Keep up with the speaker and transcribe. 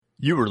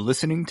You were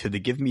listening to the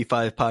Give Me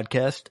 5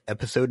 podcast,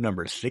 episode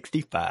number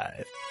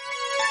 65.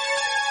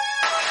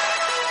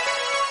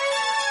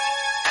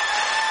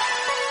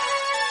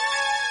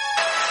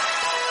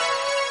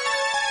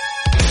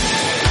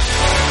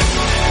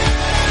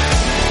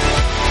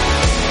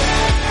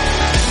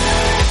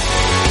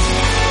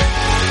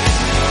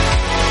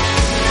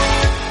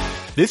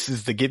 This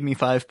is the Give Me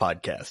 5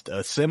 podcast,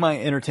 a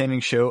semi-entertaining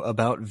show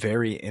about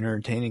very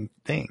entertaining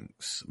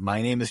things.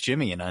 My name is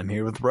Jimmy, and I'm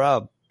here with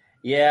Rob.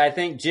 Yeah, I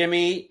think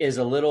Jimmy is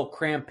a little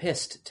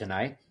Krampissed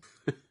tonight.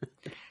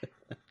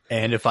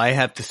 And if I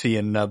have to see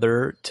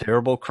another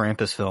terrible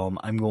Krampus film,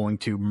 I'm going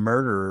to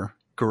murder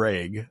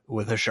Greg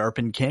with a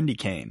sharpened candy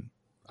cane.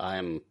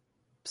 I'm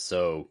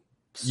so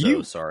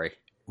sorry.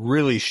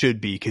 Really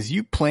should be, because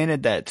you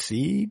planted that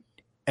seed,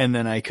 and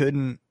then I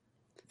couldn't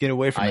get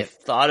away from it. I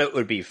thought it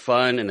would be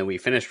fun, and then we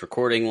finished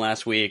recording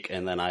last week,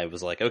 and then I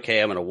was like,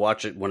 okay, I'm going to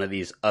watch one of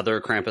these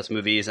other Krampus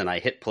movies, and I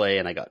hit play,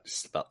 and I got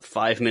just about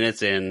 5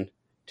 minutes in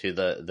to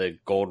the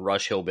Gold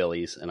Rush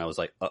Hillbillies, and I was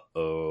like,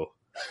 uh-oh.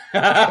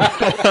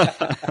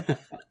 I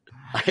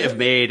have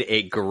made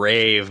a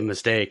grave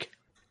mistake.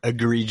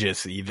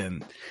 Egregious,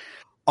 even.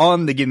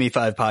 On the Give Me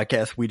 5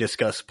 podcast, we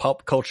discuss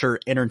pop culture,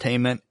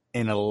 entertainment,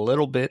 and a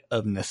little bit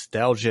of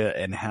nostalgia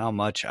and how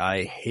much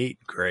I hate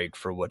Greg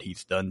for what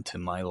he's done to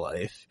my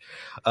life.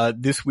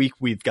 This week,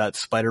 we've got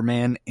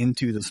Spider-Man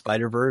Into the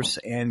Spider-Verse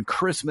and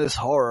Christmas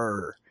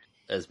horror.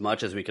 As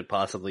much as we could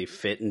possibly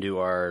fit into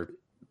our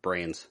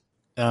brains.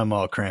 I'm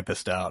all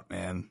Krampissed out,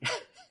 man.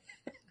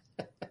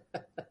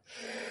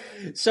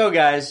 So,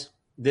 guys,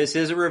 this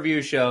is a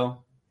review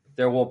show.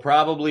 There will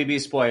probably be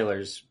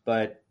spoilers,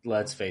 but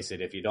let's face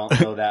it, if you don't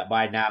know that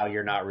by now,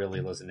 you're not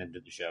really listening to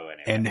the show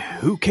anyway. And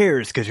who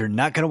cares, because you're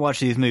not going to watch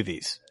these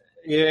movies.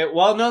 Yeah,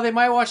 well, no, they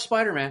might watch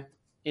Spider-Man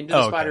Into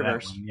the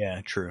Spider-Verse.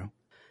 Yeah, true.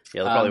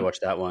 Yeah, they'll probably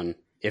watch that one.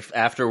 If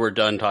after we're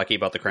done talking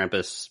about the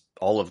Krampus,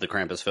 all of the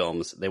Krampus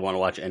films, they want to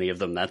watch any of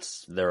them,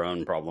 that's their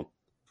own problem.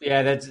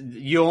 Yeah,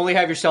 you only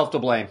have yourself to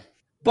blame.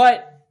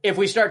 But if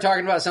we start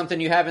talking about something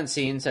you haven't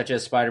seen, such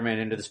as Spider-Man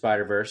Into the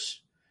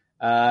Spider-Verse,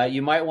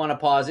 you might want to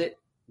pause it,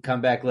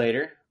 come back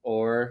later,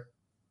 or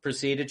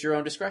proceed at your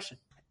own discretion.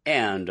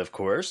 And, of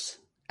course,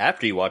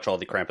 after you watch all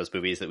the Krampus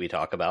movies that we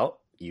talk about,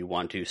 you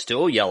want to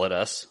still yell at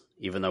us,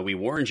 even though we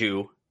warned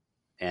you,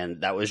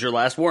 and that was your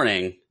last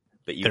warning,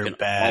 but you can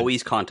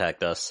always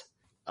contact us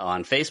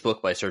on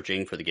Facebook by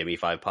searching for the Give Me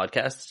 5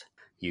 podcasts.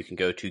 You can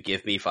go to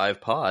Give Me 5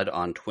 Pod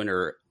on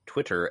Twitter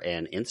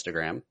and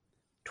Instagram.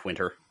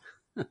 Twitter.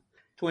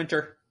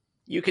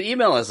 You can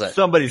email us at...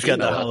 Somebody's got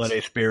the holiday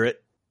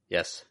spirit.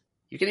 Yes.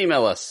 You can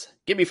email us,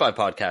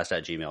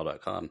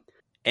 giveme5podcast@gmail.com.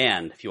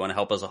 And if you want to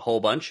help us a whole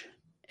bunch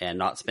and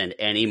not spend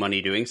any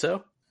money doing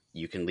so,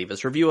 you can leave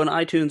us a review on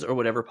iTunes or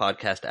whatever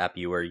podcast app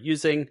you are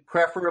using.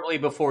 Preferably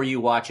before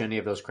you watch any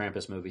of those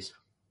Krampus movies.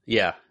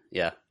 Yeah.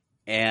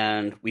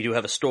 And we do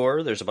have a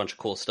store. There's a bunch of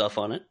cool stuff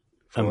on it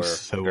for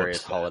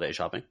various holiday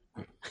shopping.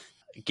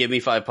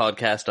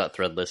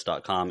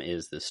 Giveme5podcast.threadless.com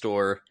is the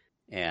store.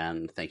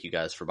 And thank you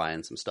guys for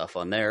buying some stuff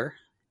on there.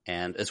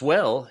 And as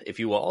well, if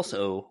you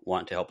also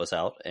want to help us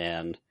out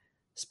and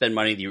spend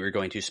money that you were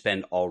going to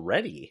spend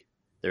already,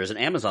 there's an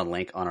Amazon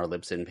link on our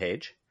Libsyn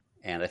page.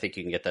 And I think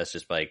you can get that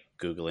just by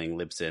Googling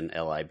Libsyn,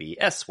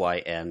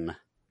 Libsyn,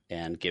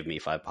 and Give Me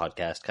 5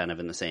 podcast, kind of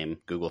in the same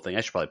Google thing.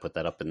 I should probably put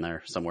that up in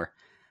there somewhere.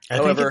 I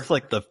think it's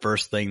like the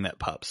first thing that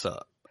pops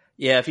up.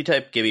 Yeah, if you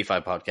type Give Me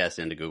 5 podcast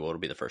into Google, it'll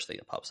be the first thing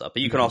that pops up.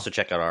 But you can also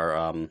check out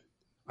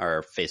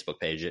our Facebook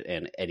page,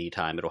 and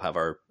anytime it'll have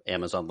our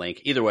Amazon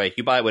link. Either way,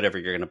 you buy whatever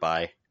you're going to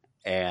buy.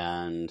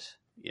 And,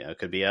 it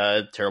could be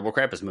a terrible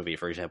Krampus movie,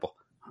 for example,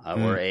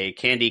 or a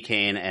candy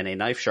cane and a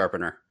knife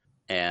sharpener.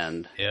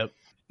 And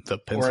the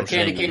pencil or a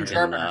candy cane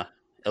sharpener.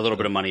 A little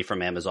bit of money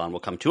from Amazon will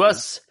come to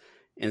us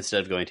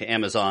instead of going to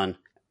Amazon,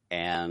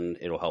 and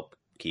it'll help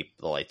keep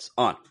the lights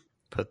on.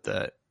 Put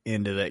that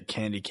into that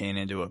candy cane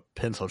into a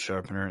pencil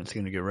sharpener, and it's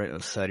going to get right on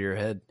the side of your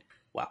head.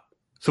 Wow.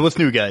 So what's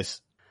new, guys?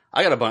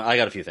 I got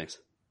a few things.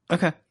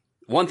 Okay.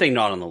 One thing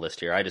not on the list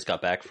here. I just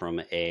got back from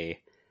a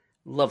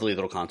lovely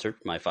little concert.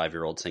 My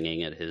 5-year-old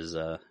singing at his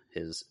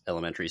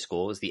elementary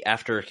school. It was the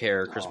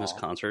Aftercare Christmas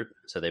concert.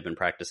 So they've been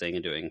practicing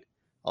and doing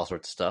all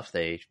sorts of stuff.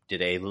 They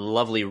did a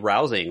lovely,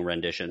 rousing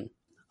rendition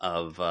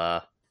of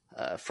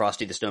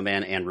Frosty the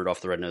Snowman and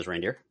Rudolph the Red-Nosed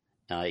Reindeer.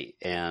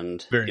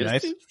 And very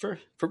nice. It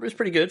was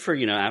pretty good for,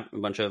 a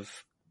bunch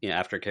of,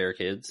 aftercare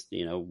kids,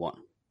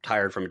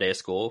 tired from a day of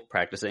school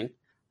practicing.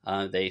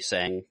 They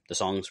sang the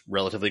songs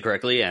relatively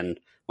correctly, and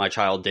my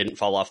child didn't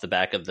fall off the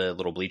back of the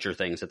little bleacher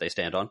things that they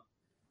stand on,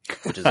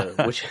 which is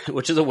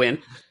a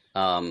win.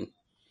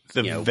 It's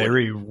a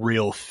very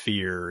real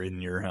fear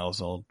in your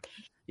household.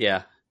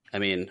 Yeah. I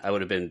mean, I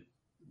would have been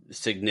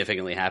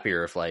significantly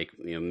happier if,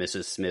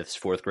 Mrs. Smith's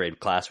 4th grade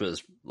class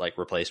was,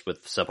 replaced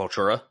with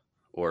Sepultura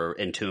or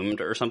Entombed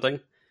or something.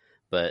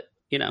 But,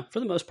 for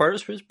the most part,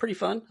 it was pretty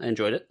fun. I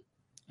enjoyed it.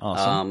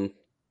 Awesome.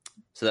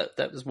 So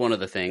that was one of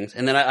the things.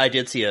 And then I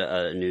did see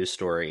a news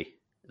story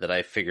that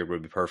I figured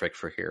would be perfect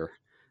for here.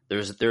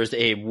 There's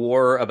a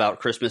war about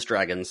Christmas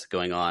dragons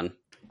going on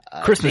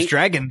Christmas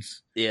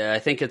dragons. Yeah, I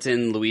think it's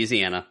in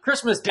Louisiana.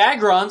 Christmas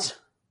dagrons.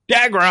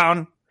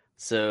 Dagron.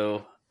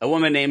 So a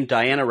woman named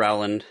Diana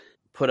Rowland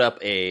put up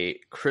a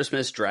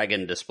Christmas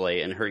dragon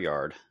display in her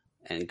yard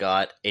and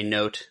got a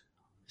note.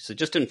 So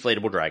just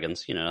inflatable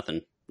dragons,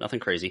 nothing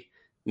crazy.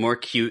 More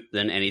cute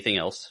than anything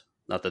else.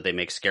 Not that they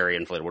make scary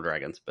inflatable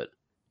dragons, but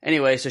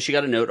anyway, so she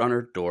got a note on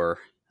her door.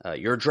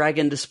 Your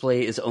dragon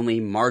display is only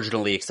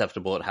marginally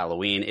acceptable at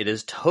Halloween. It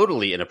is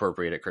totally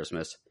inappropriate at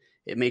Christmas.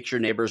 It makes your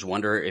neighbors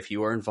wonder if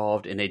you are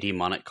involved in a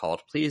demonic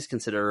cult. Please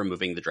consider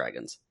removing the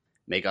dragons.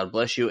 May God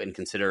bless you and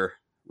consider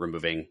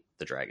removing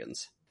the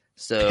dragons.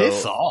 So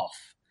Piss off.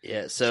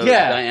 Yeah, so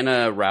Yeah.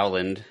 Diana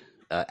Rowland,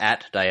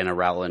 at Diana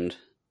Rowland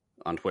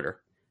on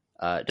Twitter,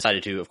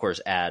 decided to, of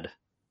course, add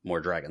more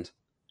dragons.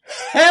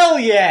 Hell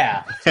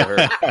yeah!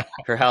 So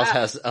her house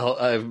has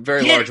a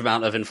very large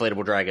amount of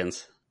inflatable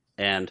dragons.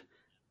 And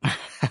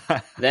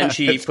then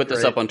she put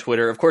this up on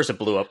Twitter. Of course it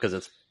blew up because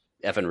it's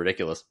effing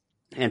ridiculous.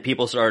 And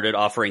people started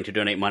offering to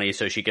donate money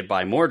so she could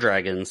buy more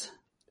dragons.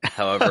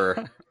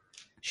 However,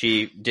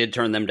 she did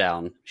turn them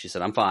down. She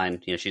said, I'm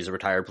fine. She's a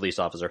retired police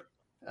officer.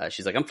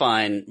 She's like, I'm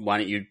fine. Why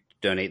don't you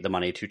donate the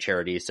money to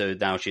charity? So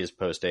now she has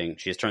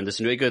turned this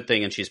into a good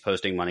thing, and she's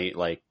posting money,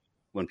 like,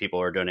 when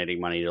people are donating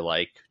money to,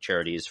 like,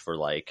 charities for,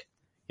 like,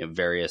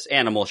 various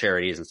animal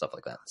charities and stuff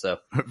like that. So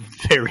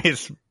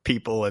various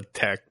people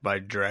attacked by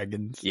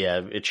dragons. Yeah,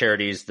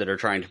 charities that are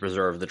trying to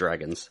preserve the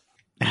dragons.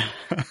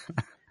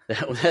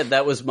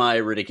 That was my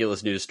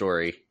ridiculous news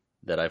story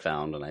that I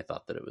found, and I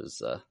thought that it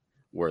was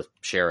worth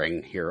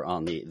sharing here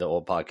on the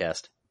old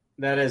podcast.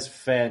 That is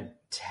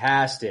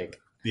fantastic.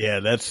 Yeah,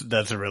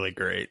 that's really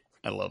great.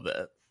 I love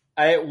that.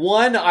 I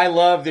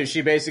love that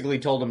she basically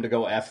told them to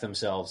go F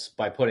themselves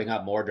by putting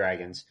up more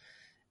dragons.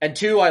 And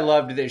two, I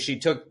loved that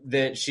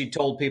she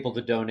told people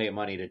to donate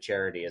money to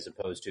charity as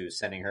opposed to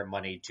sending her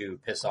money to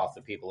piss off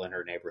the people in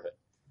her neighborhood.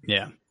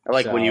 Yeah. I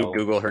like when you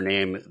Google her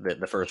name,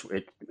 the first,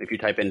 if you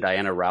type in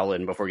Diana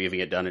Rowland before you even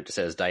get done, it just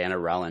says Diana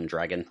Rowland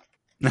Dragon.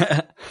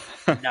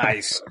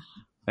 Nice.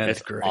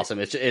 That's great. Awesome.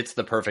 It's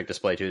the perfect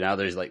display too. Now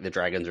there's like the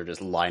dragons are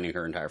just lining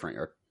her entire front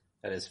yard.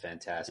 That is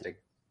fantastic.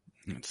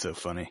 It's so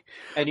funny.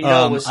 And it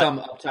was some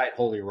uptight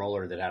holy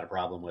roller that had a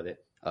problem with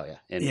it. Oh yeah.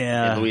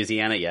 In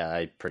Louisiana, yeah,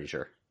 I'm pretty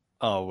sure.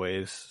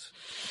 Always.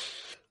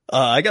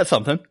 I got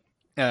something.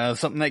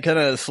 Something that kind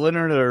of slid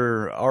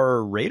under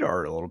our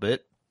radar a little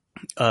bit.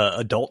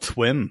 Adult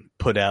Swim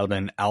put out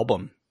an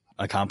album,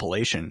 a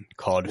compilation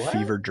called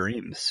Fever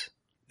Dreams.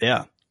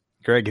 Yeah.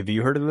 Greg, have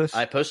you heard of this?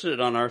 I posted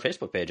it on our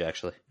Facebook page,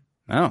 actually.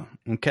 Oh,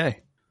 okay.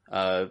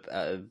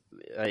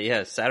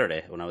 Yeah,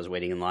 Saturday when I was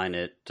waiting in line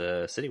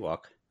at City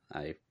Walk.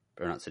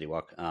 Not City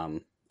Walk,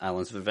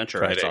 Islands of Adventure.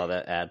 Friday. I saw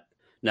that ad.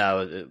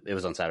 No, it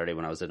was on Saturday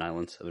when I was at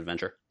Islands of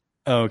Adventure.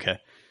 Oh, okay.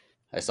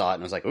 I saw it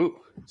and I was like, ooh.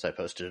 So I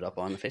posted it up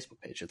on the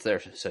Facebook page. It's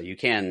there, so you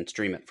can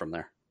stream it from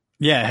there.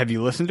 Yeah, have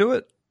you listened to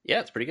it? Yeah,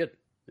 it's pretty good.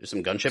 There's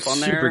some gunship on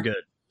there. Super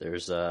good.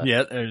 There's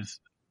there's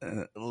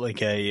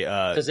like a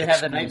does it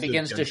have The Night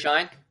Begins to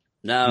Shine?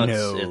 No,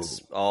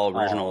 it's all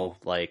original,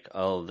 like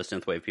all the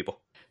synthwave people.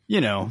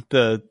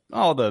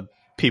 All the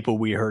people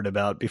we heard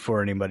about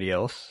before anybody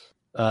else.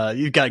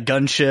 You've got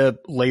Gunship,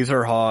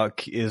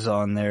 Laserhawk is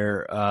on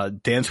there.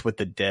 Dance with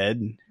the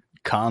Dead,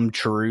 Com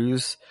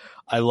Trues.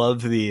 I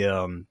love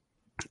the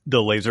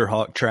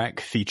Laserhawk track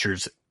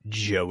features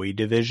Joey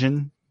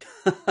Division.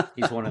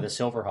 He's one of the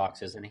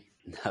Silverhawks, isn't he?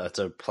 No, it's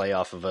a play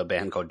off of a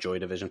band called Joy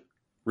Division.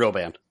 Real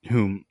band.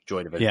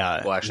 Joy Division.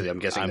 Yeah. Well, actually, I'm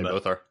guessing they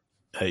both are.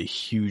 A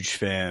huge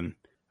fan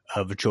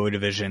of Joy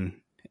Division.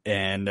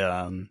 And,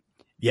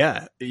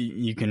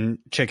 you can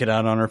check it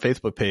out on our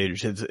Facebook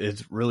page.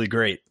 It's really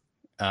great.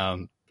 A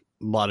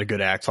lot of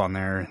good acts on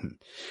there. And,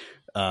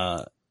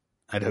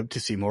 I'd hope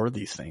to see more of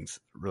these things.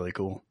 Really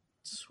cool.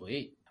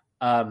 Sweet.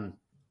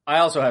 I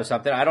also have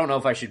something. I don't know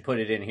if I should put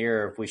it in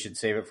here or if we should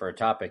save it for a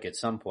topic at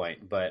some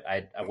point, but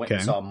I went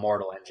and saw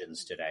Mortal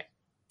Engines today.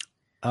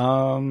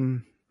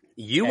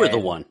 You were the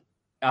one.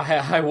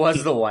 I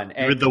was the one.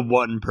 You were the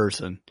one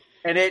person.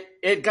 And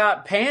it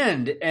got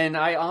panned, and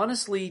I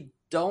honestly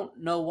don't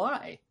know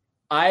why.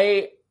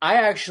 I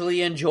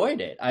actually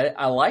enjoyed it.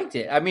 I liked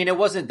it. I mean, it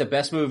wasn't the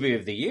best movie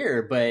of the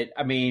year, but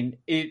I mean,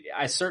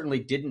 I certainly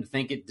didn't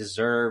think it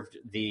deserved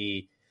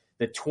the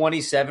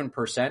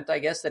 27%, I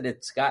guess, that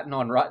it's gotten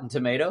on Rotten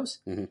Tomatoes.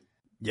 Mm-hmm.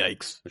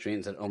 Yikes! Which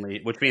means that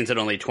only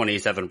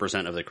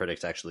 27% of the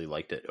critics actually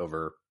liked it,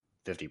 over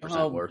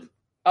 50% were.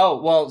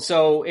 Oh, well,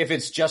 so if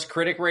it's just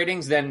critic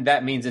ratings, then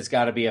that means it's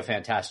got to be a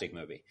fantastic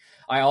movie.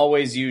 I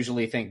always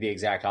usually think the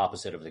exact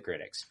opposite of the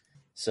critics.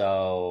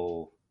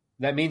 So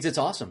that means it's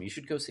awesome. You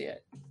should go see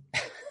it.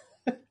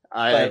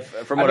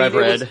 From what I've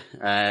read,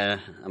 I'm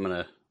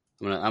gonna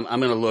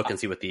look and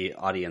see what the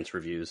audience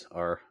reviews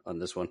are on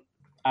this one.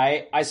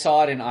 I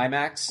saw it in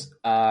IMAX.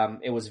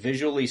 It was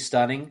visually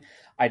stunning.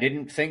 I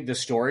didn't think the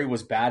story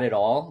was bad at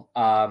all.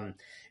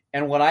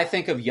 And when I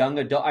think of young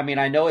adult, I mean,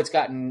 I know it's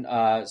gotten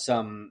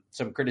some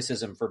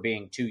criticism for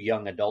being too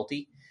young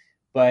adulty,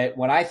 but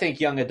when I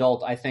think young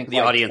adult, I think the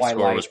audience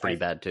score was pretty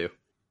bad too.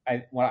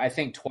 when I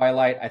think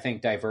Twilight, I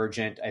think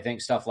Divergent, I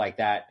think stuff like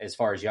that. As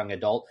far as young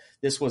adult,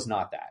 this was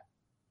not that.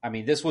 I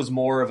mean, this was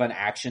more of an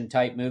action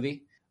type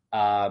movie.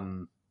 I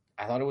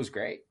thought it was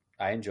great.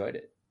 I enjoyed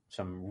it.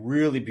 Some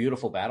really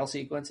beautiful battle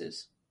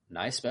sequences,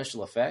 nice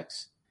special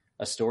effects,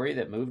 a story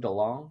that moved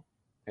along.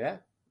 Yeah,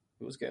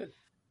 it was good.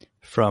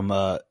 From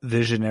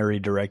visionary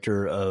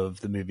director of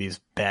the movies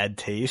Bad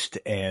Taste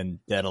and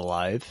Dead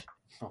Alive.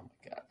 Oh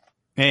my God.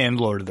 And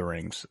Lord of the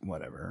Rings,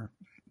 whatever.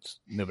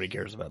 Nobody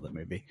cares about that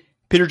movie.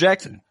 Peter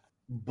Jackson.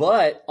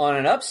 But on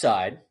an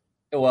upside,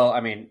 well,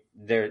 I mean,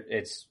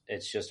 it's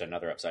just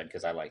another upside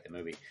because I like the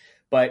movie.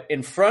 But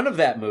in front of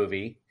that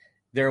movie,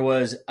 there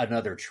was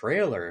another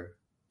trailer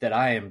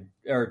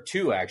or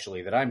two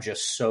actually, that I'm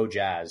just so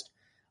jazzed.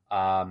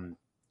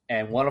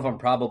 And one of them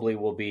probably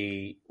will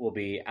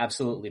be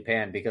absolutely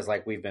panned because,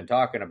 like we've been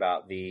talking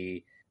about,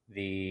 the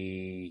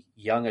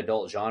young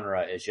adult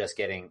genre is just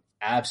getting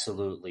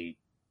absolutely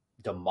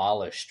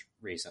demolished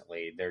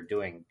recently. They're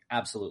doing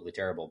absolutely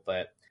terrible.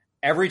 But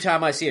every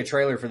time I see a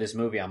trailer for this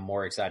movie, I'm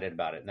more excited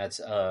about it, and that's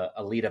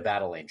Alita: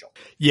 Battle Angel.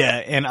 Yeah,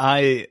 and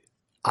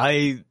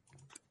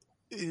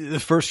the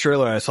first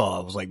trailer I saw,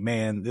 I was like,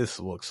 man, this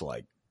looks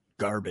like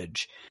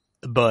garbage.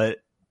 But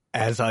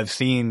as I've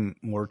seen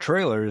more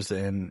trailers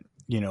and,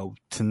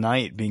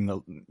 tonight being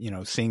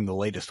seeing the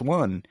latest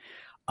one,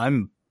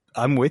 I'm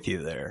with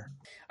you there.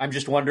 I'm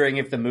just wondering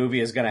if the movie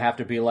is going to have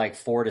to be like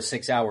 4 to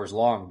 6 hours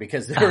long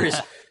because there is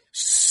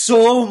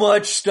so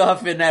much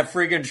stuff in that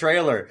friggin'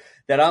 trailer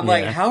that I'm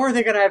like, how are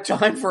they going to have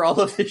time for all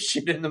of this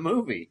shit in the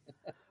movie?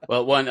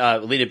 Well, one,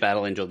 Alita: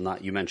 Battle Angel,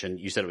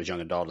 you said it was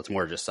young adult. It's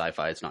more just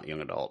sci-fi. It's not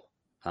young adult.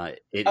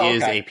 It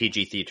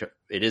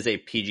is a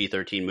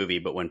PG-13 movie,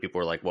 but when people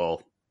were like,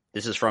 well,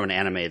 this is from an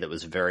anime that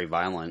was very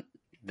violent,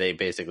 they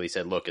basically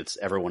said, look,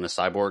 everyone is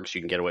cyborgs.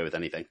 You can get away with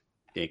anything.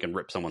 You can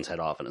rip someone's head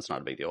off and it's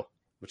not a big deal,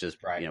 which is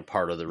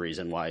part of the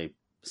reason why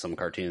some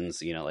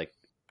cartoons, like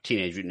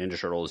Teenage Mutant Ninja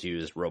Turtles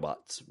use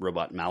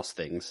robot mouse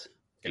things.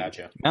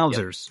 Gotcha.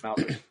 Mousers.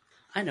 Mousers.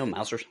 I know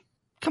mousers.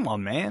 Come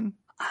on, man.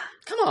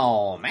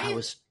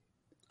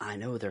 I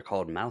know they're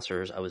called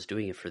mousers. I was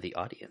doing it for the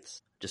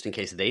audience, just in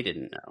case they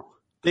didn't know.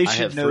 They I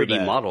should have know 3D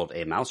that. modeled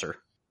a mouser.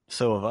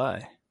 So have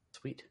I.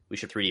 Sweet. We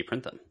should 3D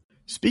print them.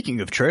 Speaking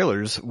of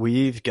trailers,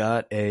 we've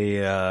got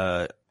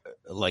an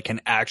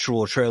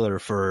actual trailer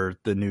for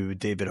the new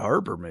David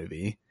Harbour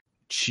movie,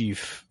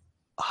 Chief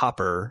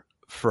Hopper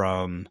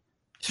from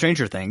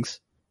Stranger Things.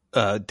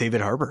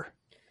 David Harbour,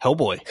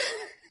 Hellboy.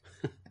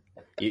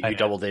 You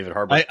doubled David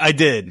Harbour. I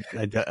did.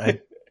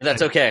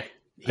 That's okay.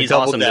 He's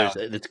awesome.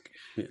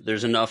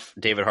 There's enough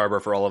David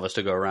Harbour for all of us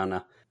to go around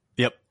now.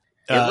 Yep.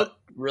 It looked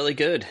really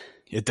good.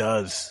 It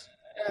does.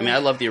 I mean, I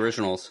love the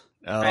originals.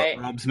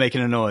 Rob's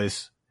making a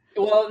noise.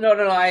 Well, no.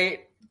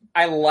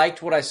 I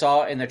liked what I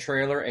saw in the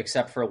trailer,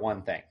 except for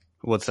one thing.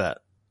 What's that?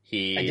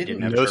 He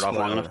didn't have a shirt off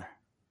long enough.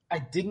 I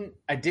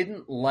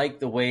didn't like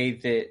the way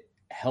that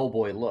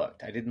Hellboy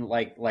looked. I didn't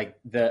like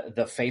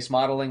the face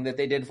modeling that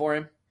they did for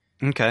him.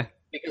 Okay.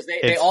 Because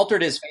they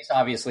altered his face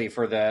obviously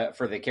for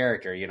the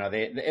character.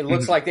 It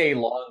looks like they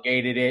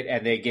elongated it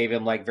and they gave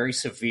him like very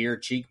severe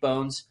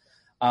cheekbones.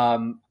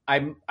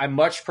 I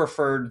much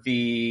preferred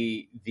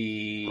the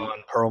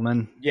Ron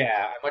Perlman. Yeah,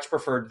 I much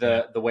preferred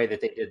the way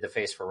that they did the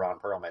face for Ron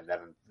Perlman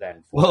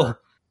than for... Well,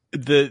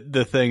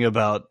 the thing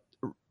about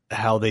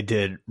how they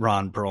did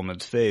Ron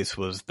Perlman's face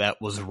was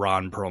that was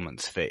Ron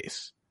Perlman's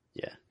face.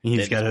 Yeah,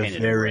 he's got a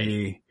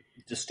very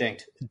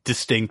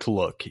distinct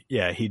look.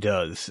 Yeah, he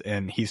does,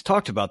 and he's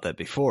talked about that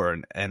before,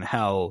 and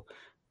how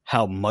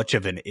much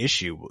of an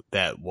issue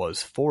that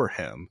was for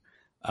him.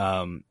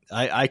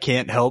 I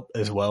can't help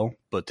as well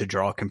but to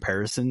draw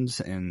comparisons,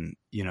 and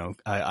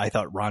I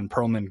thought Ron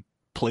Perlman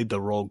played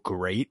the role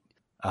great.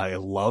 I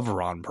love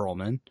Ron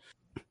Perlman,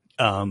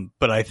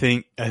 but I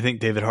think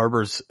David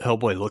Harbour's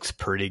Hellboy looks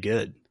pretty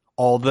good.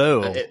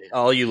 Although,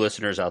 all you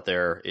listeners out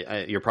there,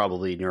 you're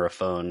probably near a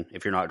phone.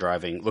 If you're not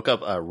driving, look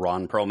up a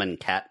Ron Perlman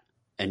cat,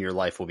 and your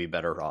life will be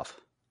better off.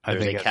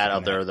 There's a cat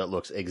out there that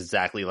looks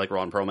exactly like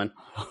Ron Perlman.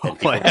 Oh,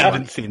 I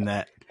haven't seen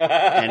that.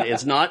 And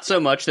it's not so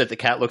much that the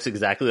cat looks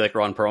exactly like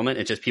Ron Perlman.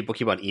 It's just people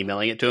keep on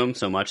emailing it to him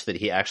so much that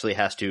he actually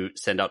has to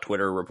send out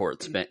Twitter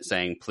reports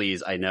saying,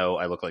 please, I know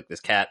I look like this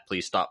cat.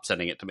 Please stop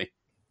sending it to me.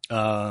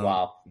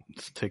 Wow.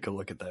 Let's take a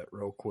look at that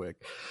real quick.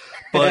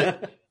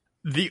 But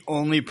the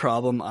only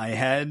problem I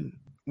had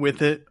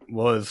with it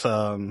was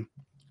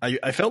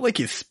I felt like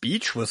his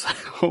speech was,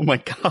 oh my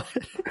God.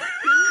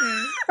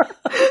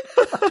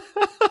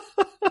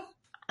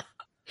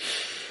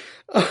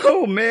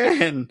 Oh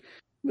man,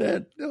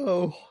 that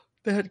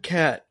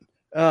cat.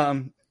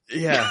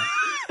 Yeah.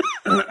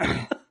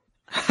 I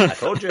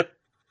told you.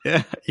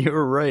 Yeah, you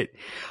were right.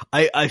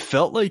 I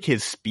felt like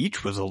his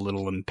speech was a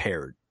little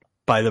impaired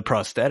by the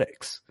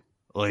prosthetics.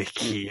 Like,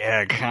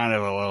 yeah, kind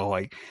of a little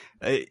like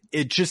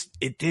it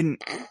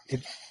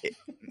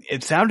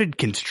sounded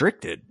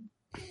constricted.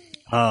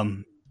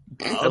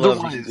 I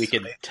love we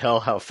could tell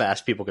how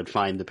fast people could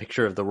find the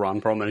picture of the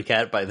Ron Perlman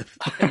cat by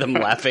them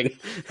laughing.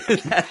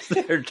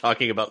 They're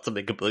talking about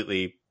something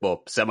completely,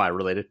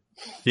 semi-related.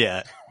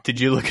 Yeah. Did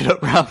you look it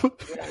up,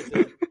 Rob?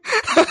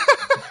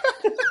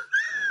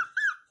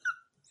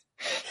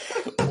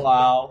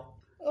 Wow.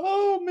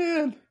 Oh,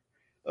 man.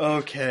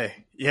 Okay.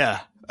 Yeah.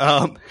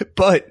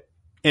 But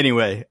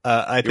anyway,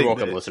 I think You're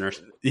welcome,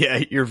 listeners.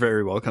 Yeah, you're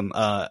very welcome.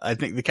 I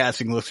think the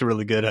casting looks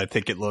really good. I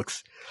think it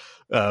looks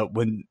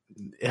when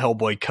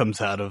Hellboy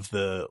comes out of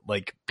the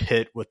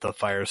pit with the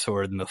fire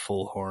sword and the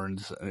full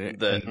horns.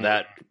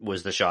 That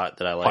was the shot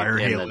that I liked. Fire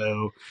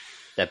halo.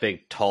 That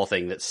big tall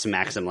thing that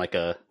smacks him like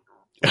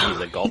he's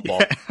a golf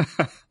ball.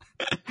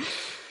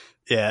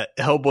 Yeah,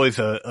 Hellboy's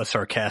a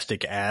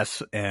sarcastic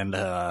ass, and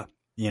I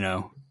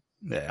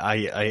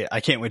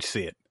can't wait to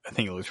see it. I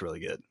think it looks really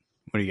good.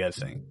 What do you guys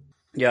think?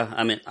 Yeah,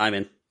 I'm in. I'm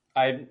in.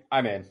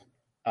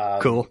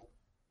 Cool.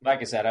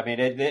 Like I said, I mean,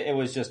 it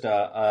was just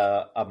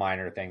a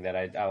minor thing that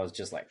I was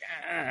just like,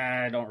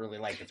 I don't really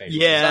like the facial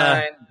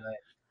design. But...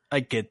 I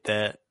get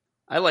that.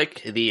 I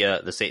like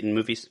the Satan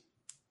movies.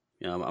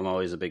 I'm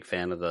always a big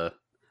fan of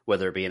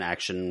whether it be an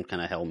action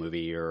kind of hell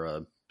movie or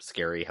a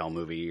scary hell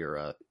movie or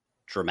a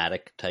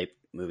dramatic type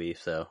movie.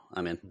 So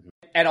I'm in.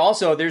 And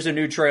also, there's a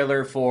new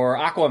trailer for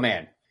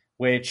Aquaman,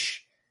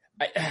 which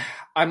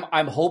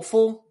I'm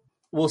hopeful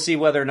we'll see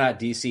whether or not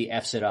DC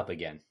F's it up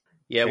again.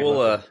 Yeah,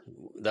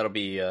 that'll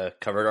be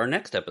covered our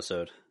next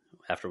episode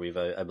after we've,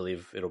 I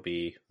believe it'll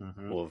be,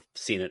 we'll have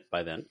seen it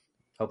by then.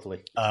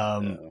 Hopefully.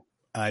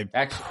 I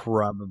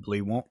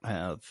probably won't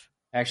have.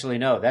 Actually,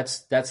 no,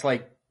 that's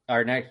like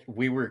our next,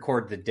 we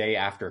record the day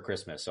after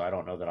Christmas, so I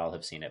don't know that I'll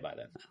have seen it by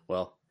then.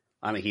 Well,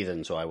 I'm a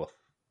heathen, so I will.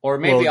 Or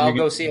maybe I'll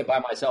go see it by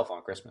myself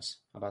on Christmas.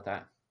 How about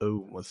that?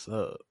 Oh, what's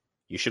up?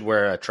 You should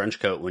wear a trench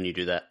coat when you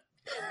do that.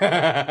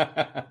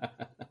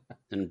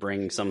 And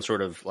bring some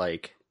sort of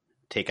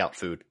takeout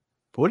food.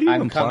 What are you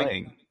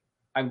implying?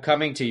 I'm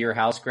coming to your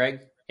house, Greg,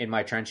 in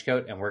my trench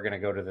coat, and we're going to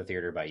go to the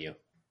theater by you.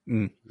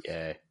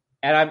 Yeah.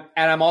 And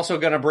I'm also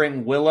going to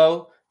bring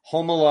Willow,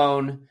 Home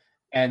Alone,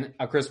 and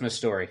A Christmas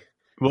Story.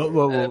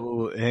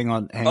 Whoa, hang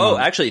on.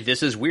 Actually,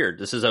 this is weird.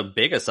 This is a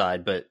big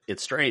aside, but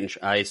it's strange.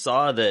 I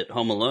saw that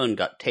Home Alone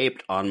got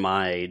taped on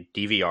my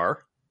DVR.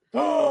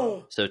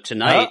 So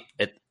tonight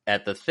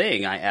at the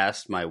thing, I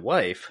asked my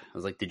wife, I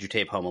was like, did you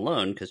tape Home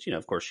Alone? Because,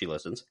 of course she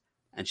listens.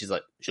 And she's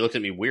like, she looked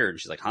at me weird.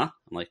 She's like, huh?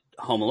 I'm like,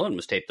 Home Alone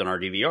was taped on our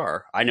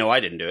DVR. I know I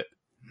didn't do it.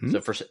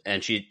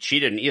 And she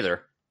didn't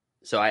either.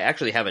 So I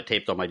actually have it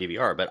taped on my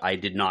DVR, but I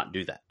did not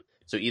do that.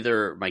 So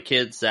either my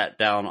kids sat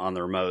down on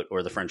the remote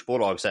or the French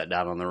Bulldog sat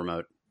down on the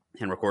remote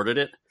and recorded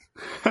it,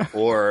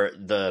 or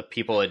the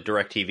people at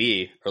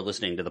DirecTV are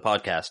listening to the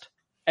podcast.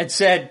 And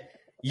said,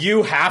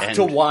 you have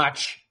to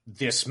watch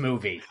this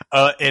movie.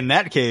 In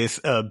that case,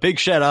 big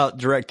shout out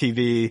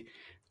DirecTV.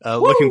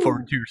 Looking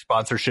forward to your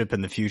sponsorship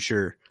in the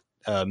future.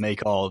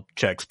 Make all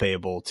checks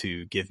payable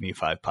to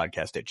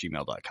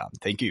giveme5podcast@gmail.com.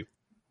 Thank you.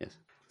 Yes.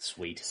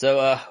 Sweet.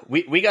 So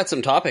we got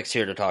some topics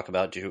here to talk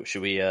about.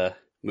 Should we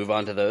move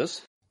on to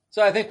those?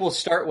 So I think we'll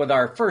start with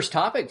our first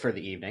topic for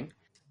the evening.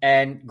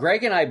 And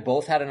Greg and I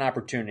both had an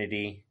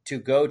opportunity to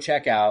go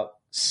check out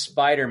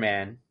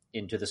Spider-Man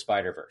Into the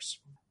Spider-Verse.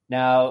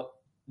 Now,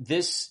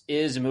 this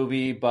is a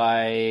movie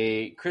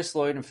by Chris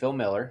Lloyd and Phil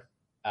Miller.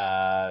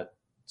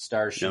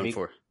 Stars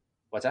Shamik.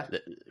 What's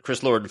that?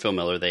 Chris Lloyd and Phil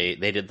Miller. They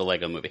did the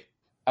Lego movie.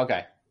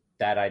 Okay.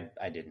 That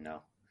I didn't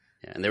know.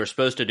 Yeah, and they were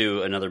supposed to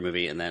do another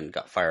movie and then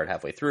got fired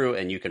halfway through,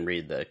 and you can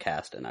read the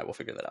cast and I will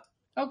figure that out.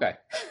 Okay.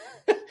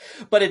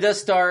 But it does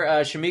star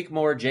Shamik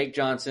Moore, Jake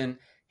Johnson,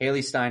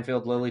 Haley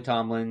Steinfeld, Lily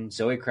Tomlin,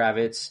 Zoe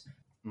Kravitz,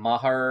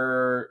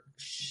 Mahershala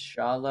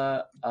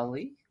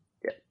Ali?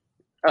 Yeah.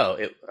 Oh,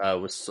 it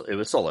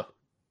was Solo.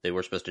 They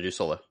were supposed to do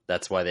Solo.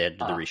 That's why they had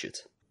to do the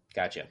reshoots.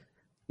 Gotcha.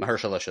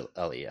 Mahershala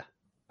Ali, yeah.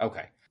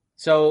 Okay.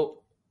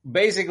 So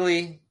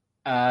basically,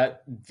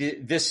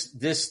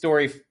 this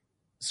story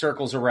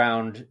circles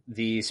around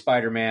the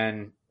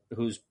Spider-Man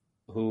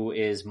who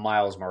is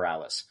Miles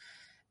Morales.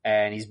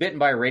 And he's bitten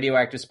by a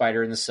radioactive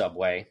spider in the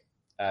subway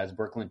as a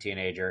Brooklyn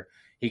teenager.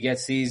 He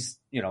gets these,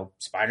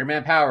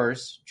 Spider-Man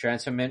powers,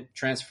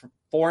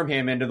 transform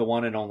him into the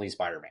one and only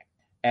Spider-Man.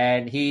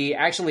 And he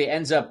actually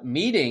ends up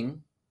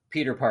meeting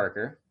Peter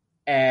Parker.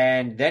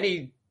 And then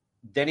he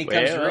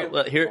comes around.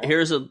 Well,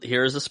 here's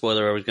a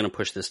spoiler. I was going to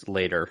push this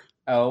later.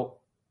 Oh,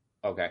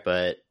 okay.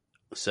 But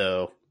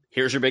so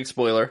here's your big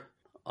spoiler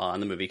on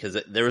the movie, because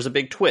there was a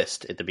big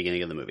twist at the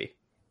beginning of the movie.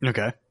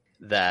 Okay.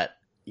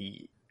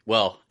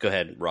 Well, go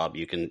ahead, Rob.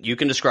 You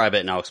can describe it,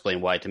 and I'll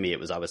explain why. To me,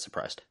 I was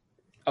surprised.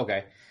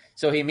 Okay,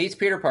 so he meets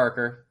Peter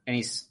Parker, and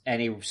he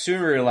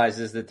soon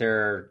realizes that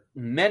there are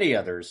many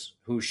others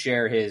who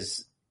share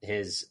his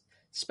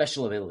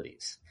special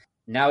abilities.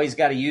 Now he's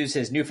got to use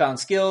his newfound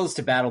skills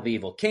to battle the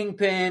evil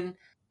Kingpin,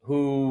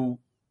 who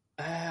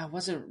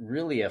wasn't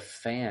really a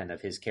fan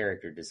of his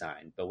character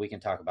design, but we can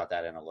talk about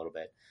that in a little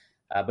bit.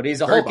 But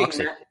he's a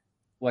hulking.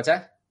 What's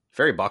that?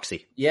 Very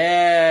boxy.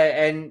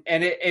 Yeah, and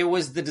it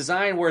was the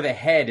design where the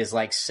head is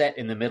set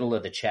in the middle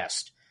of the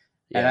chest.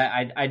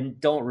 And I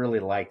don't really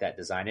like that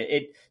design.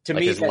 It to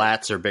like me, his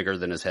lats are bigger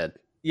than his head.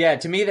 Yeah,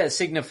 to me that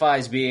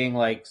signifies being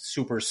like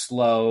super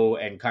slow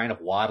and kind of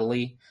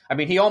waddly. I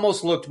mean, he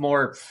almost looked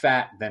more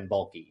fat than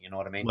bulky. You know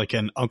what I mean? Like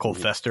an Uncle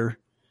Fester.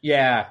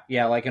 Yeah,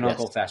 like an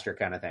Uncle Fester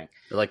kind of thing.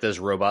 They're like those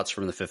robots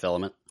from The Fifth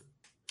Element,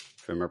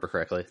 if I remember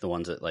correctly. The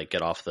ones that like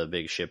get off the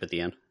big ship at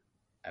the end.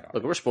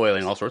 Look, we're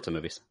spoiling all sorts of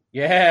movies.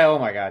 Yeah, oh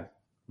my god.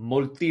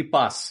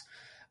 Multipass.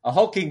 A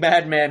hulking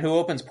madman who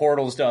opens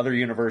portals to other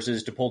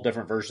universes to pull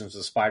different versions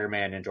of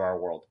Spider-Man into our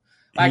world.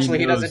 Actually,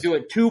 he doesn't do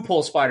it to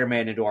pull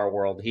Spider-Man into our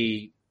world.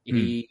 He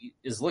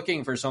is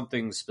looking for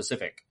something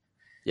specific.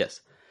 Yes.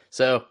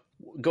 So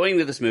going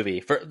to this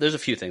movie, there's a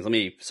few things.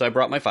 So I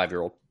brought my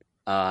 5-year-old.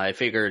 I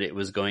figured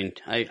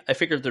I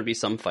figured there'd be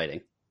some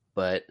fighting,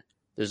 but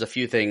there's a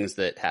few things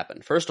that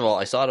happened. First of all,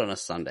 I saw it on a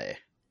Sunday.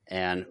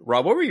 And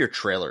Rob, what were your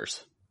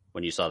trailers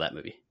when you saw that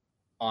movie?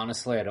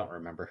 Honestly, I don't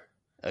remember.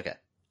 Okay.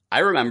 I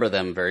remember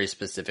them very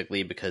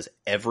specifically because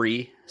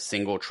every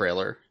single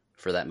trailer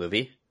for that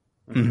movie,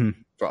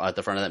 at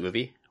the front of that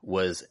movie,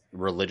 was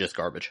religious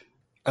garbage.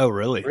 Oh,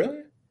 really? Really?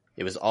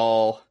 It was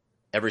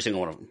every single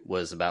one of them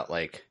was about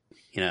like,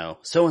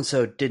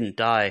 so-and-so didn't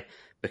die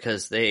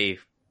because they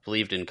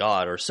believed in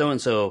God, or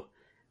so-and-so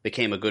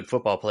became a good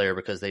football player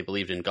because they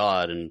believed in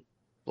God, and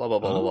blah, blah,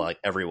 blah, blah, blah, like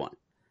everyone.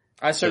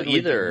 I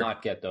certainly did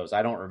not get those.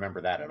 I don't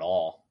remember that at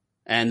all.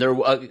 And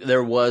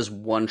there was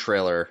one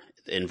trailer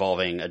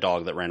involving a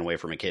dog that ran away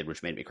from a kid,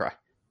 which made me cry.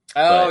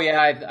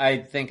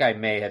 I think I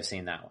may have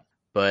seen that one.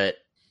 But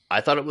I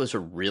thought it was a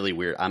really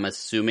weird. I'm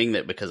assuming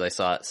that because I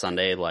saw it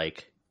Sunday,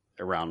 like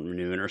around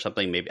noon or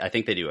something. Maybe I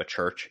think they do a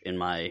church in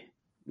my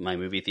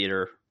movie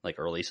theater, like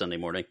early Sunday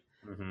morning,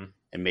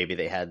 and maybe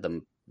they had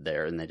them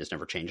there and they just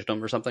never changed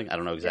them or something. I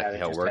don't know exactly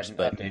how it works,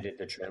 but updated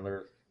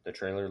the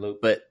trailer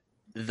loop. But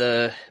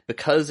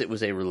because it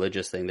was a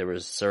religious thing, there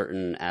was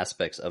certain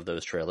aspects of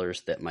those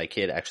trailers that my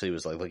kid actually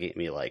was like looking at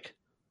me like,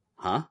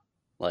 huh?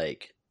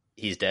 Like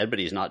he's dead, but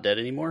he's not dead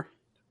anymore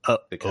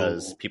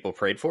because people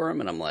prayed for him.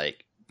 And I'm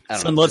like,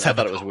 I don't know. I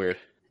thought it was weird.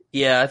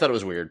 Yeah, I thought it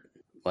was weird.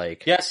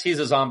 Like, yes, he's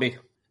a zombie.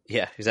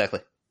 Yeah,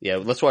 exactly. Yeah,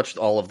 let's watch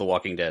all of The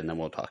Walking Dead and then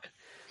we'll talk.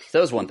 So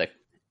that was one thing.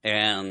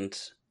 And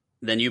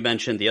then you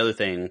mentioned the other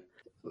thing.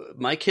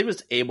 My kid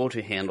was able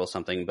to handle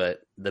something,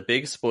 but the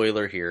big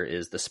spoiler here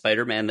is the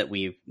Spider-Man that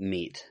we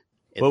meet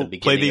at the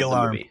beginning of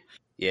the movie.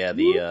 Yeah,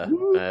 we'll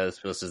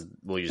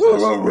use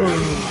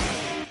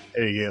this.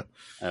 There you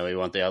go. We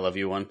want the I love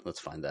you one? Let's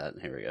find that.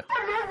 Here we go.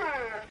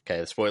 Okay,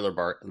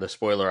 the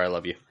spoiler I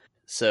love you.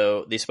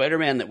 So the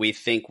Spider-Man that we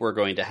think we're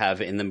going to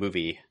have in the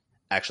movie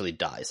actually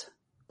dies,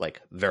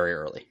 like very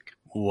early.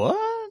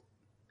 What?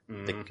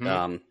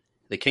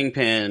 The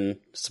Kingpin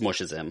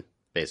smushes him,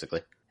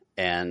 basically.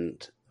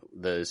 And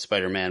the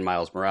Spider-Man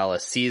Miles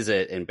Morales sees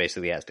it and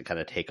basically has to kind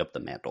of take up the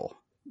mantle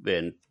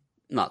in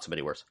not so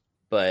many words.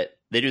 But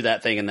they do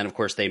that thing, and then of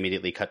course they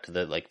immediately cut to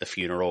the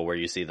funeral where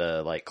you see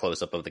the like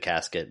close up of the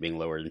casket being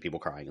lowered and people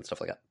crying and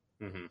stuff like that.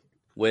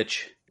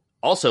 Which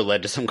also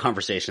led to some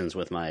conversations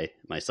with my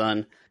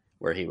son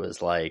where he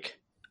was like,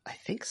 "I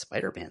think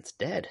Spider-Man's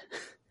dead."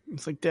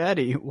 It's like,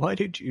 Daddy, why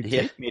did you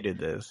take me to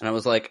this? And I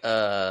was like,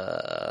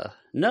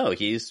 no,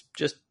 he's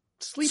just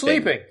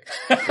sleeping.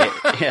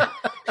 Yeah.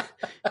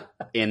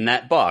 In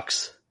that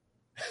box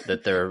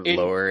that they're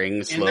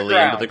lowering slowly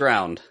into the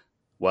ground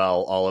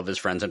while all of his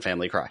friends and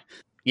family cry.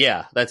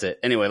 Yeah, that's it.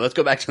 Anyway, let's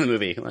go back to the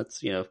movie.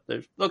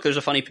 There's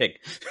a funny pig.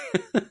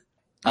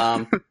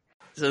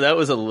 So that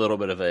was a little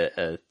bit of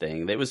a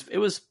thing. It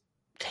was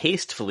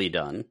tastefully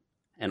done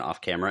and off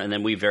camera. And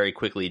then we very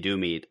quickly do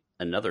meet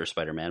another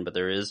Spider-Man, but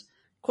there is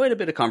quite a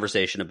bit of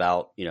conversation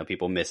about,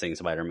 people missing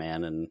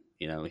Spider-Man and,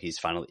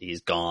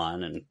 he's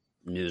gone and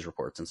news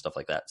reports and stuff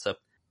like that. So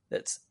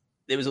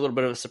it was a little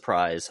bit of a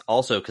surprise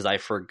also because I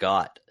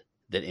forgot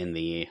that in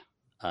the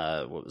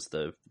what was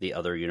the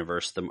other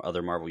universe, the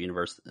other Marvel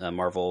universe,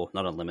 Marvel,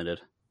 not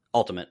Unlimited,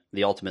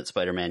 the Ultimate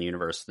Spider-Man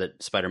universe,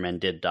 that Spider-Man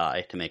did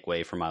die to make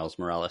way for Miles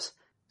Morales.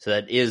 So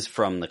that is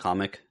from the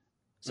comic.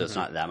 So it's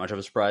not that much of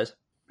a surprise.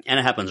 And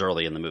it happens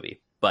early in the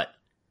movie. But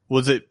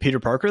was it Peter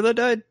Parker that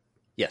died?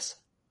 Yes.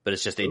 But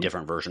it's just a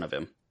different version of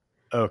him.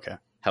 Okay.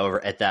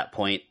 However, at that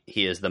point,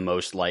 he is the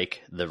most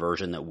like the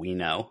version that we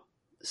know.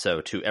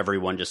 So to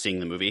everyone just seeing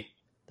the movie,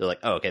 they're like,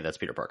 oh, okay, that's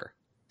Peter Parker.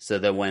 So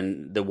that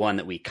when the one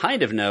that we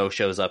kind of know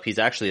shows up, he's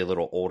actually a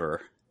little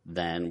older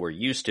than we're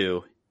used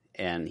to.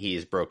 And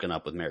he's broken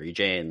up with Mary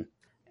Jane.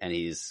 And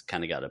he's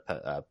kind of got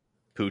a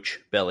pooch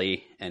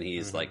belly. And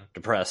he's like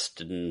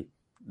depressed. And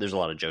there's a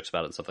lot of jokes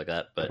about it and stuff like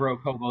that. But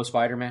broke hobo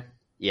Spider-Man?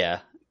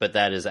 Yeah, but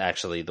that is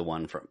actually the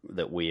one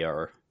that we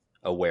are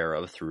aware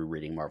of through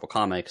reading Marvel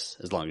Comics,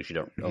 as long as you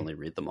don't only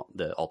read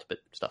the Ultimate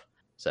stuff.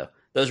 So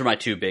those are my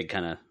two big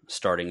kind of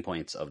starting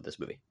points of this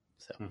movie.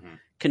 So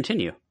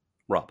continue,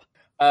 Rob.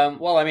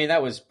 Well, I mean,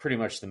 that was pretty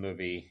much the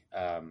movie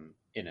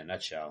in a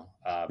nutshell.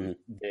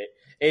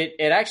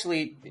 It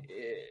actually,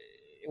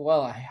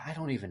 well, I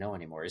don't even know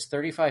anymore. Is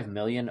 35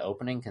 million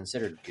opening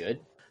considered good?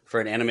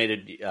 For an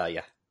animated,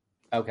 yeah.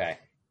 Okay.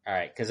 All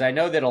right. Because I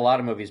know that a lot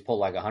of movies pull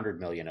like 100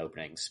 million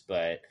openings,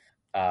 but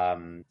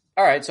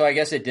All right, so I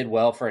guess it did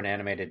well for an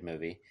animated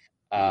movie.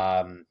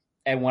 And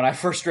when I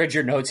first read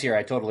your notes here,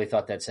 I totally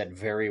thought that said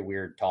very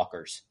weird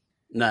talkers.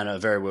 No,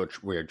 very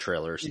weird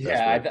trailers.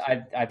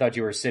 Yeah, I thought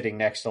you were sitting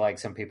next to like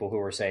some people who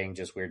were saying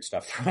just weird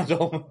stuff throughout the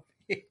whole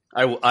movie.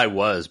 I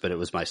was, but it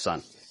was my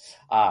son.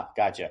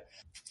 Gotcha.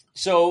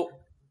 So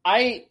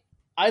I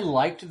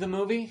liked the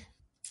movie,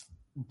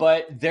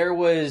 but there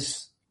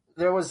was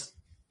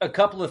a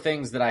couple of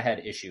things that I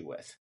had issue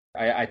with.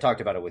 I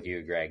talked about it with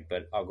you, Greg,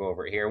 but I'll go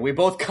over it here. We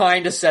both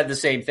kind of said the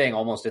same thing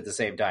almost at the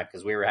same time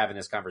because we were having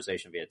this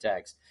conversation via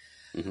text.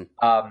 Mm-hmm.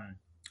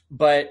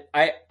 But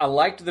I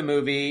liked the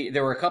movie.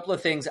 There were a couple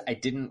of things I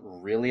didn't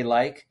really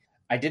like.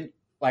 I didn't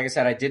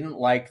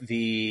like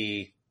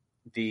the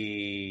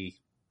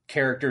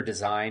character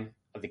design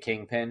of the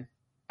Kingpin.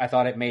 I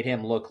thought it made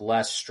him look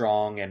less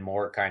strong and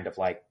more kind of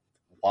like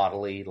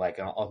waddly, like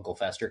an Uncle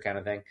Fester kind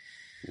of thing.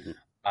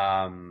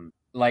 Mm-hmm.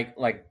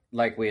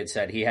 Like we had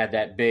said, he had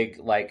that big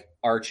like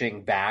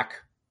arching back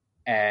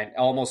and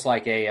almost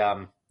like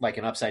an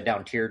upside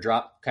down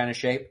teardrop kind of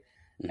shape.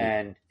 Mm-hmm.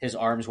 And his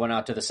arms went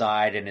out to the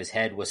side and his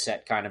head was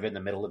set kind of in the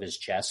middle of his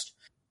chest.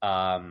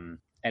 And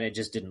it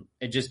just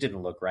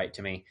didn't look right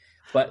to me.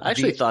 But I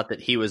actually thought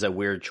that he was a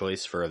weird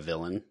choice for a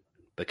villain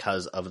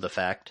because of the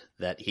fact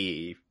that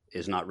he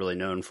is not really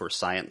known for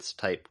science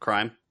type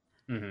crime.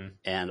 Mm-hmm.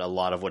 And a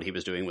lot of what he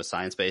was doing was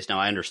science based. Now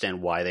I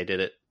understand why they did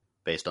it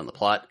based on the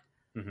plot.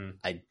 Mm-hmm.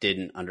 I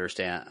didn't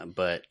understand,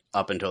 but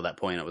up until that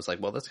point, I was like,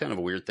 well, that's kind of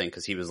a weird thing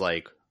because he was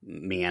like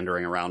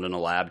meandering around in a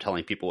lab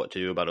telling people what to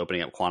do about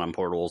opening up quantum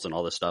portals and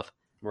all this stuff.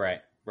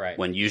 Right.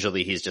 When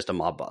usually he's just a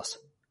mob boss.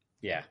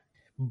 Yeah.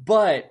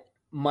 But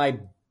my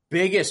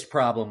biggest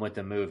problem with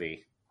the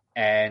movie,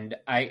 and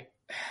I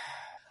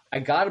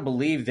got to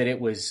believe that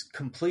it was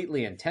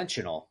completely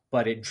intentional,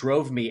 but it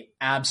drove me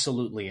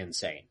absolutely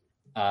insane,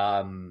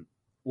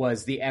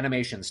 was the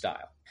animation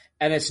style.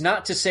 And it's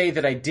not to say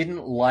that I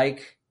didn't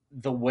like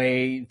the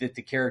way that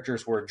the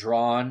characters were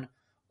drawn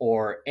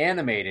or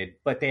animated,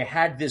 but they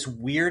had this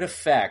weird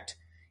effect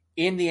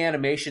in the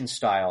animation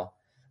style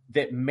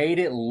that made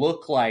it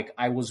look like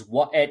I was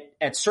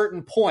at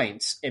certain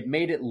points, it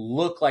made it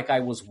look like I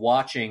was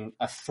watching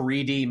a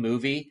 3D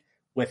movie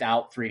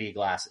without 3D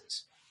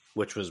glasses.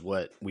 Which was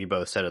what we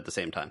both said at the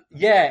same time.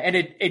 Yeah, and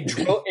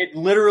it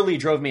literally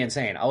drove me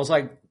insane. I was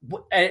like,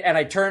 and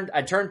I turned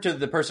to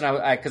the person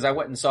because I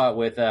went and saw it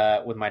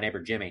with my neighbor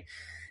Jimmy,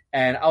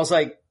 and I was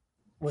like,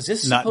 was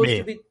this supposed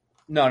to be?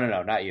 No,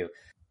 not you.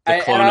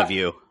 The clone of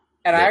you.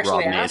 And I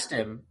actually asked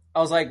him, I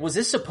was like, was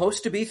this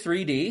supposed to be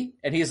 3D?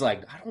 And he's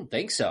like, I don't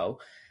think so.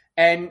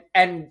 And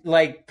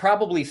like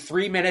probably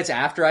 3 minutes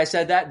after I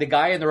said that, the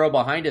guy in the row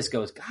behind us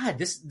goes, God,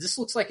 this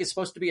looks like it's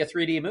supposed to be a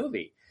 3D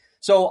movie.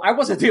 So I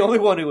wasn't the only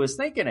one who was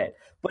thinking it,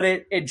 but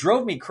it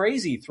drove me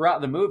crazy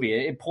throughout the movie.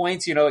 It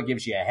points, it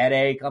gives you a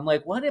headache. I'm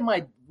like,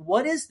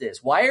 what is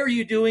this? Why are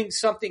you doing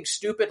something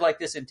stupid like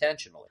this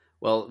intentionally?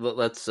 Well,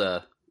 let's,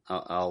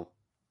 I'll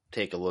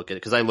take a look at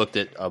it because I looked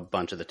at a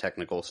bunch of the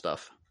technical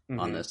stuff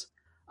on this.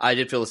 I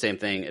did feel the same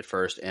thing at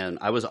first, and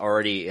I was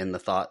already in the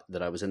thought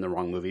that I was in the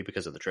wrong movie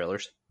because of the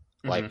trailers.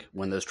 Like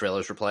when those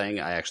trailers were playing,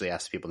 I actually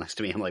asked people next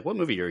to me, I'm like, what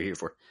movie are you here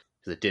for?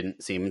 Because it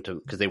didn't seem to,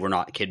 because they were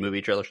not kid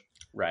movie trailers.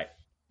 Right.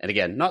 And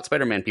again, not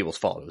Spider-Man people's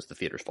fault. It was the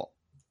theater's fault.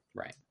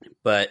 Right.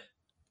 But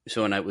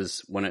so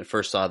when I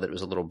first saw that it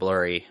was a little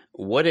blurry,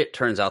 what it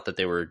turns out that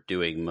they were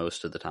doing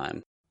most of the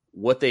time,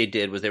 what they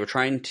did was they were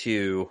trying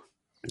to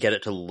get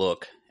it to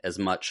look as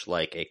much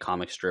like a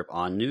comic strip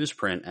on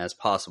newsprint as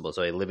possible.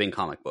 So a living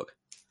comic book.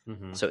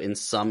 Mm-hmm. So in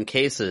some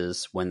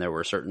cases, when there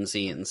were certain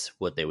scenes,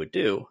 what they would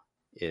do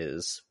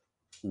is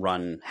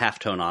run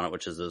halftone on it,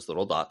 which is those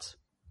little dots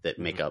that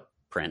make up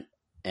print.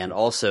 And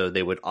also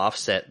they would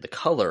offset the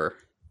color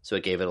so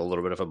it gave it a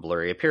little bit of a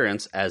blurry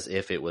appearance as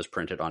if it was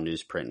printed on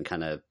newsprint and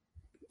kind of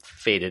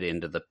faded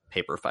into the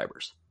paper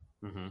fibers.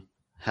 Mm-hmm.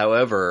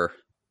 However,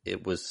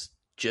 it was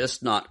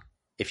just not,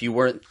 if you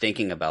weren't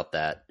thinking about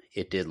that,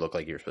 it did look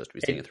like you were supposed to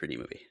be seeing a 3D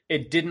movie.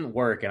 It didn't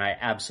work, and I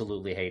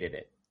absolutely hated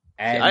it.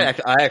 And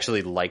I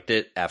actually liked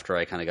it after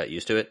I kind of got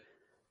used to it.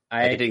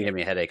 It didn't give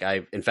me a headache. I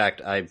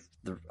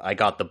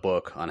got the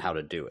book on how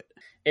to do it.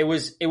 It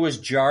was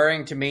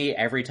jarring to me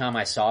every time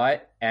I saw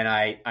it, and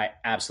I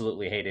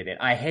absolutely hated it.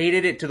 I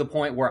hated it to the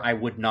point where I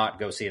would not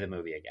go see the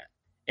movie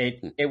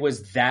again. It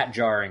was that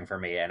jarring for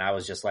me, and I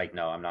was just like,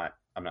 no, I'm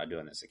not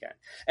doing this again.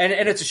 And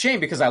it's a shame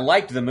because I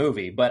liked the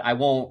movie, but I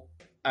won't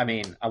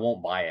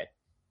buy it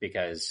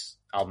because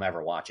I'll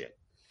never watch it.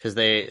 Because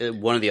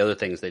one of the other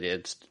things they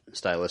did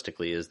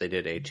stylistically is they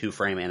did a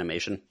 2-frame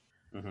animation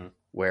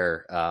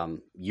where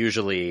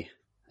usually,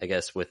 I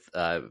guess with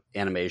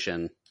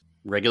animation,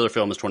 regular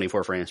film is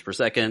 24 frames per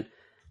second.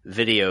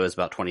 Video is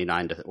about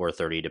 29 or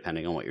 30,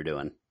 depending on what you're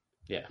doing.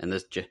 Yeah. And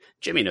this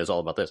Jimmy knows all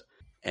about this.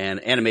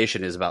 And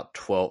animation is about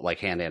 12, like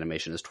hand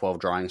animation is 12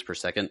 drawings per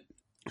second.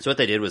 So what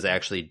they did was they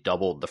actually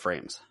doubled the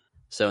frames.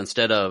 So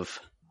instead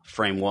of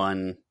frame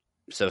 1,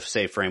 so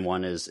say frame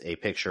 1 is a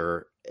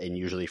picture and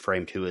usually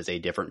frame 2 is a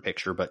different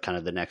picture, but kind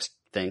of the next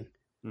thing.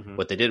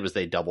 What they did was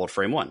they doubled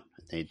frame 1,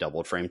 they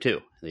doubled frame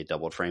 2, they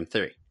doubled frame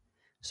 3.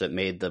 so it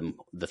made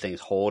the things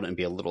hold and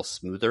be a little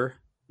smoother.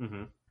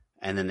 Mm-hmm.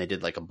 And then they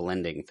did like a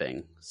blending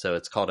thing. So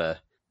it's called and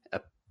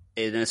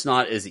it's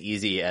not as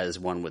easy as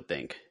one would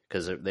think,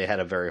 because they had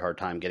a very hard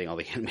time getting all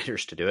the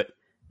animators to do it.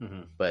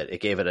 Mm-hmm. But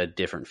it gave it a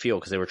different feel,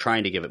 because they were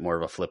trying to give it more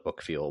of a flip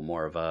book feel,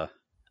 more of a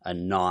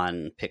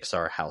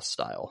non-Pixar house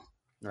style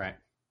Right.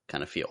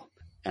 kind of feel.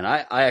 And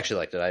I actually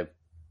liked it.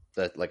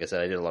 Like I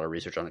said, I did a lot of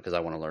research on it because I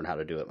want to learn how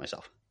to do it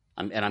myself.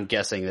 I'm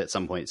guessing that at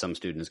some point some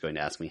student is going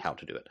to ask me how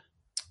to do it.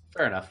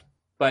 Fair enough.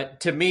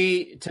 But to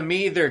me,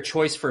 their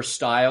choice for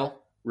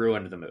style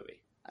ruined the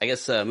movie. I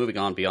guess moving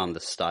on beyond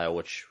the style,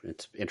 which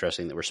it's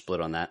interesting that we're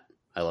split on that.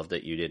 I love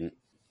that you didn't,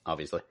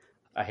 obviously.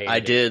 I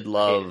did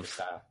love the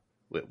style.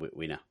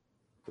 We know.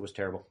 It was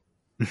terrible.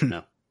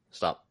 No,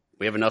 stop.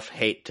 We have enough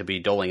hate to be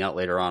doling out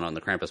later on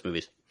the Krampus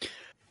movies.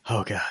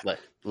 Oh, God.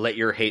 Let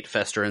your hate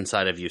fester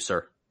inside of you,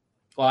 sir.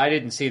 Well, I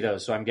didn't see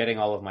those, so I'm getting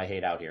all of my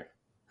hate out here.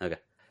 Okay.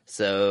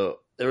 So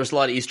there was a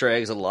lot of Easter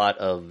eggs, a lot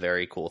of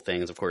very cool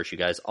things. Of course, you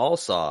guys all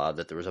saw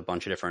that there was a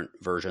bunch of different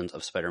versions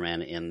of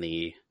Spider-Man in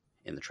the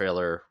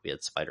trailer. We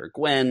had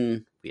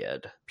Spider-Gwen. We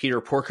had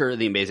Peter Porker,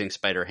 the Amazing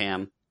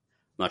Spider-Ham. I'm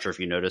not sure if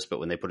you noticed, but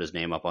when they put his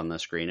name up on the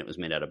screen, it was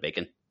made out of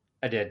bacon.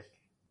 I did.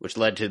 Which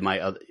led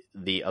to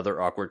the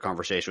other awkward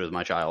conversation with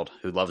my child,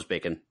 who loves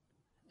bacon.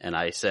 And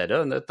I said,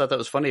 oh, and I thought that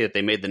was funny that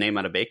they made the name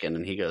out of bacon.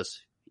 And he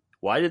goes,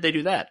 why did they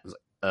do that? I was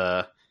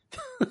like,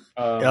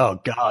 oh,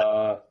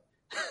 God.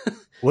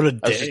 What a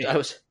day. I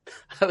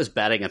was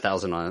batting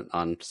 1,000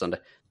 on Sunday.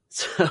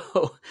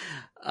 So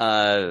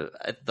I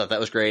thought that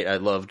was great. I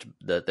loved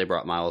that they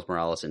brought Miles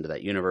Morales into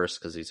that universe,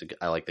 because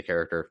I like the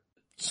character.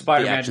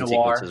 Spider-Man the action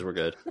Noir. sequences were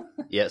good.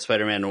 Yeah,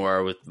 Spider-Man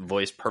Noir, with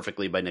voiced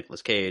perfectly by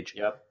Nicolas Cage.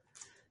 Yep.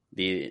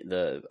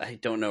 The I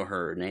don't know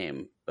her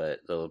name, but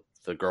the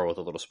girl with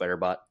the little spider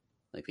bot,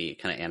 like the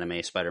kind of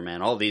anime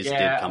Spider-Man. All these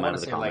did come out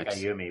of the comics.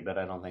 Like Ayumi, but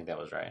I don't think that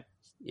was right.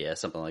 Yeah,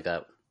 something like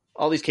that.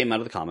 All these came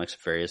out of the comics,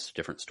 various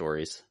different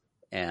stories,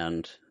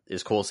 and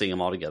it's cool seeing them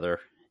all together.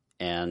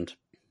 And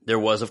there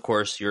was, of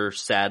course, your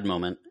sad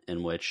moment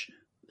in which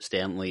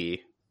Stan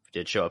Lee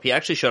did show up. He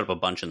actually showed up a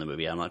bunch in the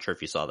movie. I'm not sure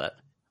if you saw that.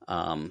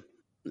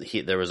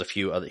 There was a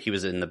few other. He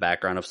was in the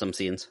background of some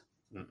scenes.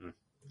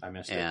 I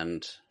missed it.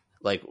 And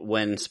like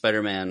when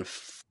Spider-Man,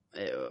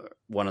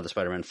 one of the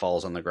Spider-Man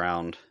falls on the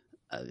ground,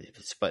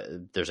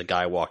 there's a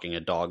guy walking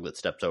a dog that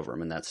steps over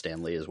him, and that's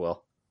Stan Lee as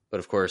well. But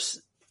of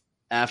course,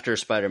 after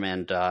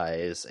Spider-Man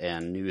dies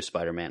and new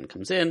Spider-Man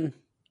comes in,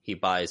 he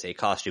buys a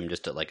costume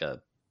just at like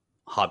a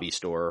hobby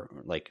store,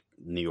 like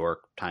New York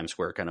Times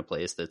Square kind of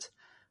place, that's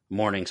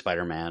mourning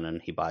Spider-Man,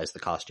 and he buys the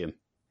costume.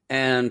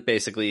 And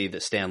basically,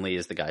 Stan Lee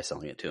is the guy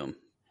selling it to him.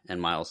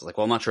 And Miles is like,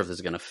 well, I'm not sure if this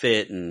is going to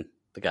fit. And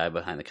the guy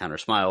behind the counter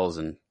smiles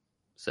and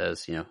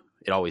says,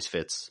 it always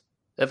fits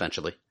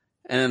eventually.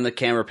 And then the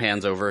camera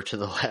pans over to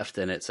the left,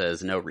 and it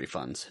says no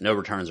refunds, no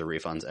returns or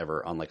refunds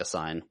ever, on like a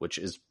sign, which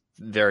is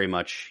very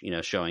much,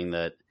 showing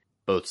that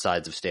both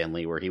sides of Stan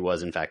Lee, where he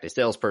was in fact a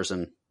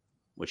salesperson,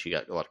 which he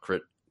got a lot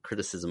of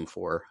criticism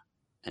for,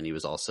 and he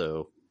was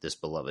also this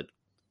beloved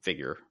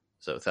figure.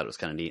 So I thought it was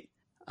kind of neat.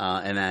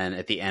 And then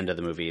at the end of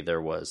the movie,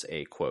 there was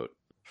a quote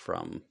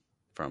from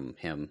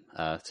him.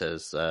 It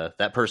says,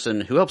 that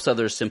person who helps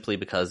others simply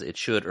because it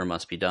should or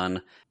must be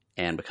done,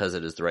 and because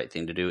it is the right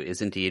thing to do,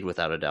 is indeed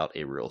without a doubt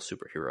a real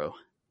superhero,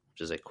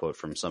 which is a quote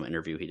from some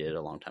interview he did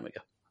a long time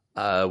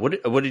ago.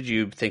 What did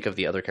you think of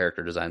the other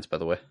character designs, by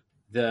the way?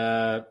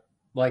 The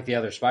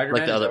other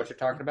Spider-Man, is that what you're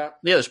talking about?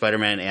 The other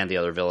Spider-Man and the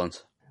other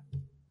villains.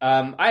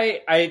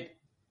 I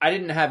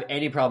didn't have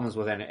any problems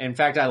with it. In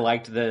fact, I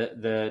liked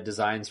the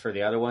designs for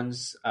the other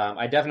ones.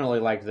 I definitely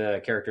liked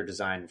the character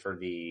design for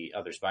the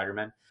other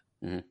Spider-Man.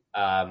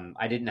 Mm-hmm.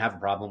 I didn't have a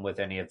problem with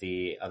any of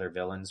the other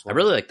villains. I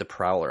really like the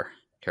Prowler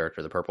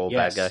character, the purple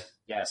bad guy.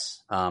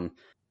 Yes.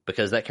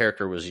 Because that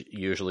character was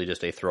usually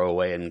just a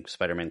throwaway in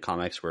Spider-Man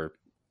comics, where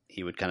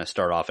he would kind of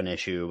start off an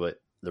issue,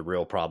 but the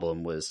real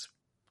problem was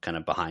kind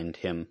of behind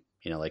him,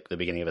 like the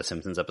beginning of a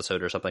Simpsons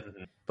episode or something.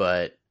 Mm-hmm.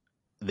 But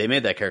they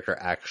made that character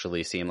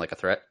actually seem like a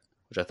threat,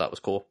 which I thought was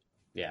cool.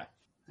 Yeah.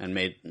 And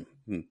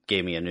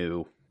gave me a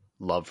new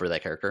love for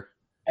that character.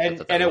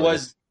 And it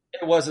was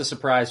a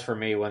surprise for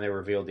me when they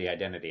revealed the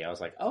identity. I was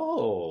like,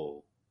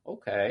 oh,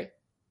 okay.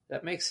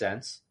 That makes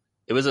sense.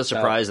 It was a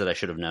surprise that I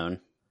should have known,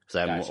 because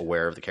I'm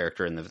aware of the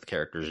character and the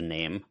character's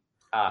name.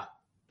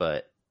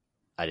 But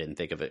I didn't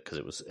think of it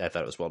because I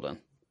thought it was well done.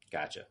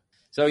 Gotcha.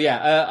 So yeah,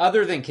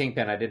 other than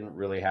Kingpin, I didn't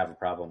really have a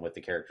problem with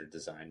the character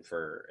design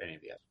for any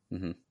of the others.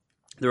 Mm-hmm.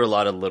 There were a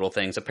lot of little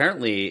things.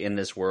 Apparently, in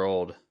this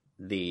world,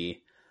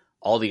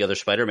 all the other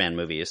Spider-Man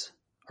movies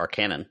are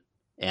canon,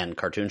 and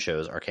cartoon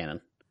shows are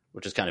canon,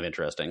 which is kind of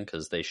interesting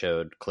because they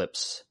showed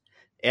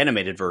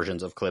animated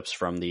versions of clips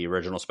from the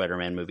original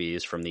Spider-Man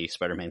movies, from the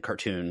Spider-Man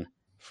cartoon,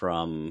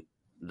 from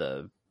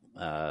the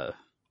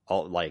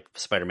like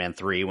Spider-Man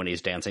 3 when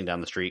he's dancing down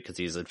the street because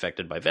he's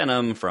infected by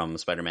Venom, from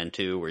Spider-Man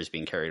 2 where he's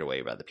being carried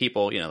away by the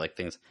people, like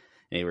things,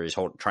 where he's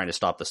trying to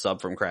stop the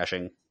sub from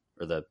crashing,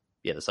 or the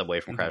subway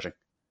from crashing.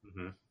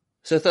 Mm-hmm.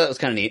 So I thought that was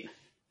kind of neat.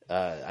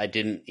 I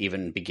didn't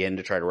even begin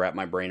to try to wrap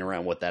my brain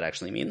around what that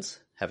actually means.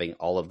 having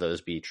all of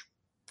those be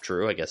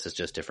true. I guess it's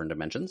just different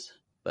dimensions,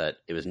 but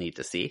it was neat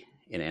to see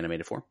in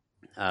animated form.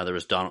 There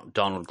was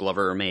Donald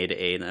Glover made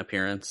an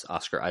appearance.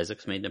 Oscar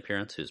Isaacs made an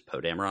appearance, who's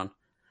Poe Dameron.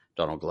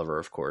 Donald Glover,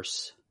 of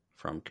course,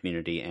 from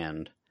Community,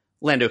 and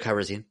Lando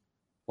Calrissian,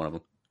 one of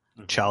them.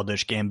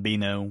 Childish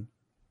Gambino.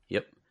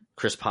 Yep.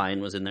 Chris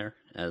Pine was in there,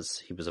 as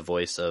he was a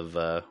voice of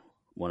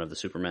one of the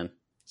Supermen.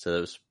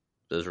 So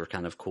those were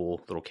kind of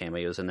cool little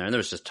cameos in there. And there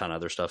was just a ton of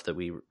other stuff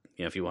that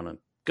if you want to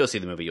go see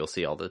the movie, you'll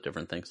see all the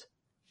different things.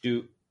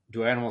 Do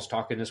animals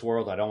talk in this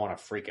world? I don't want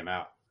to freak him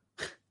out.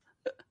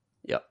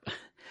 Yep.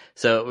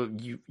 So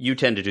you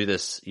tend to do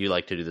this. You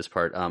like to do this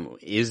part.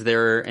 Is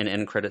there an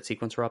end credit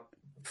sequence, Rob?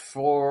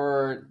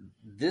 For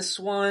this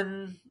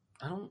one,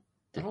 I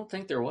don't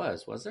think there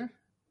was there?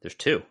 There's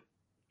two.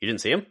 You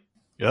didn't see them?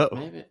 Yeah.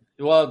 Maybe.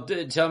 Well,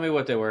 tell me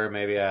what they were.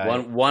 Maybe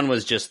One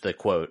was just the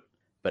quote,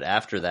 but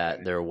after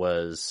that there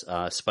was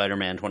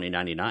Spider-Man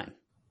 2099.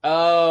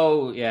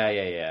 Oh,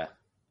 yeah.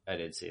 I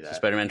did see that. So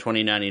Spider-Man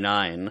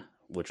 2099,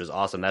 which was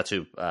awesome. That's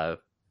who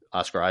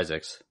Oscar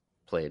Isaacs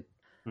played.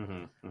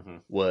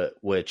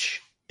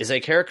 Which is a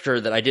character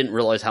that I didn't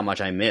realize how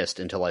much I missed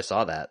until I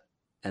saw that.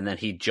 And then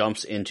he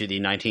jumps into the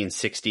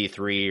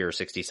 1963 or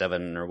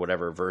 67 or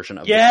whatever version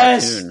of the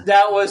cartoon.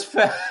 That was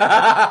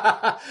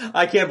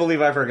I can't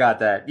believe I forgot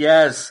that.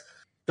 Yes.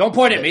 Don't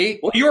point at me.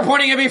 Well, you were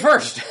pointing at me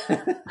first.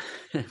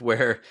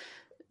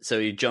 So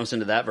he jumps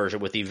into that version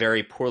with the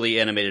very poorly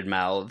animated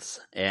mouths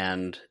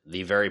and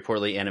the very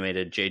poorly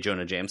animated J.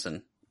 Jonah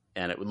Jameson.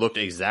 And it looked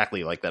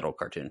exactly like that old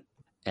cartoon.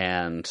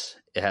 And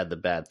it had the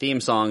bad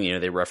theme song.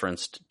 They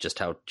referenced just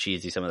how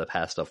cheesy some of the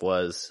past stuff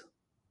was.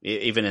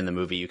 Even in the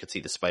movie, you could see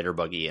the spider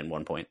buggy at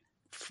one point.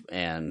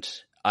 And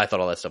I thought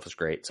all that stuff was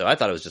great. So I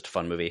thought it was just a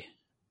fun movie.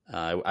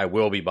 I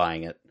will be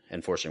buying it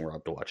and forcing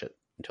Rob to watch it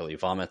until he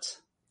vomits.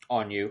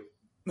 On you.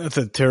 That's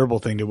a terrible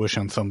thing to wish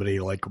on somebody,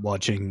 like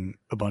watching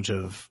a bunch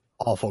of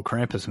awful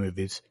Krampus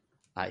movies.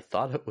 I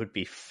thought it would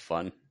be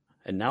fun.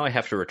 And now I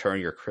have to return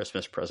your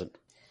Christmas present.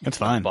 That's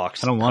fine. I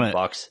don't want it.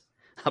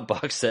 A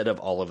box set of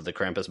all of the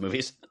Krampus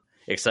movies,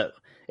 except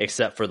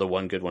for the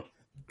one good one.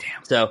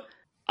 Damn. So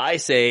I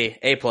say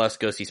A+,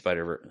 go see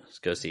Spider-Verse.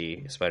 Go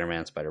see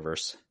Spider-Man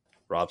Spider-Verse.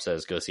 Rob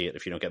says go see it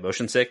if you don't get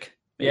motion sick.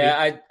 Maybe.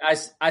 Yeah,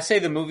 I say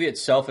the movie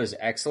itself is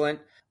excellent.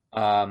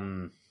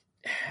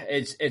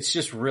 It's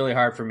just really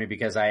hard for me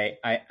because I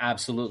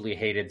absolutely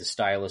hated the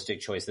stylistic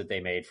choice that they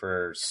made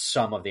for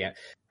some of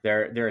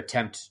their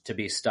attempt to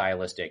be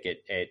stylistic.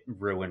 It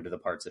ruined the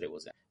parts that it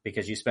was in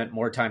because you spent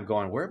more time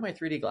going, where are my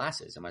 3D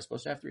glasses? Am I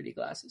supposed to have 3D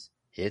glasses?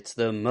 It's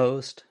the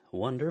most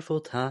wonderful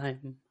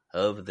time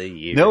of the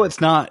year. No, it's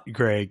not,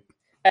 Greg.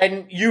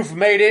 And you've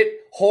made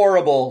it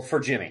horrible for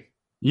Jimmy.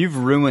 You've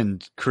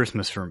ruined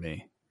Christmas for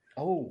me.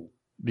 Oh.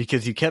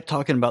 Because you kept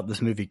talking about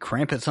this movie,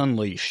 Krampus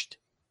Unleashed.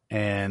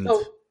 And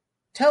so,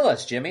 tell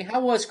us, Jimmy,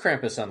 how was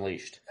Krampus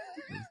Unleashed?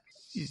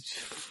 It's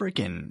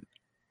freaking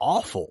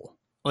awful.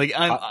 Like,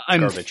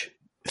 I'm garbage.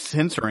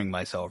 Censoring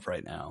myself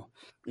right now.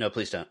 No,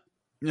 please don't.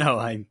 No,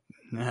 I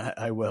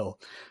will.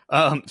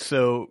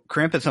 So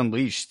Krampus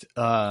Unleashed.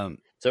 So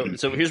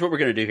here's what we're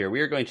going to do here.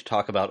 We are going to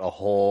talk about a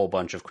whole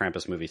bunch of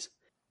Krampus movies,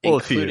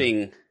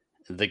 including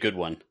the good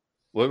one.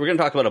 Well, we're going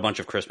to talk about a bunch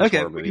of Christmas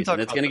horror movies,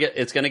 and it's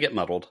going to get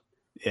muddled.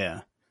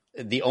 Yeah.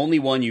 The only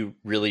one you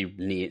really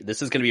need.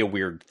 This is going to be a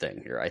weird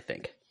thing here, I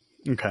think.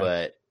 Okay.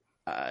 But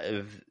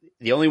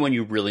the only one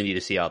you really need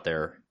to see out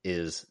there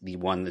is the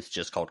one that's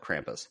just called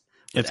Krampus.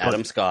 It's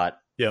Adam Scott.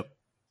 Yep.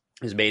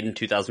 It was made in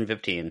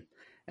 2015.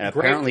 And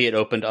apparently it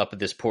opened up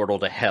this portal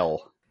to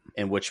hell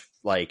in which,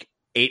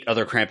 8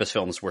 other Krampus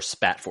films were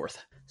spat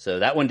forth. So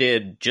that one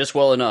did just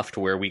well enough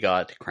to where we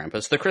got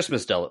Krampus the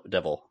Christmas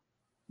Devil,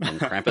 and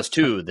Krampus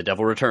 2, The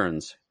Devil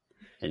Returns,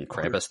 and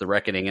Krampus the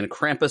Reckoning, and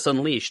Krampus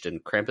Unleashed,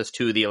 and Krampus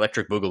 2, The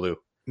Electric Boogaloo.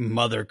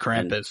 Mother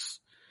Krampus.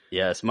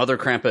 Yes, Mother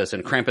Krampus,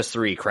 and Krampus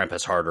 3,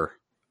 Krampus Harder.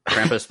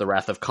 Krampus the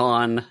Wrath of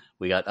Khan.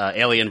 We got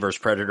Alien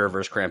vs. Predator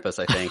vs. Krampus,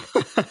 I think.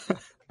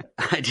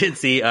 I did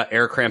see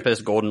Air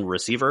Krampus Golden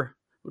Receiver,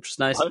 which was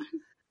nice.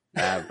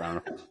 I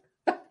don't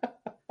know.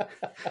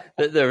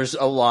 There's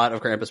a lot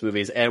of Krampus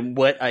movies, and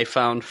what I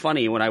found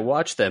funny when I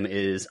watched them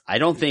is I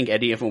don't think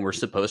any of them were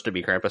supposed to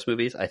be Krampus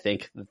movies. I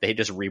think they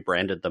just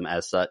rebranded them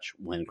as such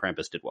when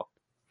Krampus did well.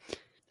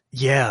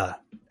 Yeah.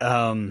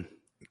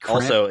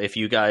 Also, if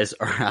you guys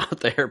are out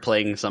there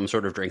playing some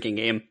sort of drinking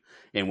game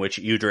in which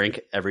you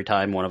drink every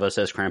time one of us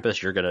says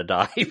Krampus, you're going to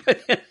die.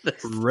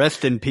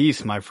 Rest in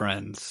peace, my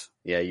friends.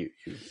 Yeah, you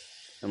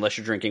unless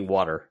you're drinking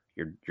water,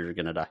 you're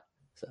going to die.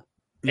 So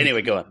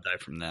anyway, go on. Die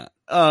from that.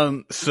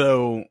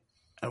 So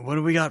what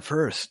do we got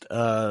first?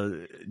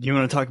 Do you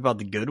want to talk about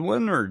the good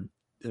one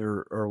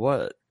or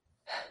what?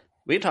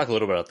 We can talk a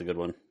little bit about the good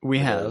one. We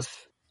have.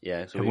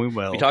 Yeah, so we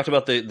will. We talked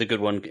about the good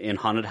one in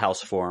haunted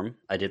house form.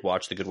 I did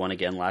watch the good one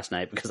again last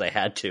night because I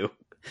had to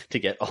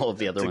get all of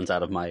the other ones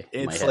out of my head.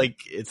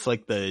 It's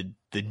like the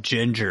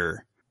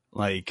ginger,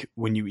 like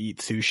when you eat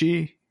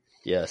sushi.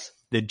 Yes,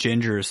 the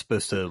ginger is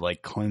supposed to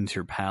cleanse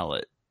your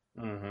palate,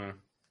 mm-hmm.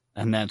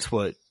 and that's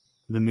what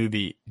the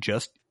movie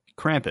Just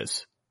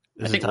Krampus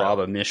I think Rob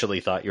initially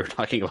thought you were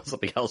talking about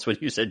something else when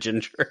you said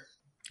ginger.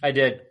 I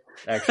did,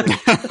 actually.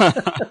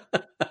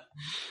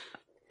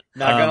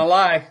 Not gonna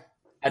lie,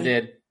 I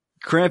did.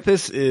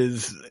 Krampus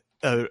is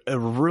a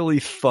really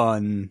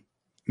fun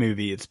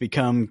movie. It's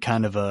become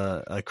kind of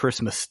a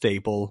Christmas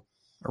staple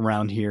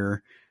around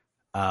here.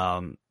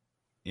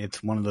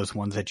 It's one of those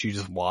ones that you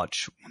just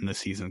watch when the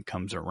season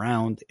comes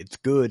around. It's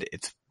good.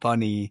 It's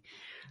funny.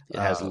 It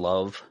has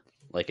love.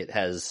 Like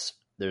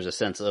there's a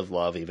sense of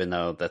love, even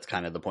though that's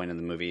kind of the point of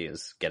the movie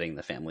is getting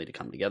the family to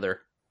come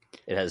together.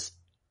 It has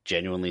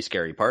genuinely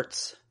scary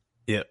parts.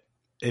 Yep.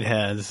 It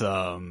has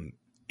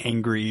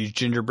angry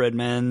gingerbread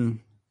men.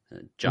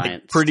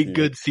 Giant pretty snake.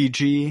 Good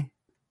CG.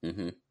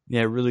 Mm-hmm.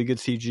 Yeah, really good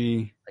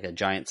CG. Like a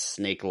giant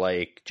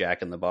snake-like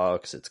Jack in the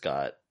Box. It's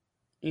got,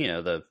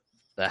 the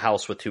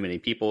house with too many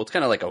people. It's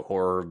kind of like a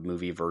horror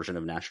movie version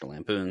of National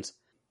Lampoon's.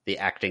 The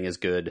acting is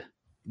good.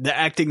 The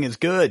acting is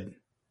good.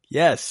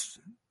 Yes,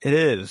 it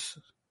is.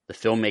 The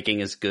filmmaking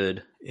is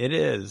good. It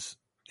is.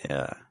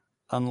 Yeah.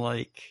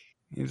 Unlike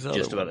these other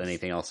just about ones.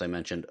 anything else I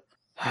mentioned,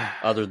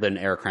 other than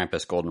Air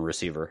Krampus Golden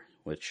Receiver,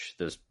 which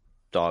those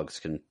dogs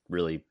can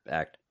really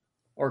act.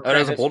 Or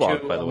there's a Krampus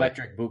bulldog, 2 by the way.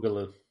 Electric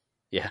Boogaloo.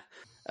 Yeah.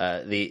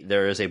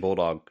 There is a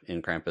bulldog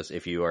in Krampus.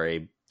 If you are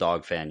a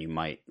dog fan, you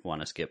might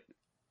want to skip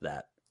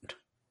that.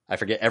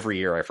 Every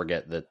year I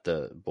forget that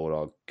the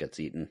bulldog gets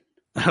eaten.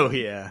 Oh,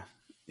 yeah.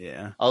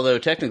 Yeah. Although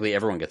technically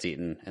everyone gets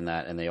eaten in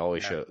that, and they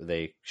always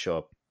show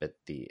up at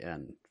the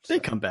end. So. They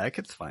come back.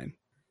 It's fine.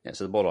 Yeah,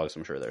 so the bulldogs,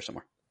 I'm sure, are there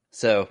somewhere.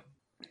 So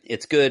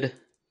it's good.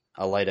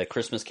 I'll light a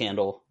Christmas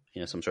candle,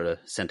 some sort of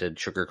scented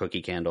sugar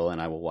cookie candle,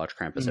 and I will watch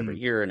Krampus every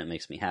year, and it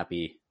makes me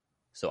happy.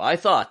 So I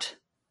thought,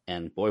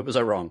 and boy was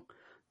I wrong,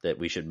 that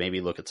we should maybe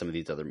look at some of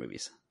these other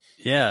movies.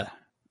 Yeah.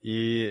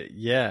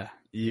 Yeah.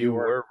 You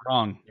were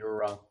wrong. You were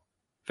wrong.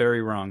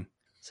 Very wrong.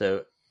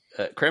 So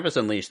Krampus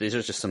Unleashed, these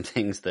are just some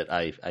things that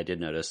I did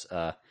notice.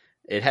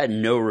 It had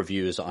no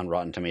reviews on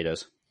Rotten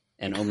Tomatoes,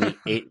 and only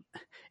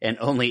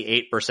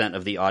 8%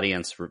 of the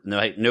audience,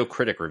 no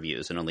critic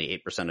reviews, and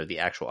only 8% of the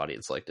actual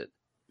audience liked it.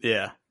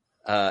 Yeah.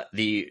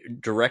 The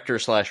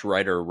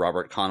director/writer,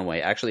 Robert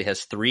Conway, actually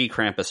has 3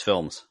 Krampus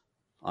films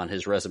on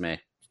his resume.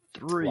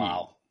 3.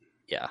 Wow.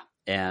 Yeah.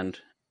 And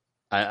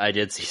I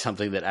did see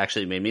something that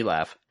actually made me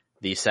laugh.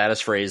 The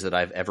saddest phrase that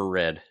I've ever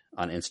read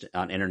on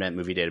Internet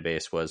Movie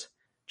Database was,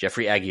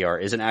 Jeffrey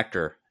Aguiar is an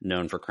actor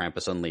known for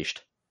Krampus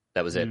Unleashed.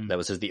 That was it. That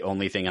was the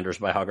only thing under his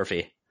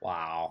biography.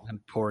 Wow.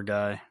 That poor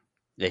guy.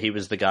 Yeah, he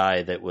was the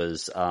guy that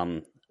was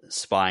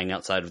spying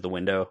outside of the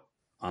window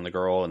on the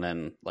girl, and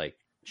then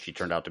she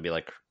turned out to be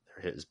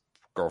his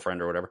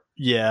girlfriend or whatever.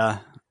 Yeah.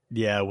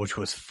 Yeah, which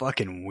was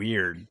fucking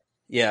weird.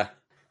 Yeah.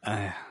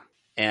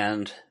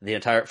 And the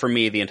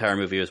entire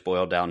movie was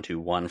boiled down to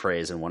one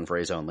phrase and one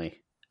phrase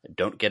only.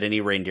 Don't get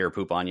any reindeer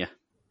poop on you.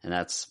 And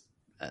that's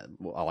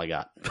all I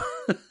got.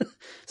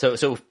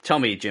 So tell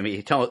me,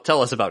 Jimmy, tell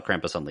us about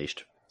Krampus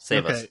Unleashed.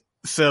 Save us.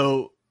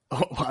 So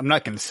I'm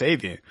not going to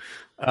save you.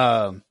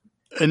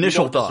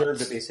 Initial you don't thoughts. deserve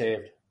to be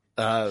saved.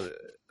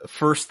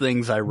 First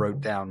things I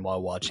wrote down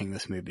while watching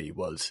this movie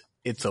was,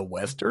 it's a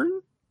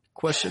Western? ?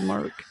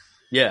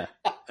 Yeah.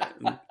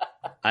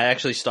 I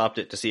actually stopped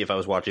it to see if I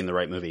was watching the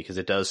right movie, because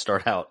it does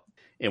start out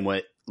in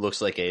what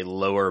looks like a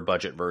lower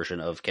budget version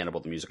of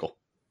Cannibal the Musical.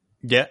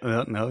 Yeah,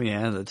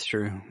 yeah, that's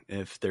true.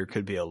 If there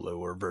could be a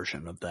lower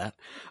version of that.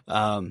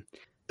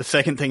 The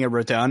second thing I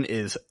wrote down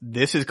is,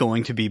 this is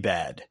going to be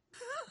bad.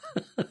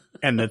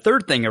 And the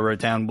third thing I wrote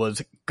down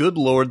was, good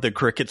Lord, the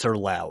crickets are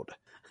loud.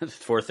 The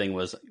fourth thing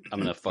was, I'm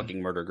going to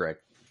fucking murder Greg.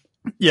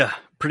 Yeah,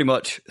 pretty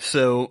much.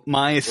 So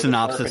my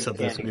synopsis a of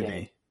this candy movie.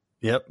 cane.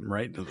 Yep,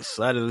 right to the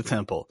side of the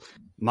temple.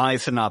 My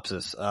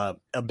synopsis.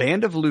 A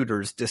band of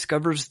looters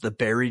discovers the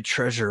buried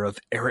treasure of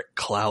Eric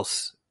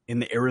Klaus in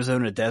the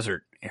Arizona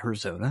desert.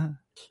 Arizona?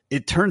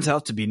 It turns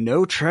out to be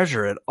no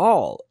treasure at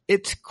all.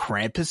 It's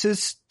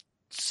Krampus's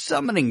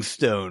summoning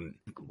stone.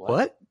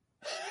 What?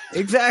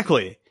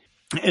 Exactly.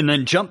 And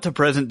then jump to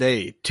present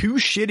day. 2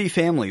 shitty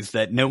families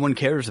that no one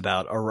cares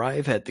about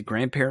arrive at the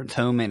grandparents'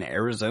 home in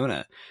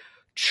Arizona.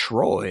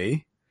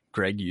 Troy,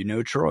 Greg, you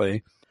know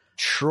Troy.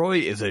 Troy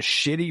is a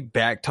shitty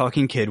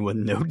back-talking kid with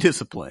no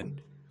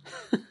discipline,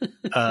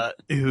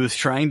 who is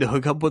trying to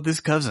hook up with his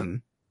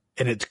cousin,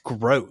 and it's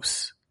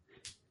gross.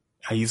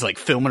 He's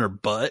filming her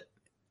butt.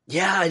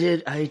 Yeah, I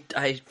did.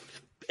 I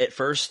at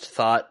first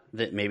thought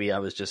that maybe I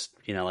was just,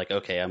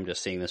 okay, I'm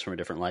just seeing this from a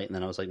different light. And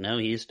then I was like, no,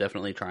 he's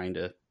definitely trying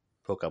to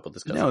hook up with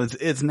his cousin. No,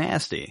 it's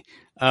nasty.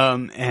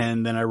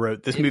 And then I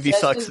wrote, this movie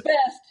sucks.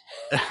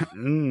 Best.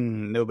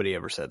 Nobody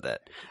ever said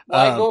that.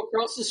 Why go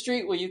across the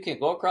street when you can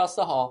go across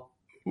the hall?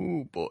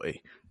 Ooh,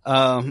 boy.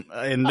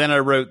 And then I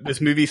wrote,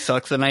 this movie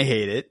sucks and I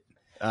hate it.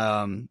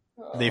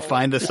 They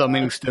find the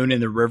summoning stone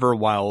in the river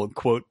while,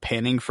 quote,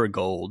 panning for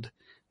gold.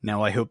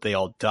 Now I hope they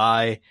all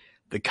die.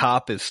 The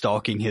cop is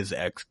stalking his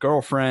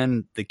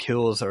ex-girlfriend. The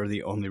kills are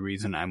the only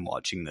reason I'm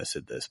watching this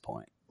at this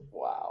point.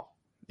 Wow.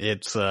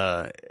 It's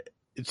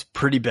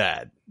pretty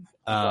bad.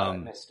 I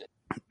missed it.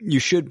 You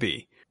should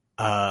be.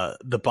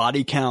 The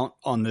body count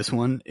on this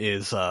one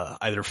is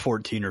either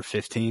 14 or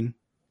 15.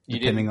 You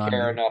depending didn't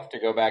care on enough to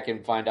go back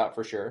and find out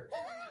for sure.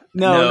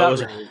 no, it not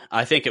was, really.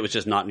 I think it was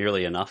just not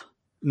nearly enough.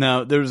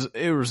 No,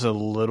 it was a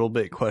little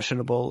bit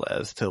questionable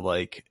as to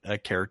like a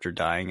character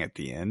dying at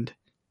the end.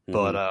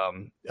 But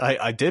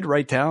I did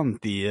write down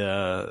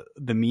the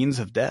means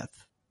of death.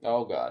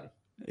 Oh God.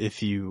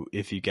 If you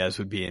guys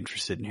would be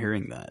interested in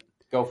hearing that.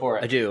 Go for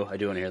it. I do want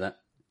to hear that.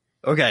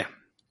 Okay.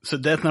 So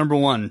death number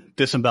 1,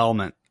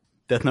 disembowelment.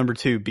 Death number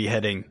 2,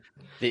 beheading.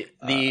 The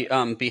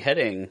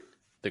beheading,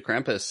 the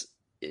Krampus,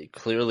 it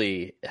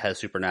clearly has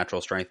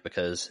supernatural strength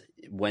because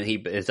when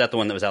is that the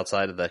one that was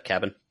outside of the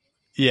cabin?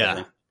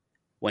 Yeah.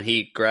 When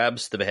he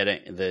grabs the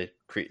beheading,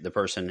 the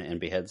person and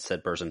beheads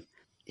said person,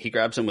 he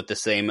grabs him with the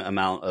same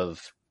amount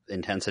of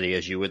intensity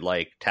as you would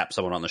like tap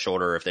someone on the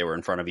shoulder if they were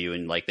in front of you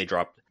and like they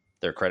dropped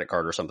their credit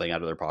card or something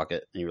out of their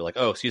pocket and you were like,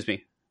 oh, excuse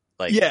me.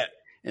 Like, yeah.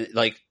 And,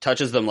 like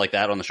touches them like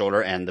that on the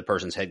shoulder and the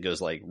person's head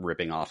goes like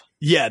ripping off.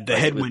 Yeah. The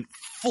head went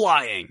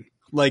flying.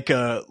 Like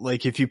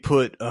if you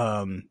put,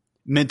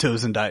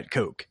 Mentos in Diet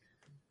Coke.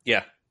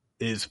 Yeah.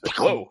 Is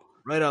whoa.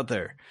 Right out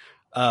there.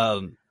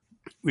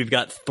 We've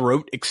got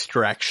throat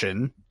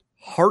extraction,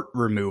 heart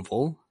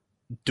removal,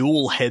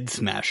 dual head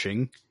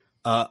smashing,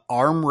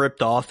 arm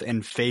ripped off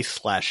and face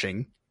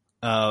slashing,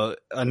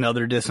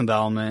 another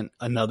disembowelment,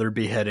 another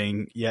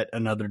beheading, yet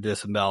another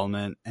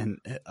disembowelment, and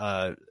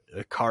a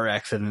car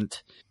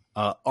accident,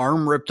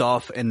 arm ripped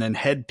off and then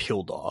head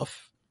peeled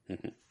off,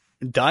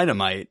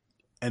 dynamite,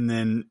 and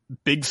then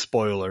big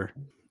spoiler,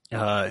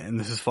 and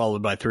this is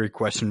followed by 3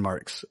 question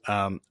marks.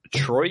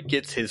 Troy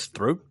gets his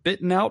throat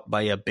bitten out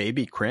by a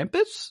baby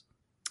Krampus?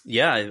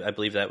 Yeah, I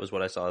believe that was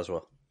what I saw as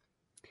well.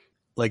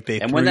 Like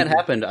when that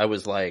happened, I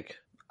was like,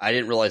 I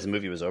didn't realize the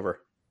movie was over.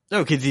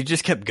 No, because he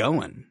just kept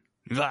going.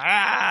 He's like,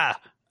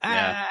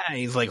 Yeah.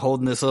 He's like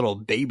holding this little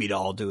baby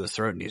doll to his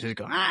throat, and he's just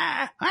going,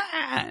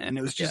 and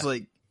it was just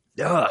like,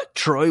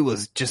 Troy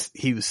was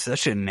he was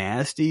such a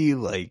nasty,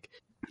 like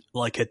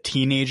a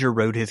teenager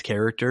wrote his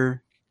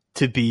character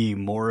to be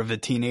more of a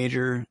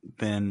teenager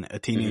than a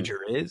teenager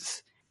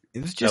is.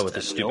 It was just with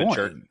a stupid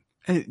shirt.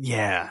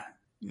 Yeah,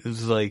 it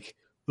was like,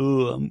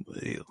 I'm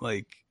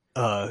like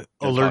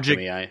allergic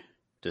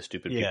to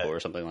stupid people or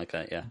something like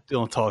that. Yeah,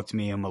 don't talk to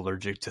me. I'm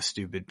allergic to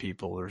stupid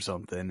people or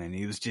something. And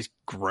he was just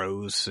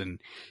gross,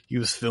 and he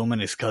was filming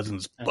his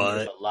cousin's butt.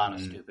 There's a lot of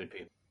stupid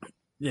people.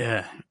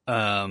 Yeah,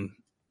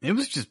 it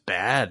was just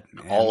bad.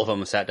 Man. All of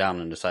them sat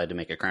down and decided to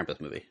make a Krampus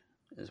movie.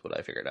 Is what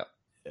I figured out.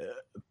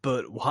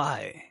 But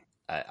why?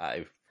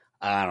 I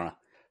don't know.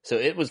 So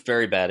it was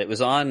very bad. It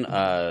was on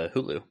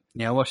Hulu.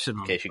 Yeah, I watched it.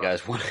 In case you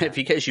guys want, in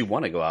case you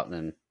want to go out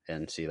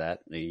and see that,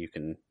 you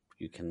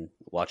can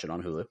watch it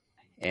on Hulu.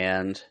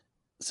 And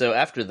so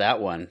after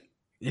that one,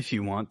 if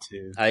you want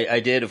to, I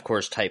did of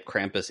course type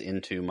Krampus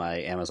into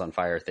my Amazon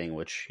Fire thing,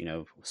 which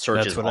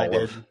searches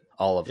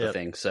all of the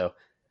things. So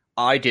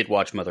I did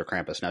watch Mother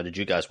Krampus. Now, did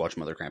you guys watch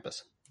Mother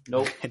Krampus?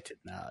 Nope, I did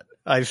not.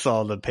 I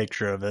saw the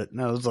picture of it,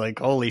 and I was like,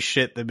 "Holy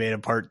shit!" They made a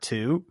part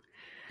 2.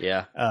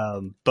 Yeah.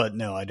 But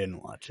no, I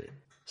didn't watch it.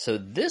 So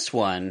this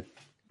one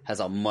has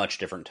a much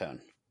different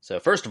tone. So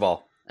first of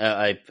all,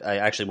 I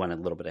actually went a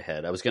little bit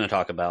ahead. I was going to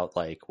talk about,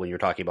 like, when you're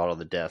talking about all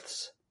the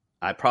deaths,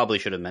 I probably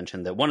should have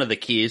mentioned that one of the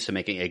keys to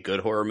making a good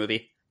horror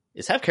movie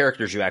is have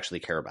characters you actually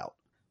care about.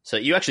 So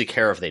you actually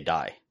care if they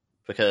die,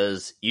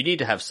 because you need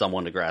to have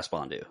someone to grasp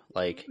onto.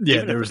 Like,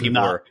 even if the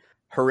people were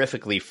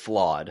horrifically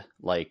flawed,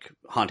 like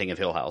Haunting of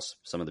Hill House,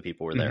 some of the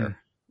people were there.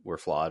 Were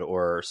flawed,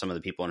 or some of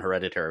the people in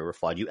Hereditary were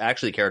flawed. You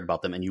actually cared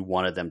about them and you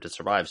wanted them to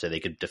survive so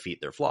they could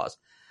defeat their flaws.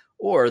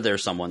 Or they're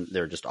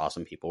just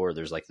awesome people, or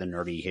there's like the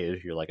nerdy kid.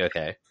 You're like,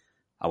 okay,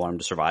 I want him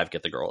to survive,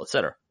 get the girl,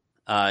 etc.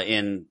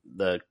 In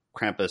the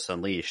Krampus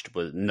Unleashed,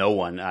 was no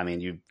one. I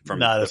mean, from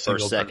the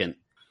first second,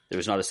 there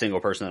was not a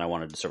single person that I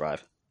wanted to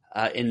survive.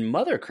 In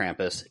Mother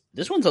Krampus,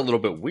 this one's a little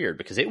bit weird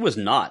because it was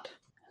not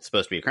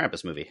supposed to be a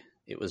Krampus movie.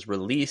 It was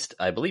released,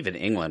 I believe, in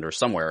England or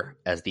somewhere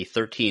as the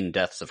 13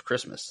 Deaths of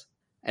Christmas.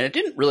 And it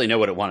didn't really know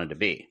what it wanted to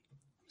be.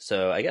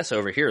 So I guess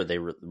over here they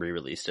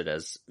re-released it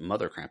as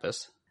Mother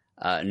Krampus.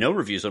 No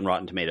reviews on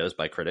Rotten Tomatoes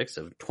by critics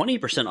of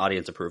 20%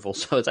 audience approval.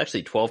 So it's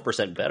actually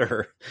 12%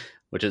 better,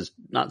 which is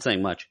not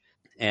saying much.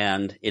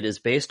 And it is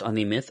based on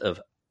the myth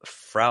of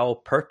Frau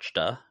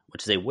Perchta,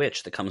 which is a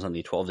witch that comes on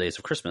the 12 days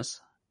of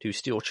Christmas to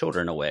steal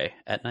children away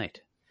at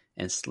night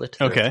and slit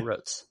their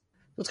throats.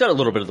 So it's got a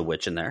little bit of the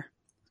witch in there.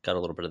 It's got a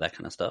little bit of that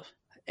kind of stuff.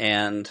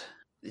 And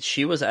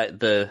she was at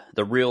the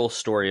real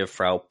story of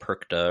Frau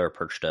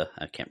Perchta.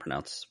 I can't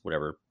pronounce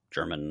whatever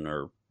German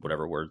or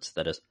whatever words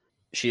that is.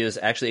 She is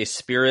actually a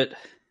spirit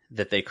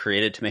that they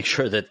created to make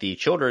sure that the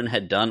children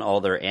had done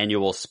all their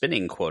annual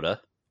spinning quota,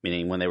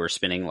 meaning when they were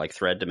spinning like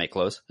thread to make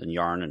clothes and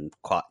yarn and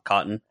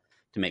cotton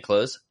to make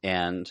clothes,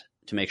 and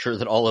to make sure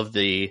that all of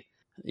the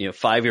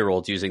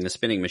 5-year-olds using the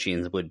spinning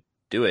machines would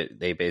do it.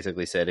 They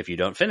basically said, if you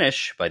don't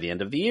finish by the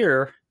end of the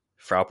year,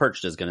 Frau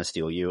Perchta is going to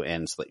steal you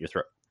and slit your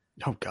throat.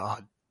 Oh,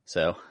 God.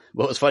 So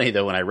what was funny,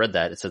 though, when I read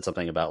that, it said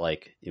something about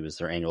like it was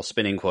their annual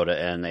spinning quota,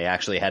 and they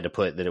actually had to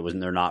put that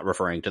they're not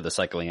referring to the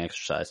cycling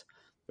exercise.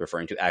 They're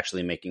referring to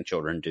actually making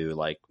children do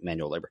like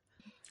manual labor.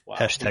 Wow.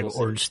 Hashtag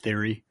Orange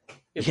Theory.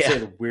 You have to say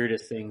the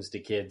weirdest things to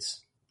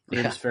kids.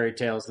 Weirdest fairy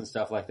tales and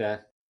stuff like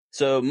that.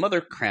 So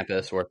Mother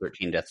Krampus, or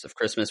 13 Deaths of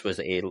Christmas, was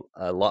a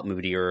lot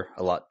moodier,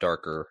 a lot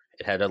darker.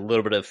 It had a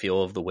little bit of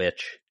feel of The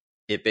Witch.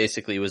 It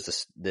basically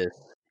was this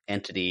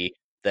entity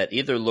that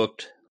either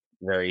looked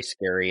very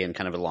scary and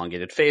kind of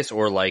elongated face,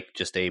 or like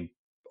just a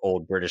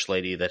old British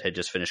lady that had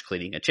just finished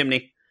cleaning a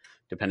chimney,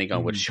 depending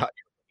on which shot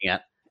you're looking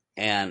at.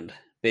 And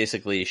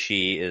basically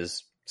she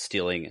is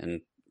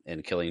stealing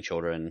and killing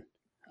children.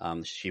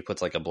 She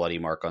puts like a bloody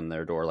mark on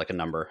their door, like a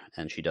number,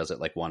 and she does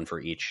it like one for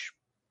each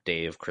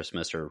day of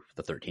Christmas, or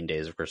the 13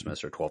 days of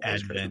Christmas, or 12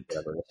 days of Christmas,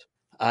 whatever it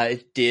is.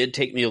 It did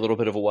take me a little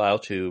bit of a while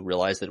to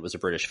realize that it was a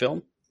British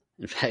film.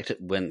 In fact,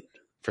 when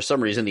for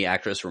some reason the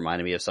actress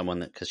reminded me of someone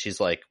that, because she's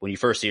like, when you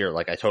first see her,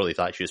 like I totally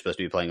thought she was supposed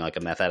to be playing like a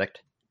meth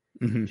addict.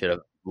 Mm-hmm. She had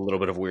a little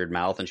bit of a weird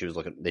mouth, and she was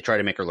looking. They tried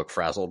to make her look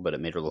frazzled, but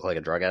it made her look like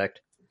a drug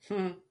addict.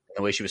 The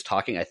way she was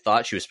talking, I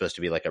thought she was supposed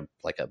to be like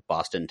a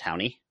Boston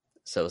townie.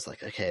 So I was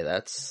like, okay,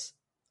 that's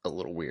a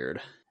little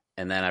weird.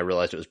 And then I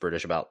realized it was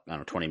British about, I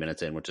don't know, 20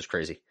 minutes in, which is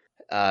crazy.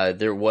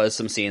 There was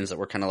some scenes that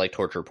were kind of like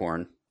torture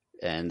porn,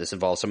 and this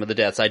involves some of the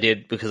deaths. I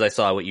did, because I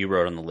saw what you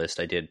wrote on the list,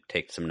 I did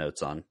take some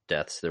notes on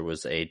deaths. There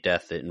was a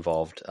death that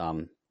involved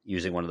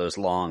using one of those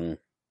long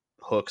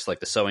hooks, like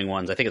the sewing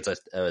ones. I think it's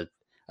a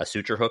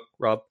suture hook,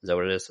 Rob. Is that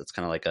what it is? It's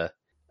kind of like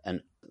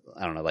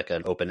like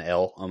an open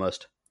L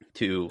almost,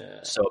 to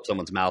sew up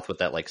someone's mouth with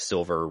that like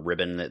silver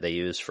ribbon that they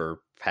use for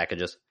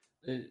packages.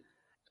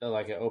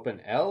 Like an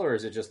open L, or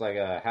is it just like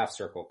a half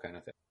circle kind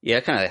of thing? Yeah,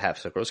 kind of a half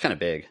circle. It's kind of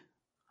big.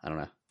 I don't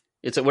know.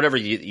 It's whatever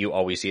you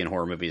always see in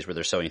horror movies where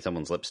they're sewing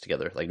someone's lips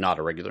together, like not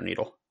a regular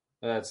needle.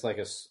 That's like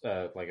a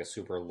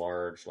super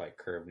large, like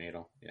curved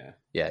needle. Yeah.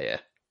 Yeah.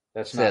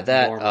 That's not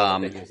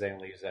normal. They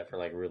only use that for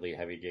like really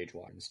heavy gauge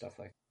wire and stuff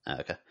like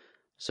that. Okay.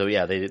 So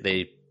yeah, they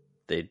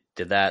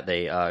did that.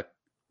 They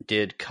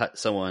did cut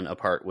someone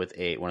apart with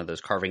one of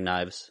those carving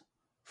knives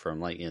from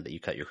like, that you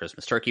cut your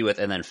Christmas turkey with,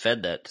 and then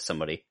fed that to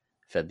somebody.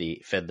 Fed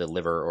the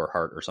liver or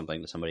heart or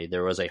something to somebody.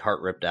 There was a heart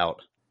ripped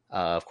out.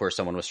 Of course,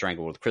 someone was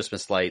strangled with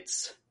Christmas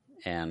lights.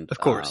 And of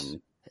course,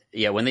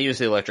 when they used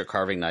the electric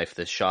carving knife,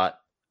 the shot,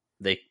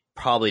 they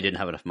probably didn't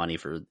have enough money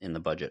in the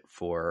budget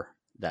for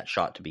that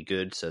shot to be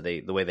good. So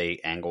the way they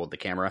angled the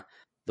camera,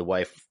 the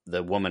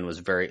woman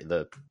was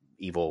the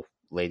evil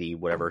lady,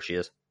 whatever she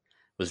is,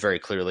 was very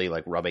clearly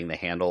like rubbing the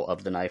handle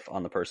of the knife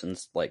on the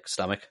person's like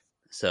stomach.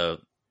 So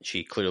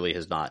she clearly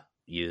has not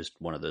used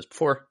one of those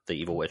before. The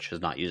evil witch has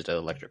not used an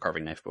electric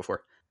carving knife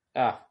before.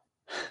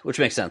 Which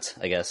makes sense,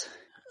 I guess.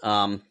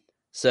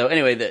 So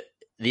anyway,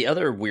 the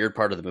other weird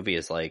part of the movie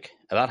is like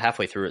about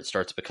halfway through, it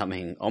starts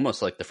becoming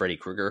almost like the Freddy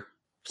Krueger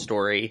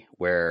story,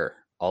 where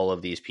all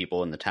of these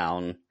people in the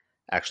town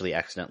actually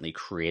accidentally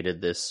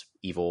created this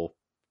evil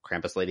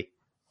Krampus lady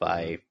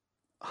by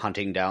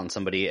hunting down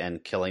somebody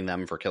and killing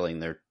them for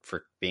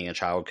being a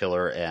child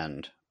killer,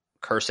 and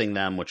cursing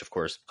them, which of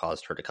course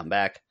caused her to come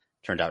back.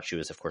 Turned out she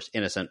was, of course,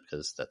 innocent,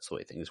 because that's the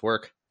way things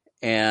work.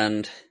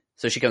 And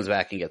so she comes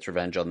back and gets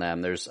revenge on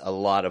them. There's a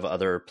lot of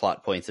other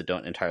plot points that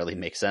don't entirely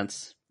make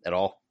sense at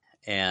all.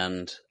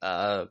 And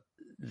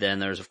then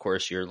there's, of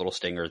course, your little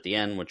stinger at the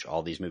end, which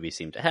all these movies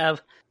seem to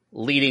have,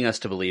 leading us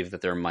to believe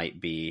that there might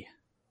be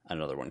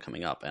another one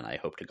coming up. And I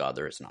hope to God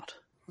there is not.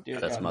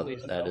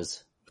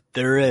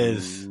 There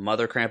is.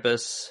 Mother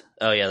Krampus.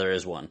 Oh, yeah, there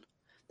is one.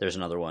 There's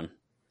another one.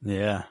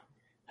 Yeah.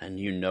 And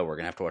we're going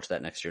to have to watch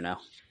that next year now.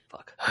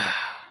 Fuck.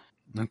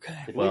 Okay.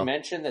 Did we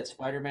mention that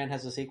Spider-Man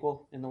has a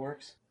sequel in the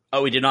works?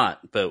 Oh, we did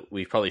not, but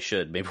we probably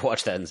should. Maybe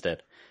watch that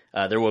instead.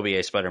 There will be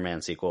a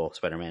Spider-Man sequel,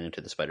 Spider-Man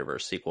Into the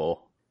Spider-Verse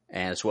sequel,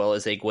 as well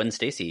as a Gwen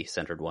Stacy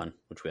centered one,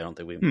 which I don't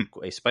think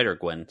a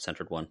Spider-Gwen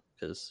centered one,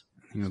 because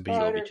there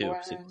will be two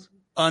sequels.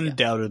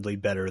 Undoubtedly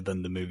better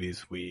than the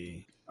movies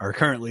we are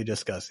currently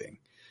discussing.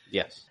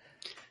 Yes.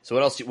 So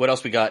what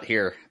else we got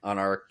here on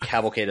our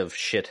cavalcade of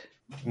shit?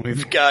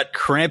 We've got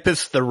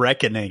Krampus the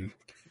Reckoning.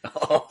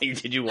 Oh,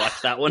 did you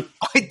watch that one?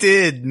 I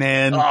did,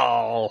 man.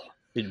 Oh,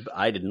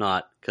 I did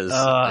not, because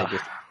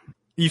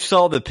you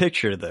saw the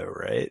picture though,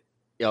 right?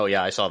 Oh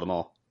yeah, I saw them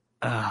all.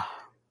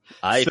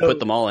 I put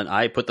them all in.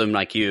 I put them in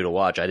my queue to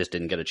watch. I just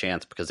didn't get a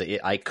chance because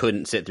I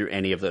couldn't sit through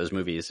any of those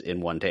movies in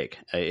one take.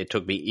 It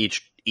took me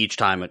each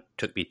time. It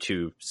took me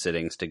 2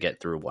 sittings to get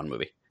through one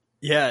movie.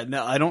 Yeah,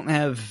 no, I don't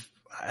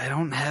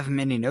have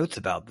many notes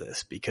about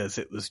this because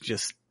it was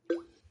just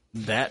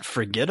that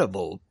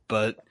forgettable.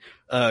 But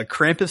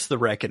Krampus the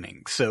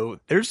Reckoning. So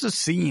there's a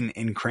scene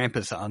in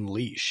Krampus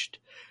Unleashed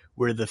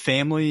where the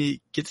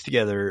family gets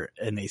together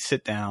and they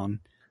sit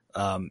down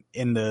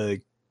in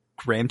the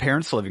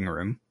grandparents' living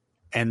room,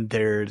 and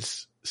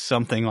there's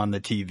something on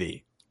the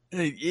TV.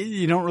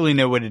 You don't really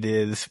know what it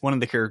is. One of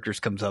the characters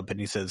comes up and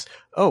he says,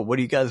 "Oh, what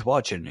are you guys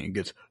watching?" And he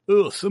goes,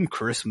 "Oh, some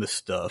Christmas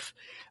stuff."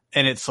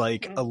 And it's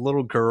like a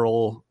little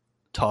girl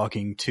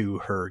talking to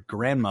her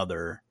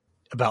grandmother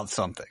about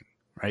something,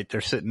 right?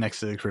 They're sitting next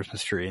to the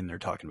Christmas tree and they're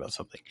talking about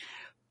something.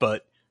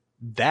 But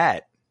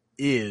that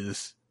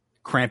is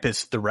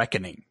Krampus the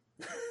Reckoning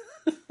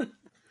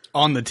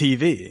on the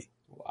TV.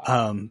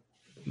 Wow.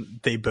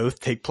 They both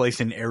take place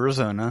in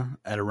Arizona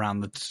at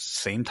around the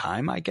same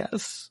time, I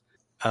guess.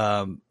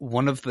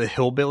 One of the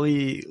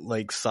hillbilly,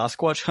 like,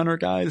 Sasquatch hunter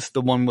guys,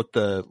 the one with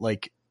the,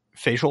 like,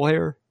 facial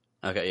hair.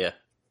 Okay, yeah.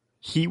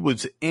 He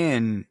was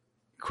in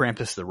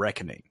Krampus the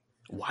Reckoning.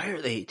 Why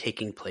are they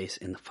taking place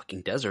in the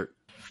fucking desert?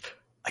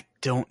 I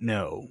don't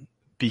know.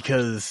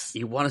 Because...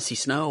 You want to see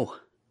snow.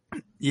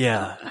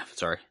 Yeah.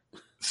 Sorry.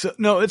 So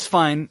no, it's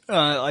fine.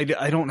 I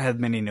don't have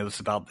many notes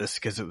about this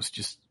because it was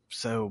just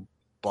so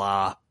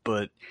blah.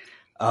 But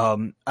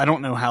I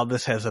don't know how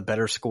this has a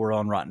better score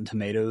on Rotten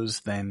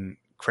Tomatoes than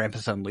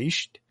Krampus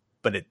Unleashed,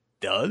 but it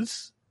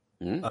does.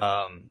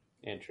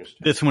 Interesting.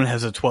 This one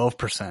has a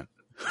 12%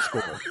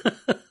 score.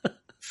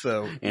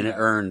 So and it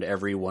earned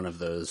every one of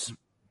those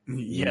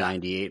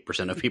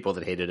 98% of people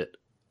that hated it.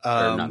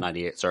 Or not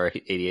 98,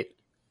 sorry, 88.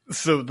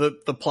 So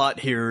the plot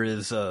here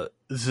is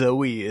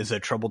Zoe is a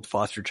troubled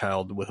foster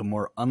child with a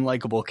more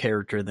unlikable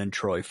character than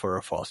Troy for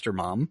a foster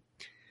mom.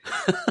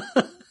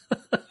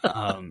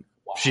 Wow.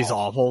 She's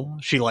awful.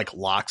 She like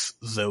locks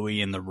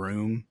Zoe in the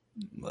room,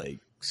 like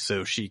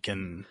so she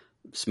can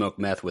smoke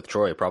meth with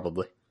Troy,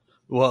 probably.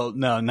 Well,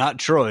 no, not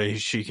Troy.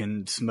 She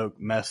can smoke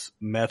meth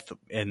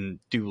and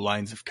do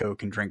lines of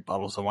coke and drink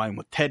bottles of wine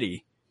with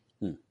Teddy,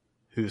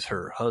 who's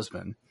her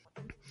husband.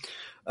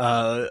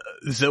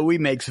 Zoe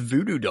makes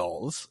voodoo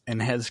dolls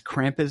and has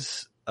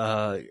Krampus.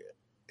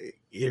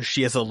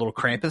 She has a little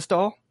Krampus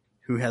doll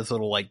who has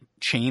little like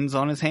chains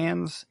on his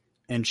hands,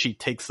 and she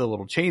takes the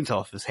little chains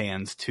off his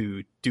hands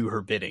to do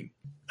her bidding.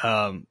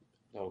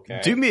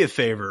 Okay. Do me a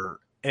favor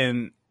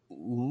and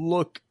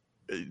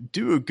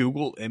do a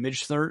Google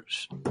image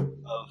search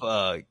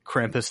of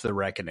Krampus the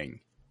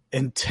Reckoning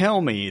and tell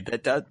me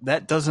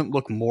that doesn't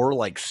look more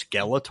like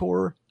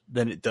Skeletor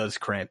than it does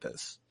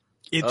Krampus.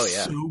 It's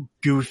so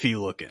goofy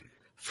looking.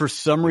 For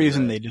some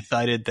reason, they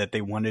decided that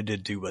they wanted to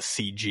do a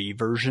CG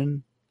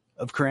version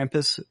of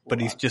Krampus, but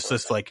he's just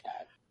this like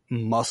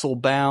muscle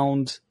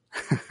bound.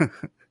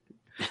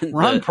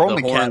 Ron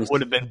Perlman cat would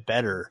have been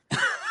better.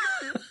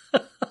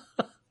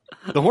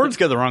 The horns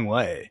go the wrong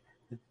way.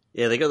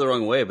 Yeah, they go the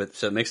wrong way, but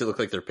so it makes it look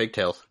like they're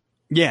pigtails.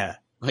 Yeah.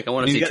 Like I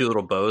want to see two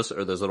little bows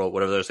or those little,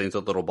 whatever those things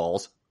with little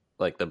balls,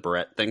 like the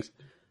barrette things.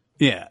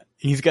 Yeah.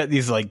 He's got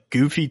these like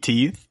goofy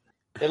teeth.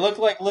 They look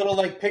like little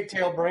like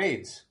pigtail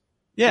braids.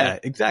 Yeah,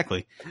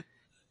 exactly.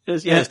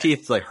 His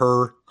teeth like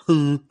her.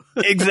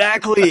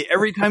 Exactly.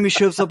 Every time he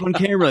shows up on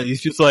camera,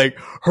 he's just like,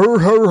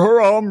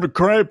 her, I'm the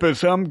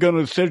Krampus. I'm going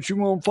to set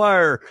you on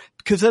fire.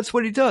 Because that's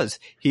what he does.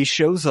 He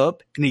shows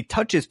up and he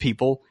touches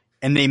people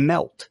and they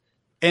melt.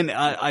 And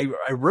I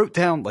wrote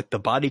down like the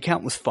body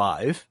count was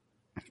 5.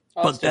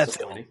 But that's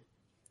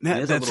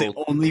the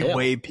only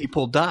way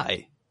people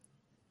die.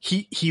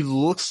 He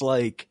looks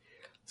like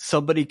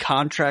somebody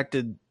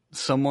contracted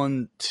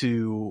someone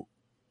to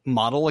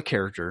model a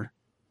character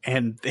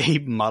and they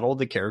modeled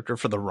the character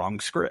for the wrong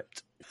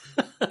script.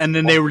 And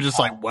then they were just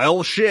like,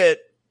 well,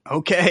 shit.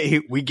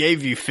 Okay, we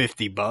gave you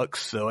 $50,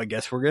 so I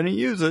guess we're going to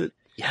use it.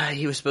 Yeah,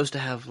 he was supposed to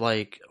have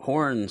like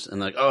horns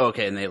and like, oh,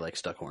 okay. And they like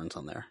stuck horns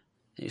on there.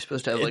 He's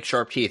supposed to have like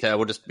sharp teeth.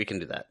 We can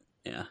do that.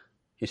 Yeah.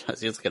 He's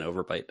like an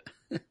overbite.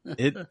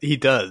 He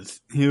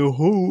does.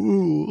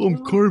 I'm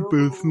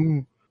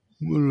Krampus.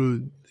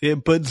 Yeah,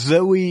 but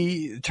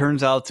Zoe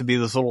turns out to be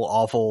this little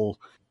awful,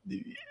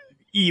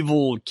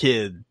 evil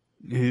kid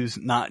who's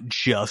not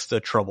just a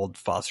troubled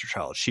foster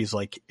child. She's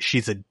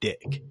a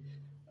dick.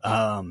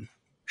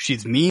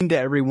 She's mean to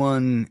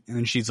everyone,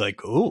 and she's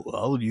like, oh,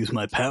 I'll use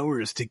my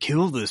powers to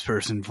kill this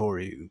person for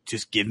you.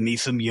 Just give me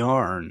some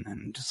yarn.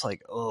 And just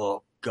like,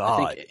 oh,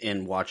 God. I think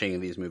in watching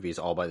these movies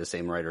all by the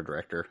same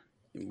writer-director,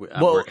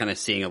 we're kind of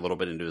seeing a little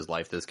bit into his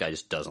life. This guy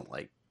just doesn't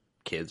like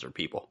kids or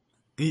people.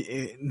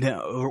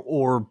 No,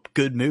 or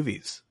good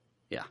movies.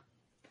 Yeah.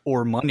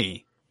 Or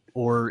money.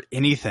 Or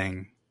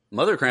anything.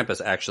 Mother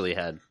Krampus actually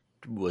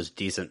was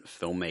decent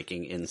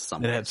filmmaking in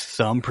some ways. It had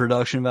some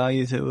production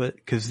value to it,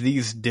 because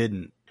these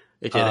didn't.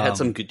 It did. It had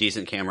some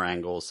decent camera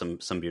angles,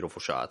 some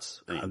beautiful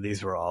shots. I mean,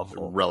 these were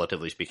awful.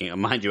 Relatively speaking.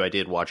 Mind you, I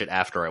did watch it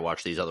after I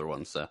watched these other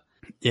ones, so.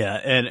 Yeah,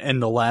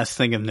 and the last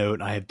thing of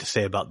note I have to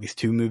say about these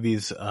two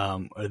movies,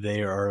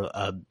 they are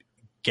a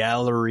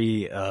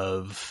gallery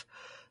of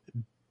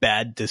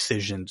bad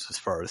decisions as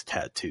far as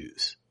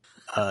tattoos.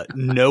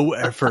 No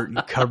effort in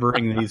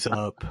covering these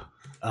up.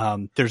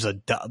 There's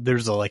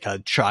a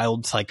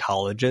child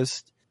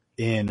psychologist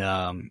in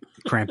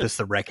Krampus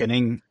the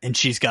Reckoning, and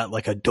she's got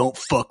like a "Don't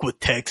fuck with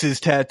Texas"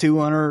 tattoo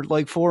on her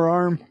like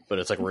forearm. But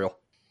it's like real.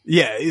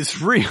 Yeah,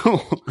 it's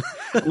real.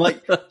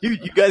 Like you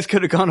guys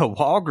could have gone to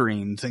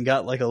Walgreens and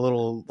got like a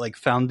little like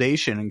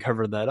foundation and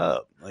covered that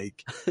up.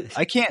 Like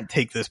I can't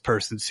take this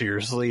person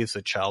seriously as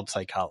a child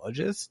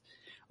psychologist.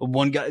 The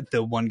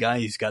one guy,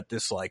 he's got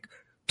this like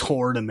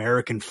torn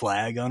American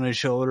flag on his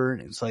shoulder,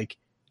 and it's like,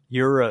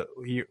 you're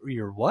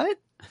what?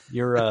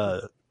 You're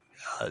a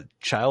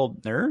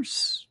child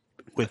nurse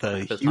with a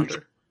huge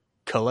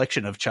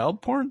collection of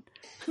child porn,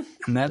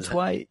 and that's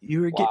why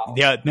you were getting.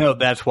 Yeah, no,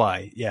 that's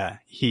why. Yeah,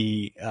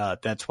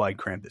 that's why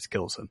Krampus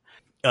kills him.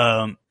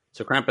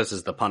 So Krampus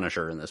is the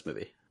Punisher in this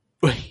movie.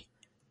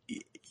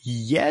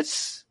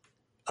 Yes.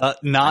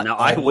 Not Now,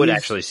 always. I would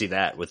actually see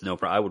that with no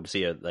problem. I would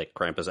see like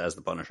Krampus as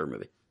the Punisher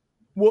movie.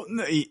 Well,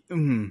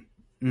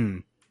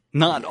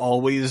 not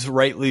always,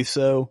 rightly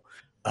so.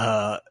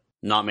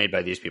 Not made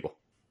by these people.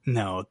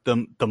 No,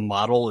 the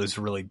model is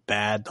really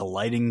bad. The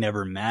lighting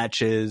never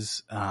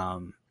matches.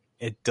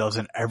 It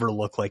doesn't ever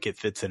look like it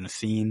fits in a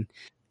scene.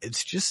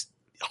 It's just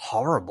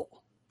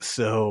horrible.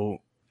 So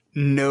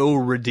no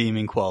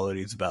redeeming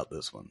qualities about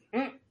this one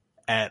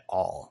at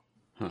all.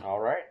 All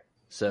right.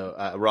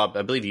 So, Rob,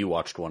 I believe you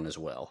watched one as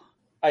well.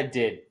 I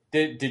did.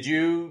 Did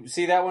you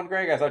see that one,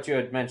 Greg? I thought you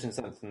had mentioned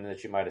something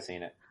that you might have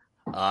seen it.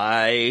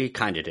 I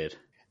kind of did.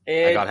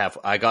 I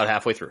got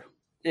halfway through.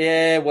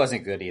 It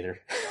wasn't good either.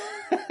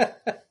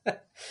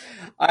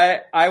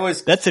 I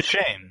was. That's a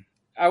shame.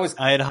 I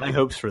had high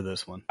hopes for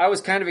this one. I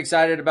was kind of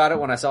excited about it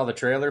when I saw the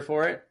trailer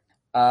for it.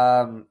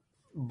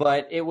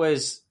 But it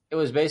was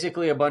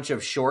basically a bunch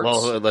of shorts.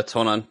 Well, let's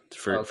hold on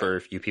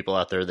for you people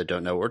out there that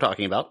don't know what we're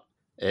talking about.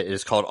 It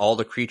is called All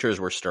the Creatures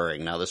Were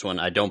Stirring. Now, this one,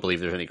 I don't believe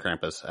there's any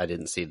Krampus. I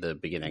didn't see the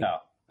beginning. No.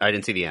 I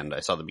didn't see the end.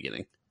 I saw the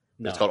beginning.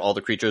 No. It's called All the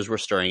Creatures Were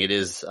Stirring. It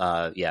is,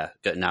 yeah.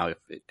 Now,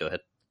 go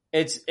ahead.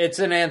 It's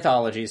an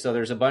anthology, so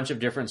there's a bunch of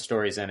different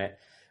stories in it.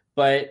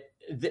 But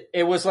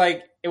it was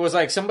like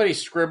somebody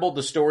scribbled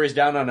the stories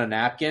down on a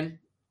napkin,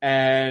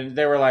 and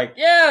they were like,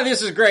 "Yeah,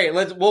 this is great.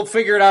 We'll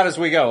figure it out as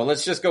we go.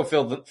 Let's just go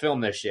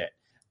film this shit."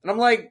 And I'm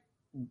like,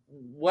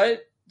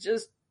 "What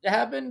just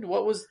happened?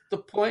 What was the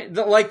point?"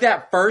 Like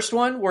that first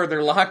one where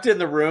they're locked in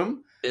the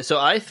room. So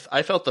I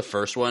felt the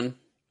first one.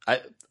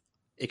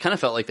 It kind of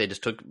felt like they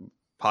just took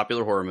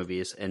popular horror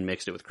movies and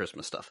mixed it with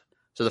Christmas stuff.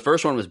 So the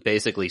first one was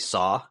basically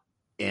Saw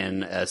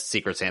in a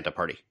Secret Santa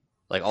party.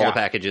 Like all the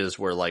packages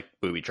were like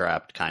booby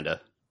trapped, kind of,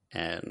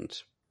 and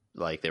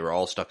like they were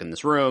all stuck in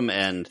this room,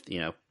 and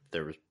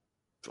there was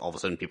all of a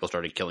sudden people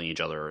started killing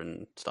each other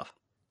and stuff.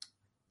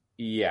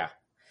 Yeah,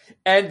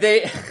 and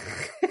they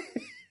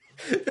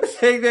the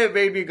thing that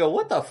made me go,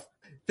 "What the?"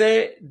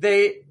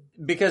 They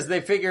because they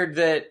figured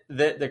that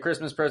the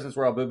Christmas presents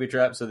were all booby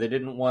trapped, so they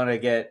didn't want to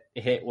get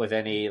hit with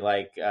any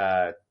like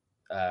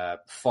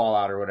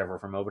fallout or whatever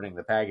from opening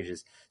the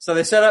packages. So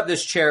they set up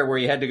this chair where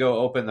you had to go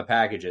open the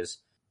packages.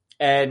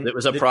 And it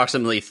was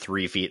approximately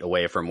 3 feet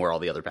away from where all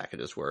the other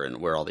packages were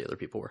and where all the other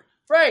people were.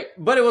 Right.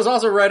 But it was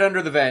also right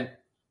under the vent.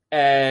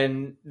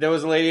 And there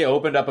was a lady who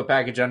opened up a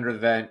package under the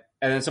vent.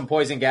 And then some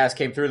poison gas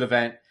came through the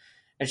vent.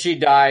 And she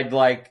died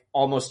like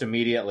almost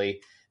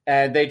immediately.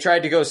 And they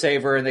tried to go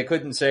save her and they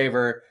couldn't save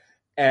her.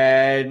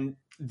 And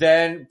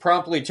then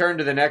promptly turned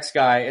to the next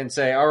guy and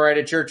say, "All right,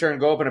 it's your turn.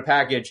 Go open a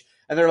package."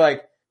 And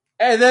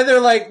then they're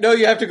like, "No,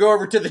 you have to go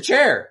over to the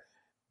chair."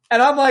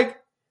 And I'm like,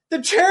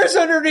 the chair's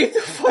underneath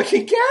the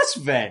fucking gas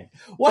vent.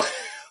 What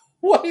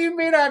do you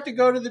mean I have to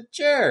go to the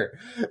chair?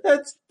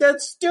 That's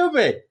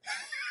stupid.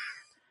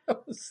 I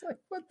was like,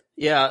 what?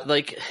 Yeah,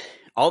 like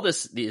all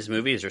these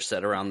movies are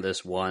set around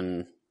this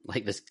one,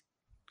 like this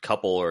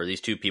couple or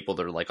these two people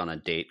that are like on a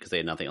date because they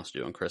had nothing else to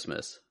do on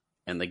Christmas.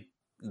 And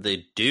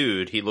the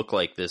dude, he looked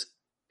like this,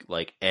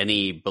 like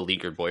any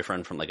beleaguered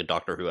boyfriend from like a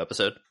Doctor Who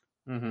episode.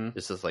 Mm-hmm.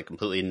 This is like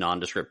completely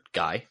nondescript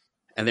guy.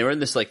 And they were in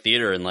this like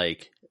theater, and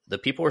like the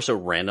people were so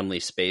randomly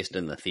spaced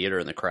in the theater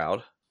and the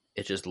crowd.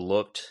 It just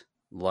looked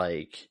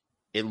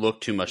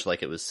too much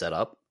like it was set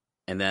up.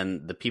 And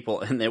then the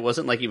people, and it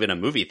wasn't like even a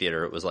movie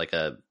theater. It was like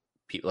a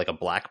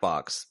black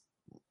box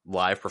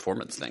live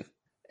performance thing.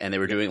 And they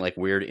were doing like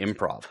weird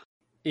improv.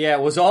 Yeah,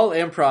 it was all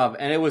improv,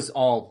 and it was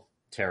all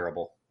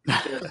terrible.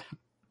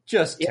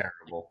 Just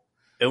terrible.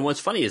 And what's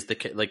funny is the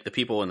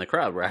people in the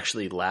crowd were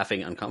actually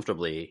laughing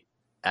uncomfortably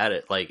at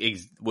it, like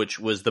which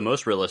was the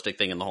most realistic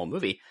thing in the whole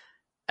movie.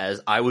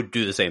 As I would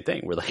do the same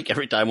thing, where like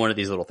every time one of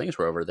these little things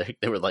were over,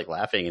 they were like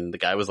laughing, and the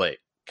guy was like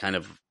kind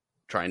of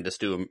trying to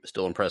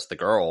still impress the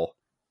girl,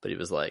 but he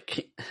was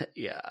like,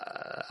 "Yeah,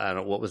 I don't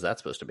know, what was that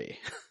supposed to be?"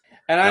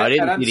 And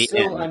I'm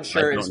still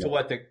unsure as to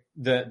what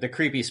the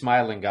creepy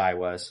smiling guy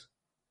was.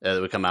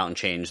 That would come out and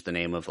change the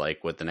name of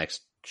like what the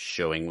next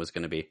showing was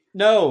going to be.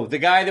 No, the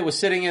guy that was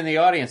sitting in the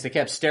audience that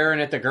kept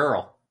staring at the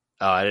girl.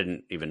 Oh, I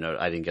didn't even know.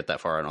 I didn't get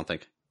that far, I don't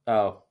think.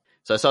 Oh.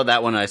 So I saw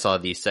that one, and I saw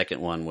the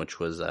second one, which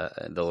was,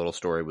 the little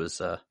story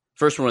was,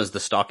 first one was The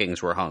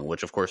Stockings Were Hung,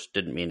 which of course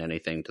didn't mean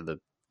anything to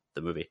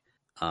the movie.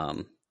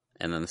 And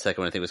then the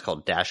second one I think was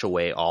called Dash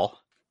Away All,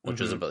 which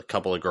was a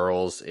couple of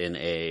girls in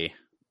a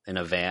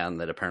van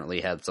that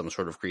apparently had some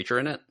sort of creature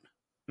in it.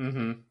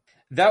 Mm-hmm.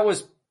 That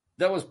was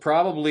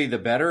probably the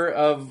better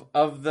of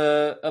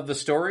the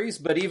stories,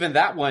 but even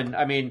that one,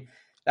 I mean,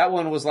 that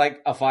one was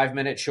like a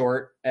 5-minute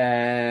short,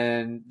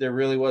 and there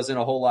really wasn't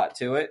a whole lot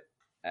to it.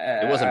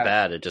 It wasn't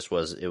bad.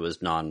 It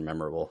was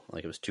non-memorable.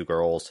 Like it was two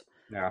girls.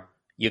 Yeah.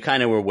 You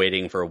kind of were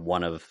waiting for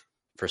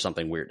for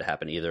something weird to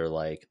happen. Either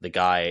like the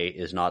guy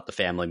is not the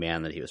family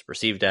man that he was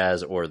perceived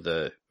as, or was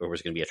going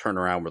to be a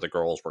turnaround where the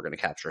girls were going to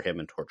capture him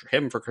and torture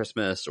him for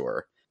Christmas,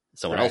 or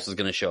someone else was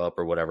going to show up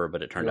or whatever.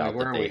 But it turned out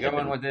where are we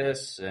going with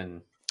this?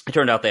 And it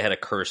turned out they had a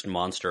cursed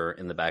monster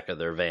in the back of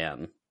their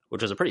van,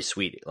 which was a pretty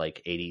sweet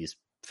like 80s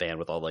van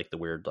with all like the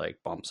weird like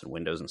bumps and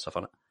windows and stuff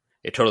on it.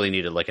 It totally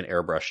needed like an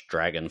airbrush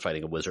dragon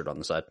fighting a wizard on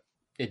the side.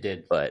 It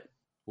did. But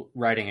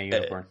riding a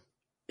unicorn.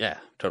 Yeah,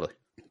 totally.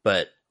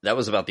 But that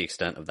was about the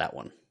extent of that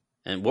one.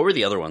 And what were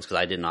the other ones? Because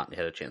I did not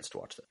get a chance to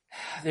watch them.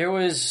 There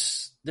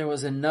was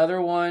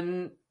another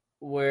one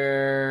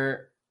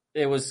where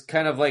it was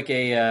kind of like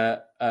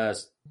a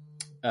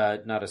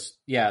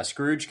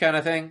Scrooge kind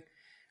of thing,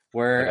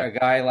 where a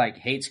guy like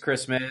hates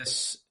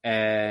Christmas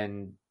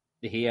and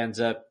he ends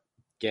up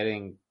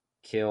getting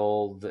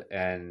killed.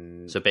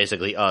 And so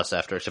basically us,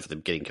 except for the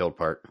getting killed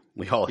part,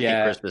 we all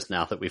hate Christmas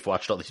now that we've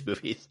watched all these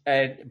movies.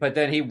 But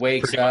then he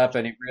wakes up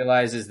and he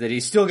realizes that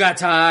he's still got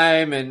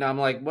time, and I'm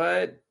like,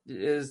 what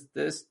is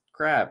this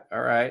crap? All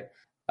right.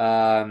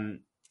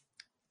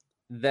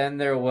 Then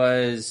there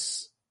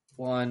was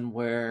one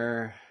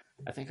where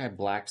I think I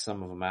blacked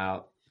some of them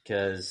out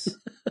because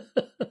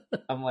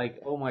I'm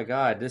like, oh my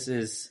God, this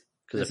is...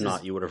 Because if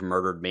not, you would have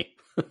murdered me.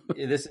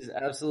 This is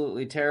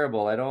absolutely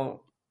terrible. I don't...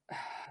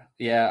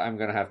 Yeah, I'm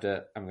gonna have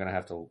to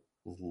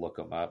look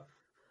them up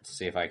to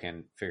see if I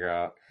can figure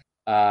out.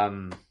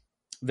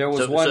 There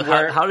was one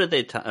where... How did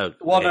they...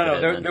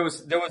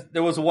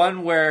 There was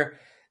one where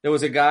there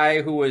was a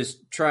guy who was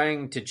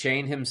trying to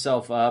chain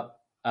himself up.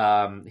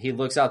 He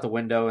looks out the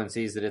window and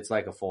sees that it's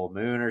like a full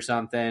moon or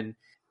something,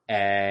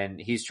 and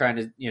he's trying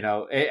to,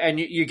 and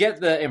you get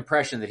the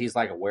impression that he's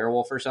like a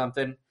werewolf or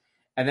something.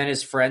 And then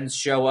his friends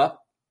show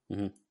up,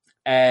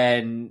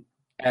 and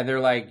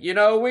they're like, we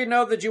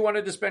know that you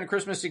wanted to spend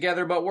Christmas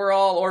together, but we're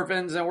all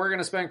orphans and we're going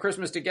to spend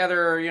Christmas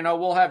together.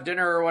 We'll have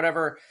dinner or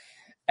whatever.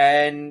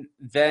 And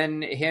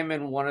then him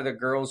and one of the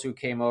girls who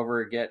came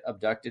over get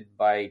abducted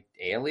by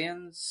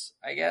aliens,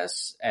 I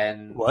guess,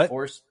 and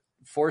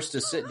forced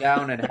to sit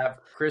down and have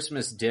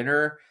Christmas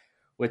dinner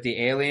with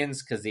the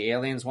aliens because the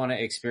aliens want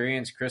to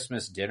experience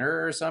Christmas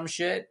dinner or some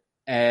shit.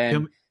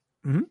 And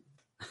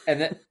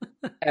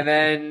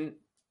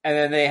and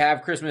then they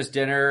have Christmas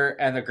dinner,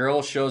 and the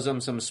girl shows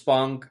them some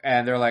spunk,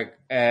 and they're like,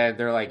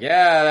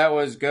 yeah, that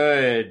was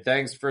good.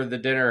 Thanks for the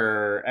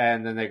dinner.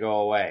 And then they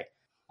go away.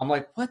 I'm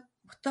like, what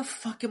the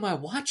fuck am I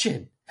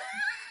watching?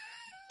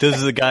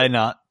 Does the guy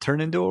not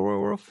turn into a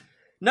werewolf?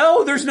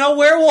 No, there's no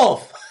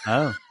werewolf.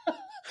 Oh.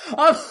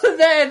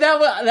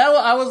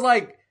 I was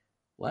like,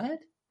 what?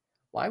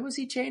 Why was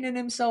he chaining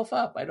himself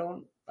up? I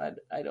don't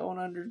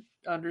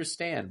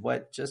understand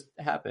what just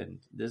happened.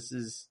 This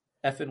is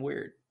effing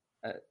weird.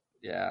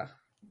 Yeah.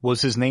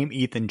 Was his name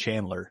Ethan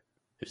Chandler?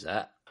 Who's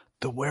that?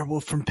 The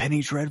werewolf from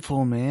Penny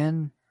Dreadful,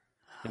 man.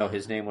 No,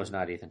 his name was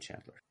not Ethan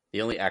Chandler.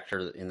 The only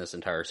actor in this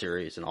entire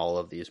series in all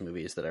of these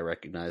movies that I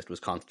recognized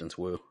was Constance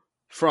Wu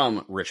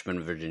from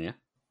Richmond, Virginia,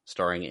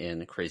 starring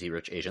in Crazy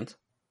Rich Asians.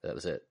 That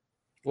was it.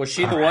 Was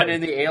she the one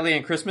in the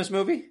Alien Christmas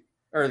movie?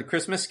 Or the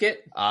Christmas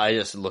skit? I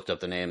just looked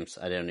up the names.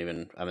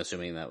 I'm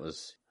assuming that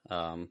was,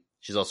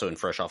 she's also in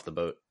Fresh Off the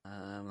Boat.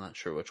 I'm not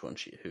sure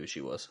who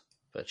she was,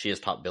 but she is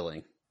top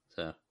billing.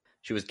 So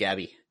she was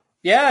Gabby.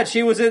 Yeah,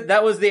 she was it.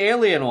 That was the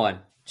alien one.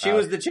 She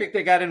was the chick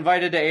that got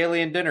invited to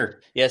alien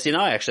dinner. Yeah, see,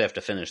 now I actually have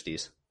to finish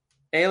these.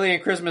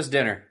 Alien Christmas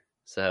dinner.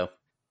 So,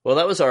 well,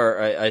 that was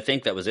I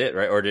think that was it,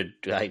 right? Or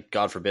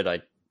God forbid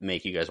I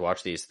make you guys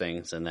watch these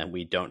things and then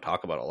we don't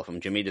talk about all of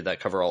them. Jimmy, did that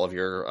cover all of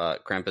your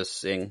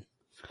Krampissing?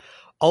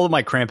 All of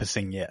my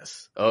Krampissing,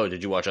 yes. Oh,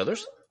 did you watch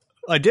others?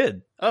 I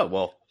did. Oh,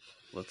 well,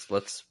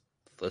 let's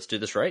do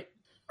this right.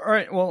 All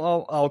right,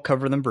 well, I'll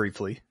cover them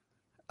briefly.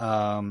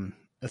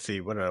 Let's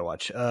see, what did I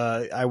watch?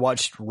 I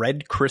watched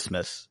Red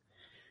Christmas.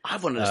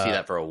 I've wanted to see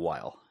that for a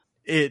while.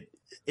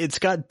 It's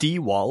got Dee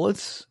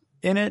Wallace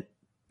in it.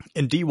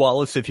 And Dee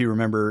Wallace, if you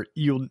remember,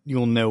 you'll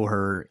know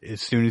her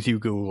as soon as you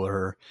Google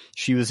her.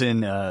 She was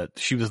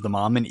the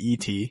mom in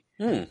E.T.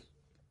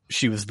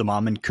 She was the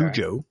mom in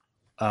Cujo.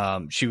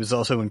 She was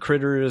also in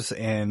Critters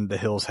and The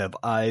Hills Have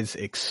Eyes,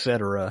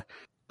 etc.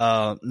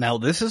 Now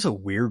this is a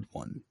weird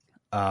one.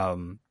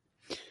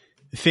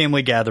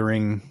 Family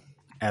gathering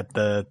at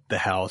the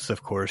house,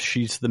 of course.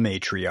 She's the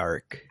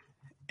matriarch.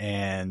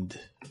 And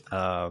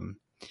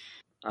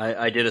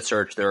I did a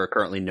search. There are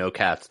currently no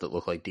cats that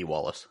look like Dee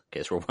Wallace, in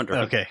case we're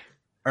wondering. Okay.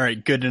 All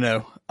right. Good to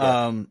know.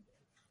 Yeah.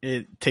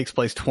 It takes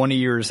place 20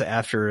 years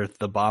after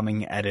the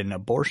bombing at an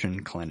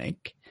abortion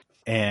clinic.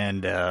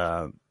 And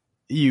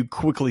you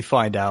quickly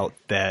find out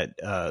that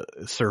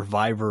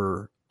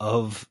survivor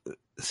of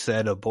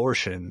said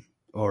abortion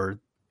or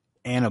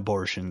an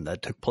abortion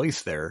that took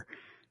place there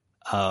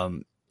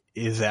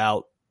is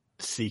out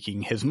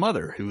seeking his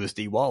mother, who is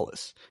Dee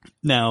Wallace.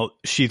 Now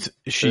this is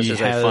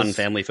a fun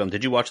family film.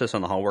 Did you watch this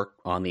on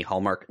the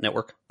Hallmark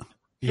Network?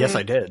 Yes,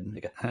 I did.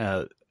 Okay.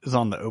 It was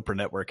on the Oprah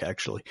Network,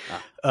 actually.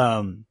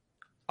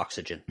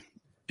 Oxygen.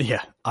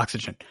 Yeah,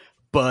 Oxygen.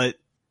 But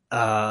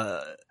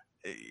the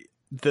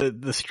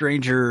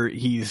stranger,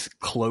 he's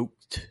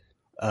cloaked,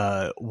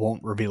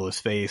 won't reveal his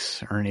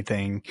face or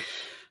anything.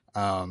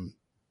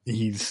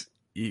 He's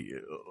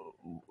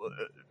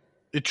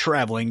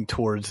traveling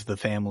towards the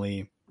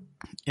family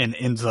and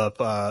ends up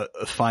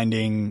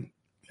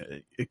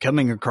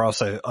coming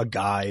across a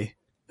guy.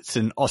 It's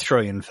an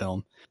Australian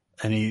film.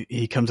 and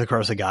he comes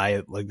across a guy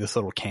at like this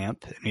little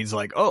camp, and he's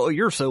like, "Oh,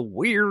 you're so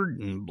weird,"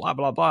 and blah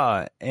blah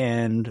blah.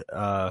 And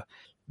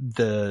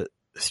the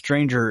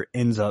stranger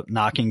ends up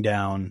knocking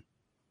down,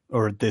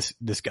 or this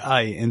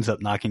guy ends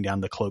up knocking down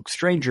the cloaked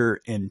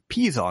stranger and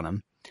pees on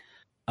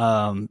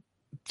him,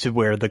 to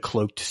where the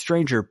cloaked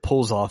stranger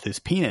pulls off his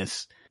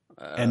penis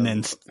and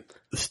then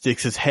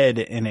sticks his head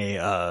in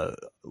a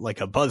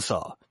like a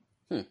buzzsaw.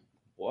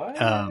 What?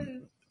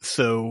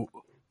 So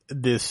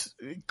this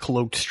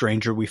cloaked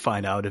stranger, we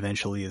find out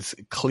eventually, is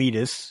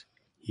Cletus.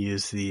 He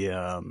is the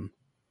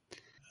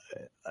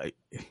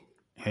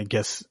I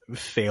guess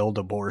failed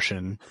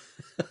abortion,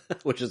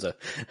 which is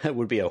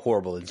would be a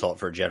horrible insult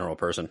for a general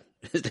person.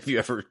 If you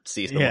ever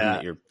see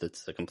someone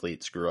that's a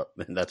complete screw up,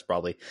 and that's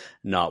probably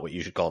not what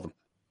you should call them.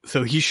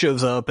 So he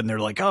shows up and they're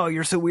like, "Oh,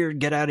 you're so weird.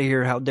 Get out of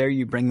here. How dare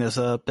you bring this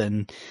up?"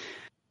 And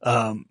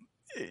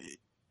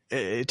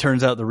it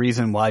turns out the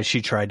reason why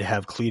she tried to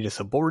have Cletus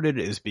aborted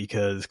is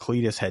because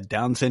Cletus had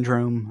Down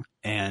syndrome,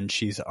 and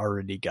she's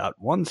already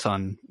got one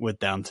son with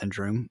Down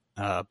syndrome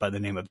by the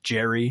name of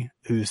Jerry,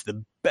 who's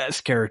the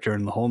best character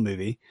in the whole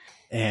movie.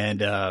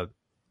 And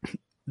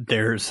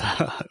there's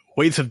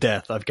ways of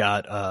death. I've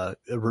got a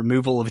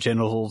removal of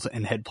genitals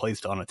and head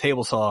placed on a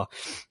table saw,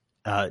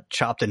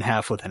 chopped in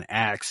half with an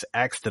axe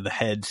to the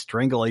head,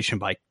 strangulation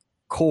by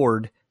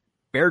cord,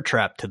 bear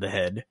trap to the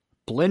head,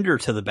 blender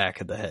to the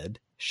back of the head,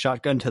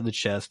 shotgun to the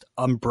chest,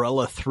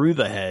 umbrella through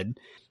the head,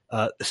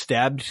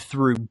 stabbed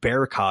through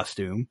bear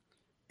costume,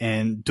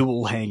 and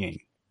dual hanging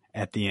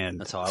at the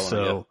end. That's how I want to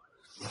go.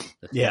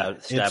 Yeah,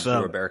 stabbed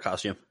through a bear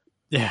costume.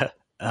 Yeah.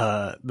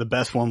 The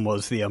best one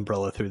was the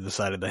umbrella through the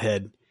side of the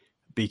head,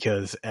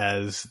 because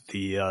as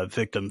the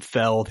victim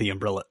fell, the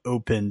umbrella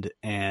opened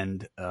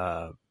and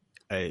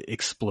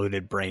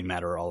exploded brain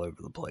matter all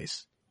over the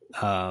place.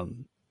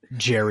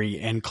 Jerry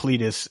and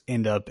Cletus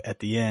end up at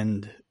the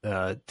end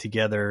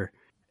together,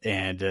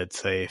 and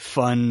it's a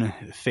fun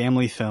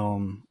family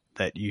film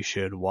that you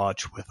should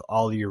watch with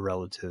all your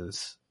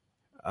relatives.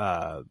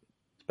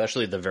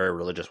 Especially the very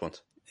religious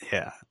ones.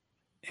 Yeah,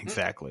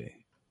 exactly.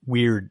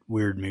 Weird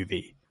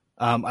movie.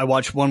 I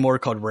watched one more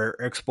called Rare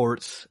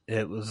Exports.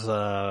 It was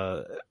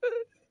the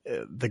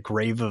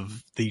grave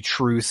of the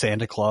true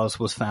Santa Claus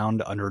was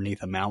found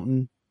underneath a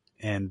mountain,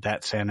 and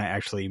that Santa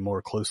actually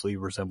more closely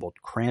resembled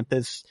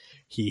Krampus.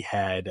 He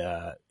had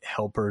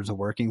helpers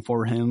working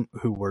for him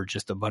who were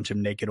just a bunch of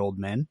naked old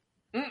men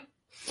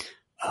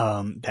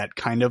that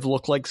kind of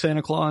look like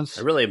Santa Claus.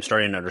 I really am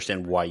starting to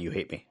understand why you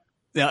hate me.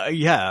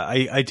 Yeah,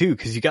 I do,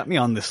 because you got me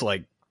on this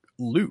like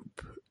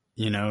loop.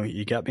 You know,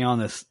 you got me on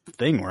this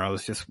thing where I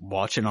was just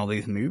watching all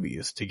these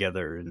movies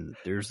together, and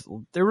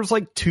there was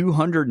like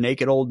 200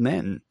 naked old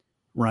men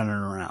running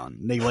around.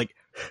 They like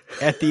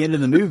at the end of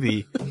the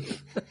movie,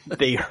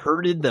 they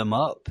herded them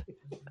up,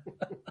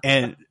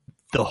 and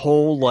the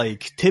whole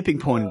like tipping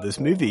point of this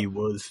movie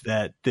was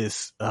that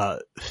this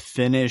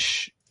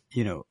Finnish,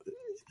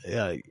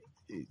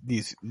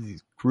 these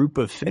group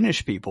of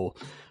Finnish people,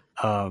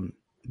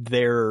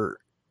 their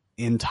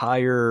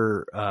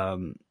entire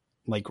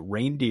like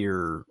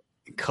reindeer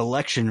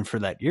collection for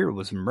that year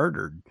was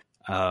murdered.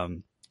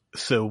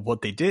 So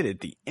what they did at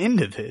the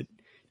end of it,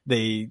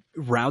 they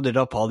rounded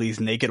up all these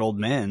naked old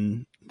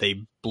men.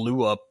 They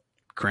blew up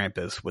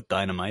Krampus with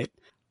dynamite,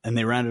 and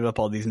they rounded up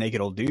all these naked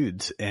old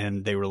dudes,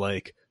 and they were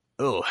like,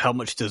 "Oh, how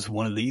much does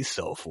one of these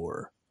sell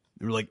for?"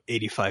 They were like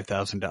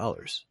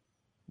 $85,000,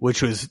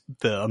 which was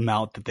the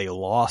amount that they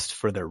lost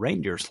for their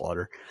reindeer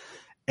slaughter.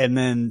 And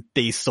then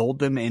they sold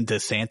them into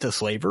Santa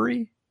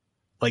slavery.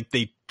 Like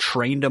they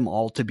trained them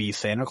all to be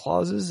Santa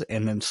Clauses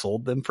and then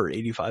sold them for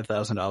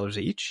 $85,000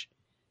 each.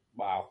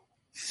 Wow.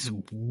 This is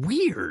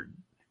weird.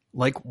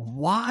 Like,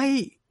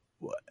 why?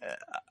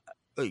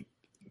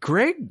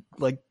 Greg,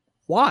 like,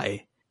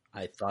 why?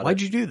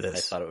 Why'd you do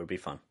this? I thought it would be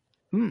fun.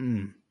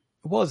 It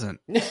wasn't.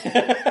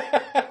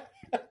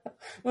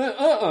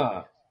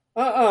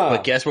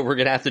 But guess what we're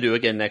going to have to do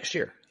again next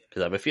year?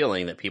 Because I have a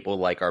feeling that people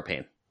like our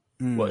pain.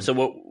 So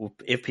what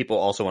if people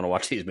also want to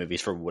watch these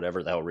movies for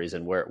whatever the hell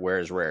reason? Where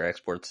is Rare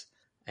Exports?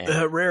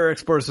 Rare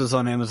Exports is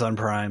on Amazon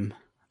Prime.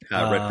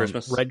 Red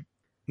Christmas? Red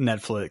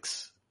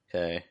Netflix.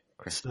 Okay.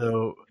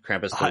 So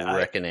Krampus the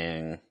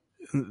Reckoning.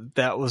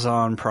 That was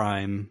on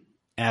Prime,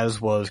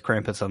 as was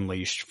Krampus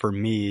Unleashed. For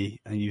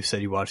me, you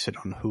said you watched it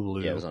on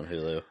Hulu. Yeah, it was on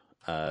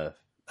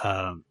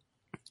Hulu.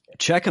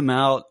 Check them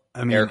out.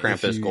 I mean, Air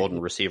Krampus Golden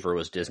Receiver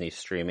was Disney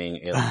streaming.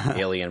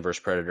 Alien vs.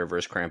 Predator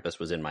vs. Krampus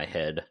was in my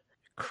head.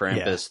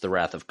 Krampus, The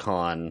Wrath of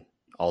Khan,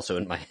 also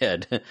in my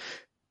head.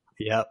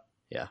 Yep.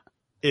 Yeah.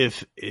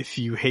 If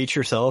you hate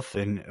yourself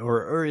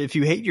or if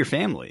you hate your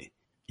family,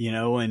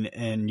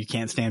 and you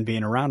can't stand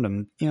being around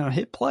them,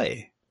 hit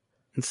play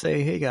and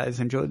say, "Hey guys,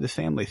 enjoy this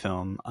family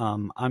film.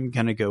 I'm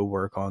gonna go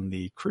work on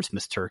the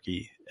Christmas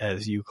turkey,"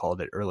 as you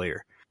called it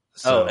earlier.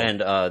 So,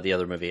 and the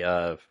other movie,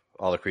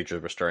 All the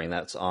Creatures Were Stirring,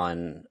 that's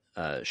on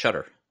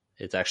Shudder.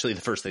 It's actually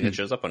the first thing that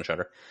shows up on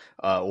Shudder.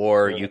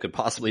 Or you could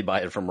possibly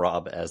buy it from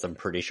Rob, as I'm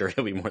pretty sure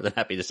he'll be more than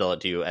happy to sell it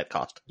to you at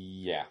cost.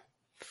 Yeah.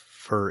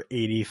 For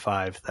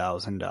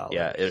 $85,000.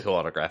 Yeah, he'll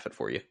autograph it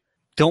for you.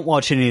 Don't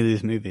watch any of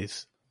these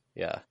movies.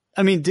 Yeah.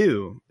 I mean,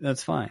 do.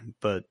 That's fine,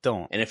 but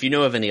don't. And if you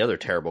know of any other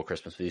terrible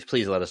Christmas movies,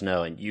 please let us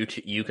know, and you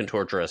can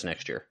torture us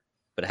next year.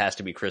 But it has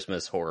to be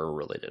Christmas horror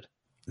related.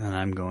 And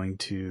I'm going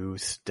to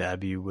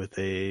stab you with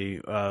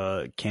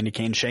a candy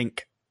cane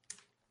shank.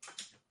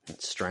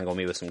 Strangle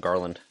me with some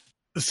garland.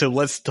 So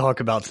let's talk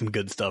about some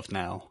good stuff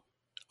now.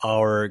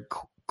 Our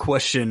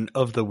question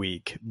of the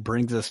week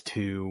brings us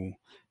to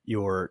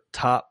your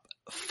top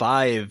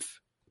 5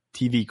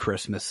 TV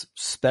Christmas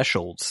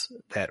specials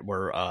that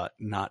were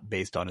not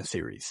based on a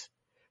series.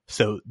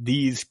 So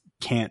these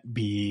can't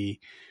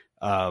be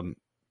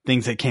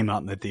things that came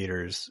out in the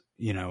theaters,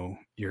 you know,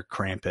 your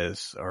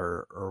Krampus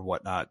or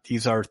whatnot.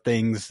 These are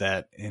things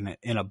that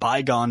in a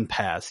bygone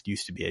past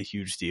used to be a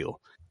huge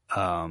deal.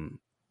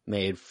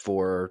 Made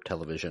for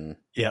television.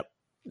 Yep.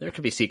 There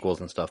could be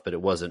sequels and stuff, but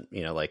it wasn't,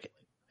 you know, like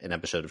an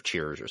episode of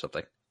Cheers or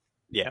something.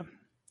 Yeah,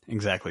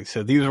 exactly.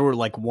 So these were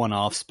like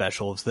one-off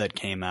specials that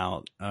came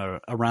out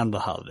around the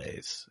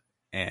holidays.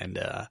 And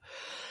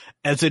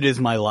as it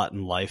is my lot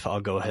in life, I'll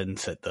go ahead and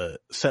set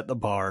the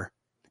bar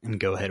and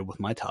go ahead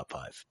with my top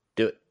 5.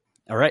 Do it.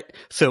 All right.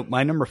 So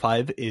my number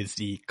 5 is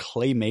the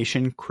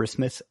Claymation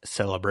Christmas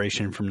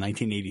Celebration from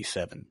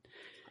 1987.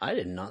 I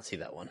did not see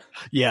that one.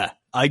 Yeah,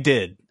 I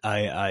did.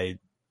 I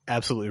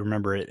absolutely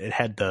remember it. It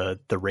had the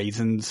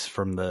raisins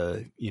from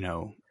the, you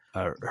know,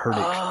 Herdix.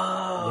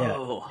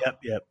 Oh.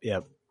 Yeah.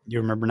 Yep.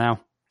 You remember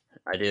now?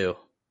 I do.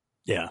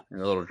 Yeah.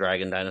 And the little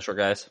dragon dinosaur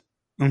guys.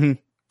 Mm-hmm.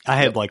 I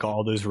had like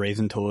all those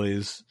raisin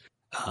toys.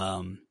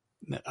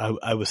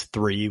 I was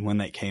 3 when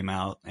that came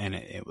out, and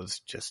it was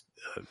just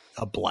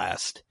a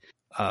blast.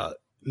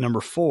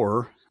 Number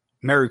 4,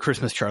 Merry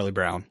Christmas, Charlie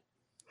Brown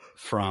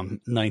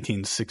from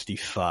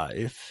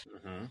 1965.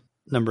 Mm-hmm.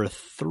 Number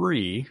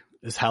 3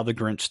 is How the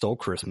Grinch Stole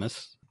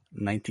Christmas,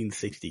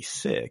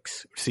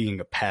 1966. We're seeing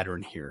a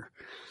pattern here.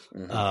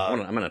 Mm-hmm.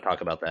 I'm going to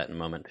talk about that in a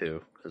moment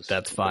too.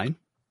 That's fine.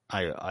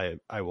 I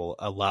will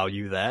allow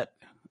you that.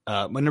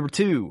 My number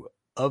 2,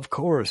 of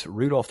course,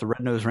 Rudolph the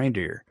Red-Nosed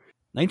Reindeer,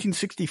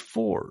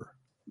 1964.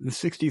 The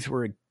 60s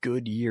were a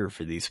good year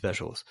for these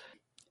specials.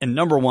 And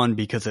number 1,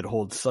 because it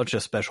holds such a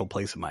special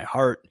place in my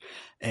heart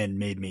and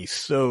made me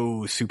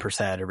so super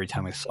sad every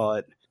time I saw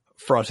it,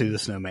 Frosty the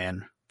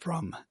Snowman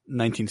from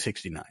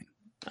 1969.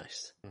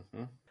 Nice.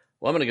 Mm-hmm.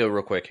 Well, I'm going to go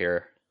real quick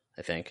here,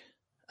 I think.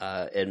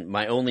 And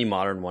my only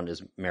modern one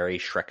is Merry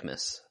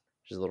Shrekmas,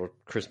 which is a little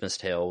Christmas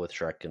tale with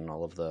Shrek and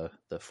all of the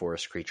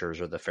forest creatures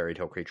or the fairy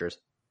tale creatures.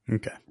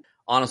 Okay.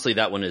 Honestly,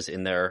 that one is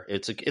in there.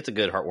 It's a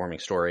good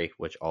heartwarming story,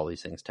 which all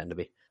these things tend to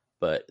be.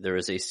 But there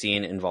is a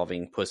scene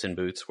involving Puss in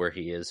Boots where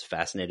he is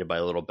fascinated by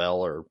a little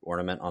bell or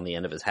ornament on the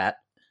end of his hat,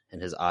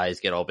 and his eyes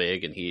get all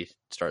big, and he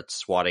starts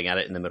swatting at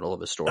it in the middle of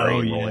his story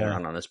and rolling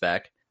around on his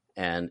back.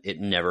 And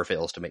it never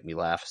fails to make me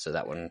laugh, so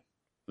that one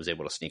was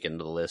able to sneak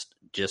into the list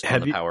just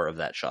on the power of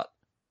that shot.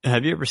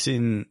 Have you ever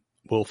seen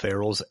Will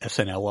Ferrell's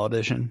SNL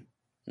audition?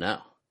 No.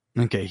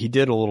 Okay, he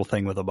did a little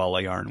thing with a ball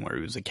of yarn where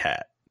he was a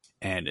cat,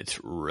 and it's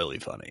really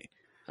funny.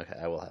 Okay,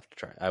 I will have to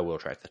try. I will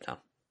track that down.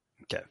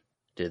 Okay.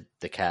 Did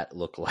the cat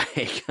look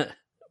like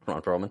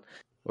Ron Perlman?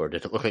 Or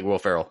did it look like Will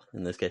Ferrell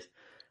in this case?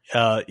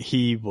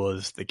 He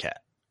was the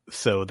cat.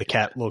 So the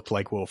cat looked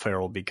like Will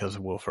Ferrell because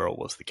Will Ferrell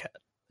was the cat.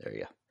 There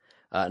you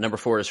go. Number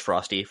 4 is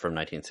Frosty from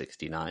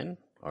 1969.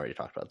 Already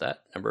talked about that.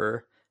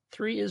 Number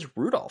 3 is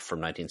Rudolph from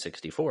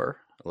 1964.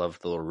 I love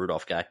the little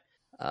Rudolph guy.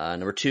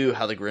 Number 2,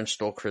 How the Grinch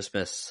Stole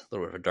Christmas. A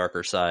little bit of a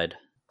darker side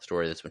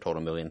story that's been told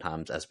a million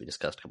times, as we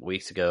discussed a couple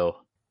weeks ago.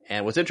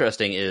 And what's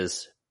interesting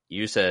is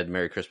you said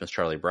Merry Christmas,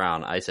 Charlie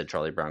Brown. I said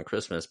Charlie Brown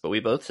Christmas, but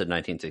we both said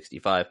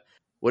 1965.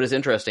 What is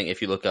interesting,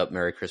 if you look up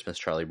Merry Christmas,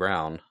 Charlie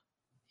Brown,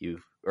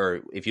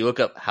 if you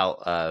look up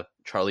how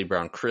Charlie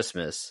Brown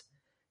Christmas,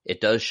 it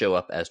does show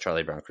up as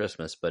Charlie Brown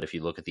Christmas, but if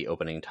you look at the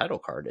opening title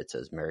card, it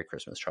says Merry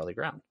Christmas, Charlie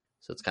Brown.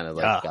 So it's kind of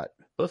like got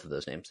both of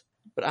those names.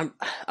 But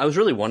I was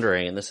really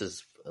wondering, and this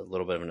is a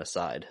little bit of an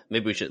aside,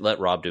 maybe we should let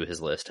Rob do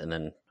his list, and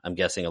then I'm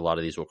guessing a lot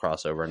of these will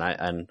cross over.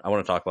 And I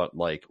want to talk about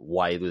like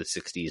why the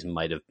 60s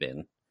might have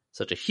been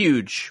such a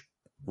huge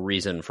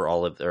reason for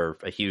or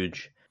a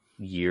huge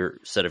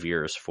set of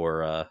years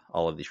for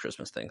all of these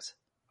Christmas things.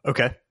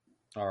 Okay.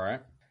 All right.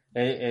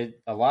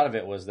 A lot of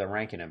it was the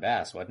Rankin and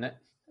Bass, wasn't it?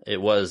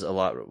 It was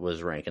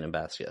Rankin and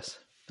Bass, yes.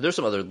 But there's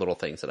some other little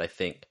things that I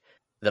think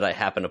that I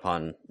happened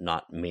upon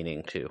not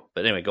meaning to.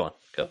 But anyway, go on.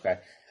 Go. Okay.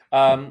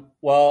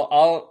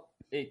 Well,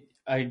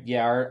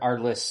 our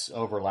lists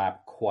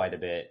overlap quite a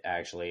bit,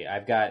 actually.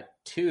 I've got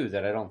 2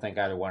 that I don't think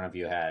either one of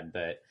you had,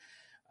 but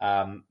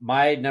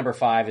my number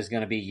 5 is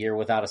going to be Year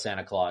Without a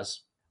Santa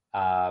Claus,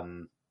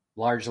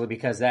 largely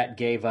because that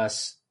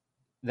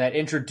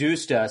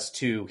introduced us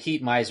to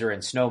Heat Miser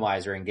and Snow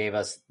Miser and gave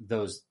us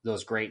those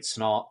great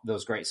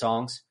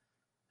songs.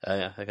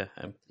 Yeah, okay.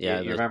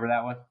 You remember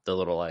that one? The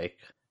little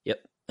yep.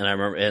 And I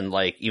remember, and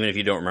even if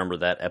you don't remember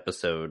that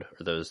episode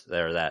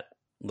or that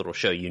little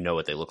show, you know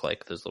what they look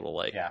like. Those little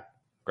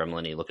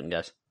gremlin-y looking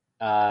guys.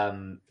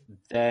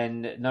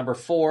 Then number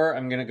 4,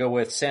 I'm going to go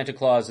with Santa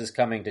Claus is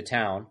Coming to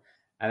Town.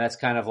 And that's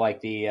kind of like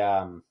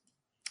the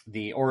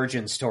the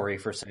origin story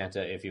for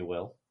Santa, if you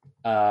will.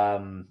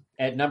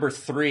 At number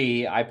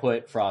 3, I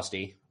put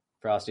Frosty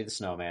the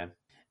Snowman.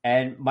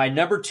 And my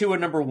number 2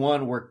 and number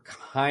 1 were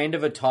kind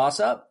of a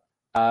toss-up.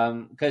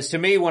 Because to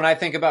me, when I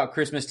think about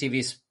Christmas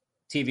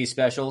TV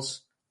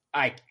specials,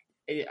 I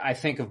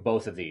think of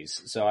both of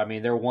these. So, I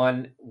mean, they're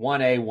 1A,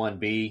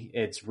 1B.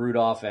 It's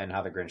Rudolph and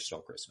How the Grinch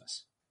Stole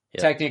Christmas.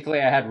 Yep. Technically,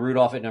 I had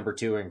Rudolph at number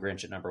 2 and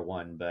Grinch at number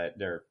 1, but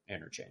they're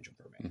interchangeable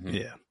for me. Mm-hmm.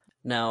 Yeah.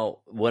 Now,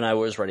 when I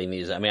was writing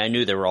these, I mean, I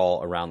knew they were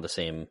all around the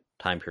same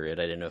time period.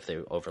 I didn't know if they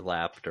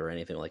overlapped or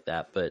anything like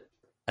that, but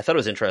I thought it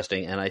was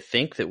interesting. And I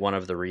think that one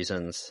of the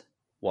reasons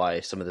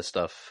why some of this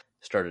stuff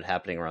started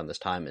happening around this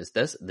time is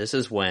this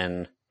is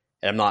when,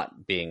 and I'm not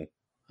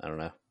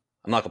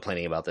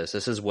complaining about this.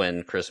 This is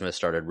when Christmas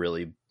started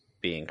really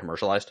being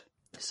commercialized.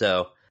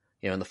 So,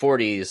 in the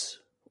 40s,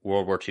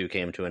 World War II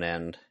came to an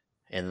end.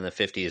 And then the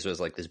 50s was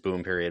like this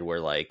boom period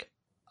where like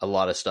a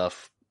lot of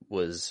stuff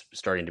was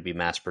starting to be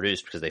mass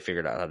produced because they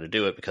figured out how to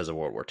do it because of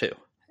World War II.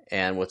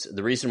 And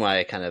the reason why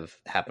I kind of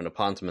happened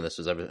upon some of this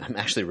was I'm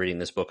actually reading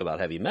this book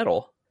about heavy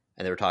metal,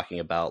 and they were talking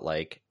about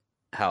like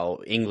how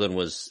England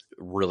was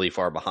really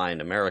far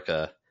behind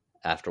America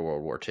after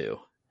World War II,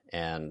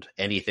 and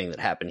anything that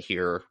happened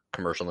here,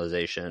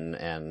 commercialization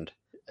and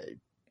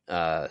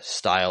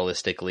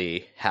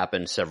stylistically,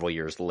 happened several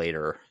years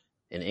later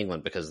in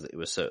England because it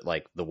was so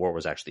like the war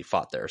was actually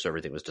fought there, so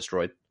everything was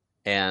destroyed.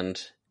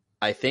 And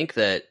I think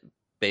that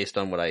based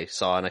on what I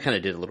saw, and I kind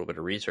of did a little bit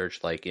of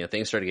research, like,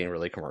 things started getting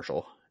really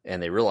commercial,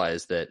 and they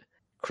realized that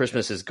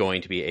Christmas is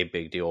going to be a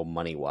big deal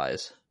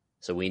money-wise.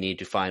 So we need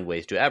to find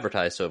ways to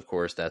advertise. So of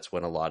course, that's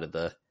when a lot of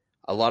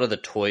the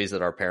toys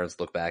that our parents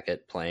look back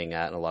at playing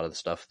at, and a lot of the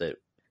stuff that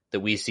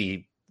we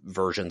see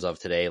versions of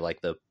today,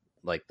 like the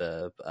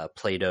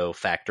Play-Doh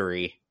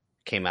factory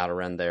came out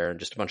around there, and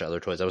just a bunch of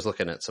other toys. I was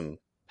looking at some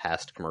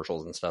past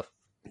commercials and stuff.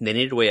 They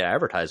needed a way to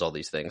advertise all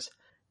these things.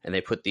 And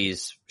they put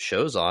these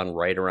shows on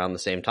right around the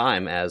same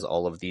time as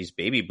all of these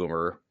baby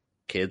boomer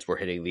kids were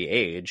hitting the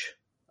age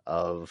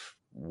of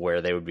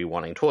where they would be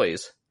wanting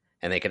toys.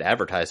 And they could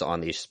advertise on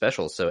these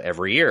specials. So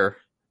every year,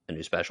 a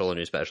new special, a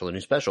new special, a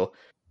new special.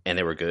 And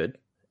they were good.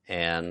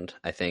 And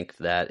I think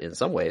that in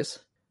some ways,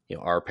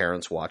 our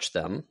parents watched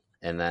them,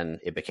 and then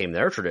it became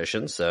their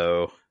tradition.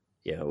 So,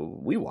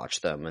 we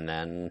watched them, and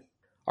then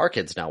our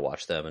kids now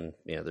watch them. And,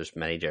 there's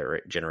many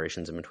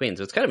generations in between.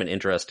 So it's kind of an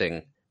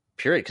interesting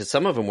period, because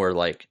some of them were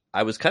like,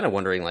 I was kind of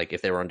wondering like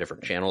if they were on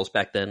different channels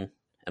back then.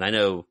 And I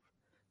know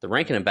the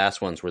Rankin and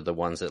Bass ones were the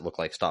ones that look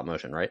like stop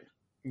motion, right?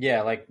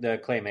 Yeah, like the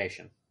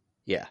claymation.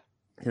 Yeah.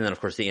 And then of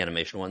course the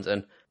animation ones.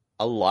 And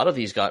a lot of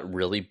these got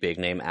really big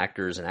name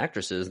actors and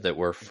actresses that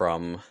were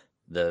from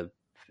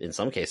in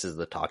some cases,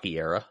 the talkie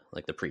era,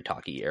 like the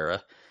pre-talkie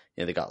era.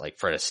 They got like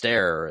Fred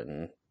Astaire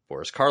and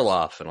Boris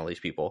Karloff and all these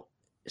people.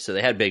 So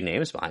they had big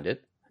names behind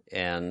it.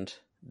 And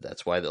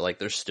that's why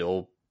they're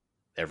still,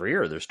 every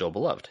year, they're still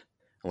beloved.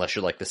 Unless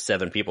you're like the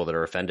 7 people that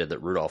are offended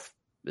that Rudolph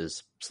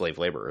is slave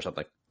labor or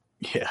something.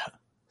 Yeah.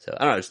 So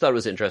I don't know, I just thought it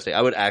was interesting.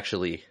 I would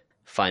actually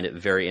find it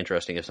very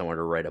interesting if someone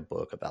were to write a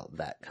book about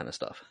that kind of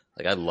stuff.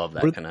 Like, I love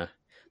that kind of,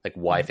 like,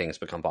 why things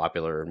become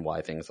popular and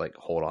why things like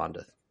hold on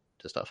to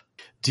stuff.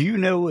 Do you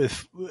know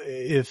if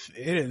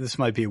this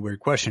might be a weird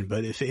question,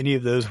 but if any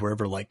of those were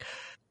ever like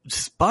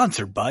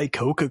sponsored by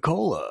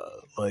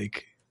Coca-Cola,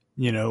 like,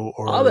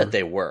 or I'll bet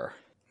they were.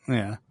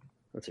 Yeah.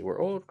 Let's see,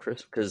 we're old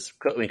Chris, because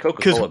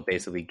Coca-Cola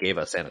basically gave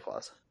us Santa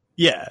Claus.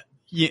 Yeah.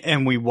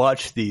 And we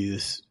watch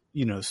these,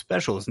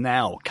 specials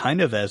now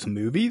kind of as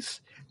movies,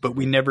 but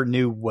we never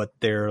knew what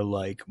their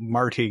like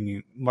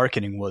marketing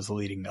was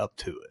leading up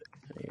to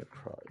it.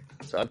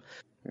 So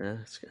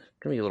it's going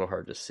to be a little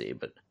hard to see,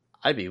 but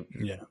I'd be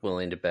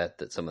willing to bet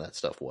that some of that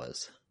stuff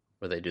was,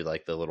 where they do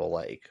like the little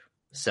like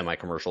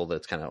semi-commercial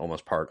that's kind of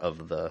almost part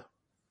of the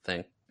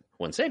thing.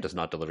 When Santa's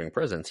not delivering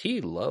presents,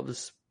 he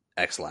loves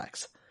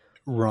X-Lax.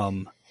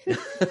 Rum.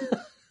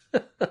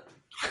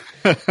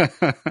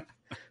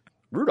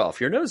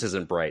 Rudolph, your nose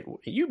isn't bright.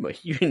 You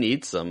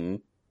need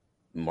some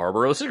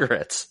Marlboro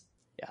cigarettes.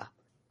 Yeah,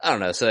 I don't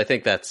know. So I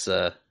think that's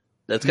kind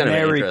of an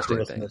interesting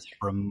Christmas thing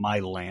from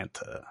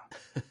Mylanta.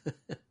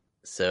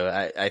 So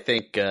I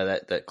think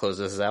that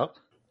closes us out.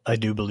 I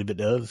do believe it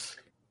does,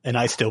 and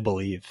I still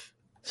believe.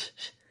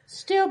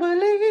 Still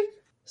believe.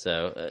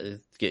 So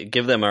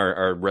give them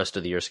our rest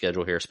of the year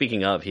schedule here.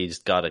 Speaking of, he's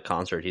got a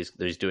concert.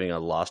 He's doing a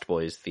Lost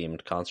Boys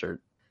themed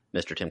concert,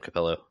 Mr. Tim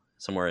Capello,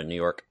 somewhere in New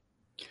York.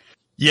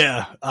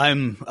 Yeah,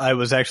 I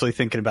was actually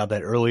thinking about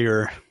that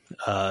earlier.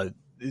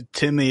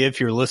 Timmy, if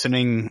you're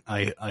listening,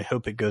 I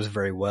hope it goes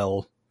very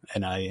well,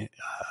 and I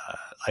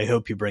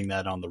hope you bring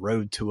that on the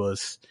road to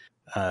us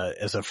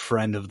as a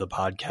friend of the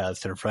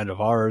podcast and a friend of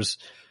ours.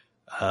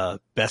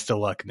 Best of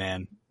luck,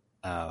 man.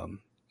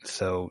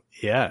 So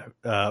yeah,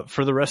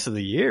 for the rest of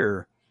the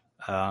year,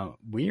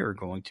 we are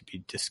going to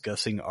be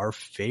discussing our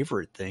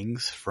favorite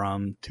things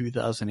from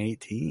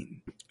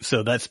 2018.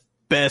 So that's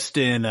best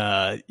in,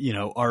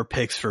 our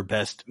picks for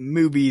best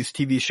movies,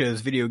 TV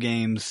shows, video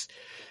games,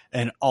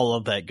 and all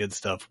of that good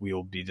stuff we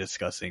will be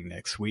discussing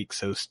next week.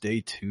 So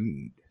stay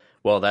tuned.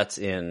 Well, that's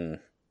in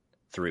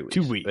 3 weeks.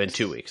 2 weeks. In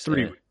 2 weeks. 2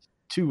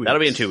 weeks. That'll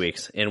be in 2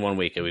 weeks. In 1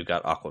 week, and we've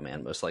got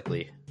Aquaman, most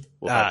likely.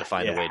 We'll have to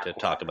find a way to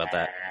talk about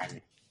that.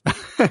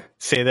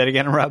 Say that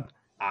again, Rob.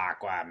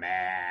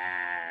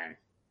 Aquaman.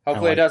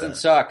 Hopefully it doesn't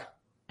suck.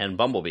 And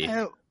Bumblebee,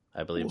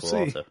 I believe, will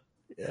also.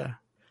 Yeah.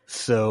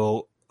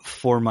 So,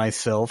 for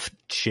myself,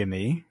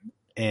 Jimmy,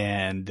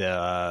 and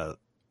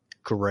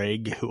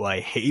Greg, who I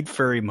hate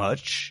very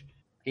much.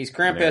 He's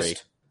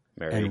Krampissed.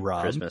 Merry and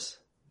Rob. Christmas,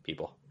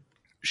 people.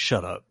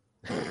 Shut up.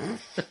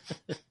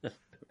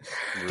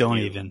 Don't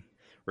even.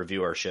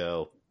 Review our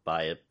show,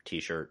 buy a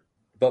t-shirt.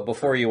 But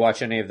before you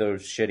watch any of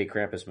those shitty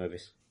Krampus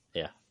movies.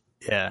 Yeah.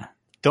 Yeah.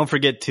 Don't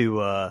forget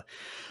to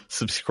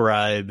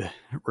subscribe,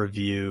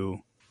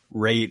 review,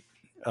 rate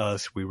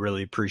us. We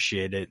really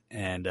appreciate it.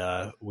 And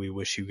we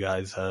wish you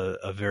guys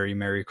a very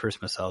Merry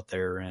Christmas out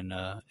there in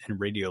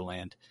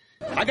Radioland.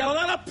 I got a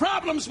lot of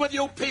problems with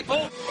you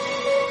people.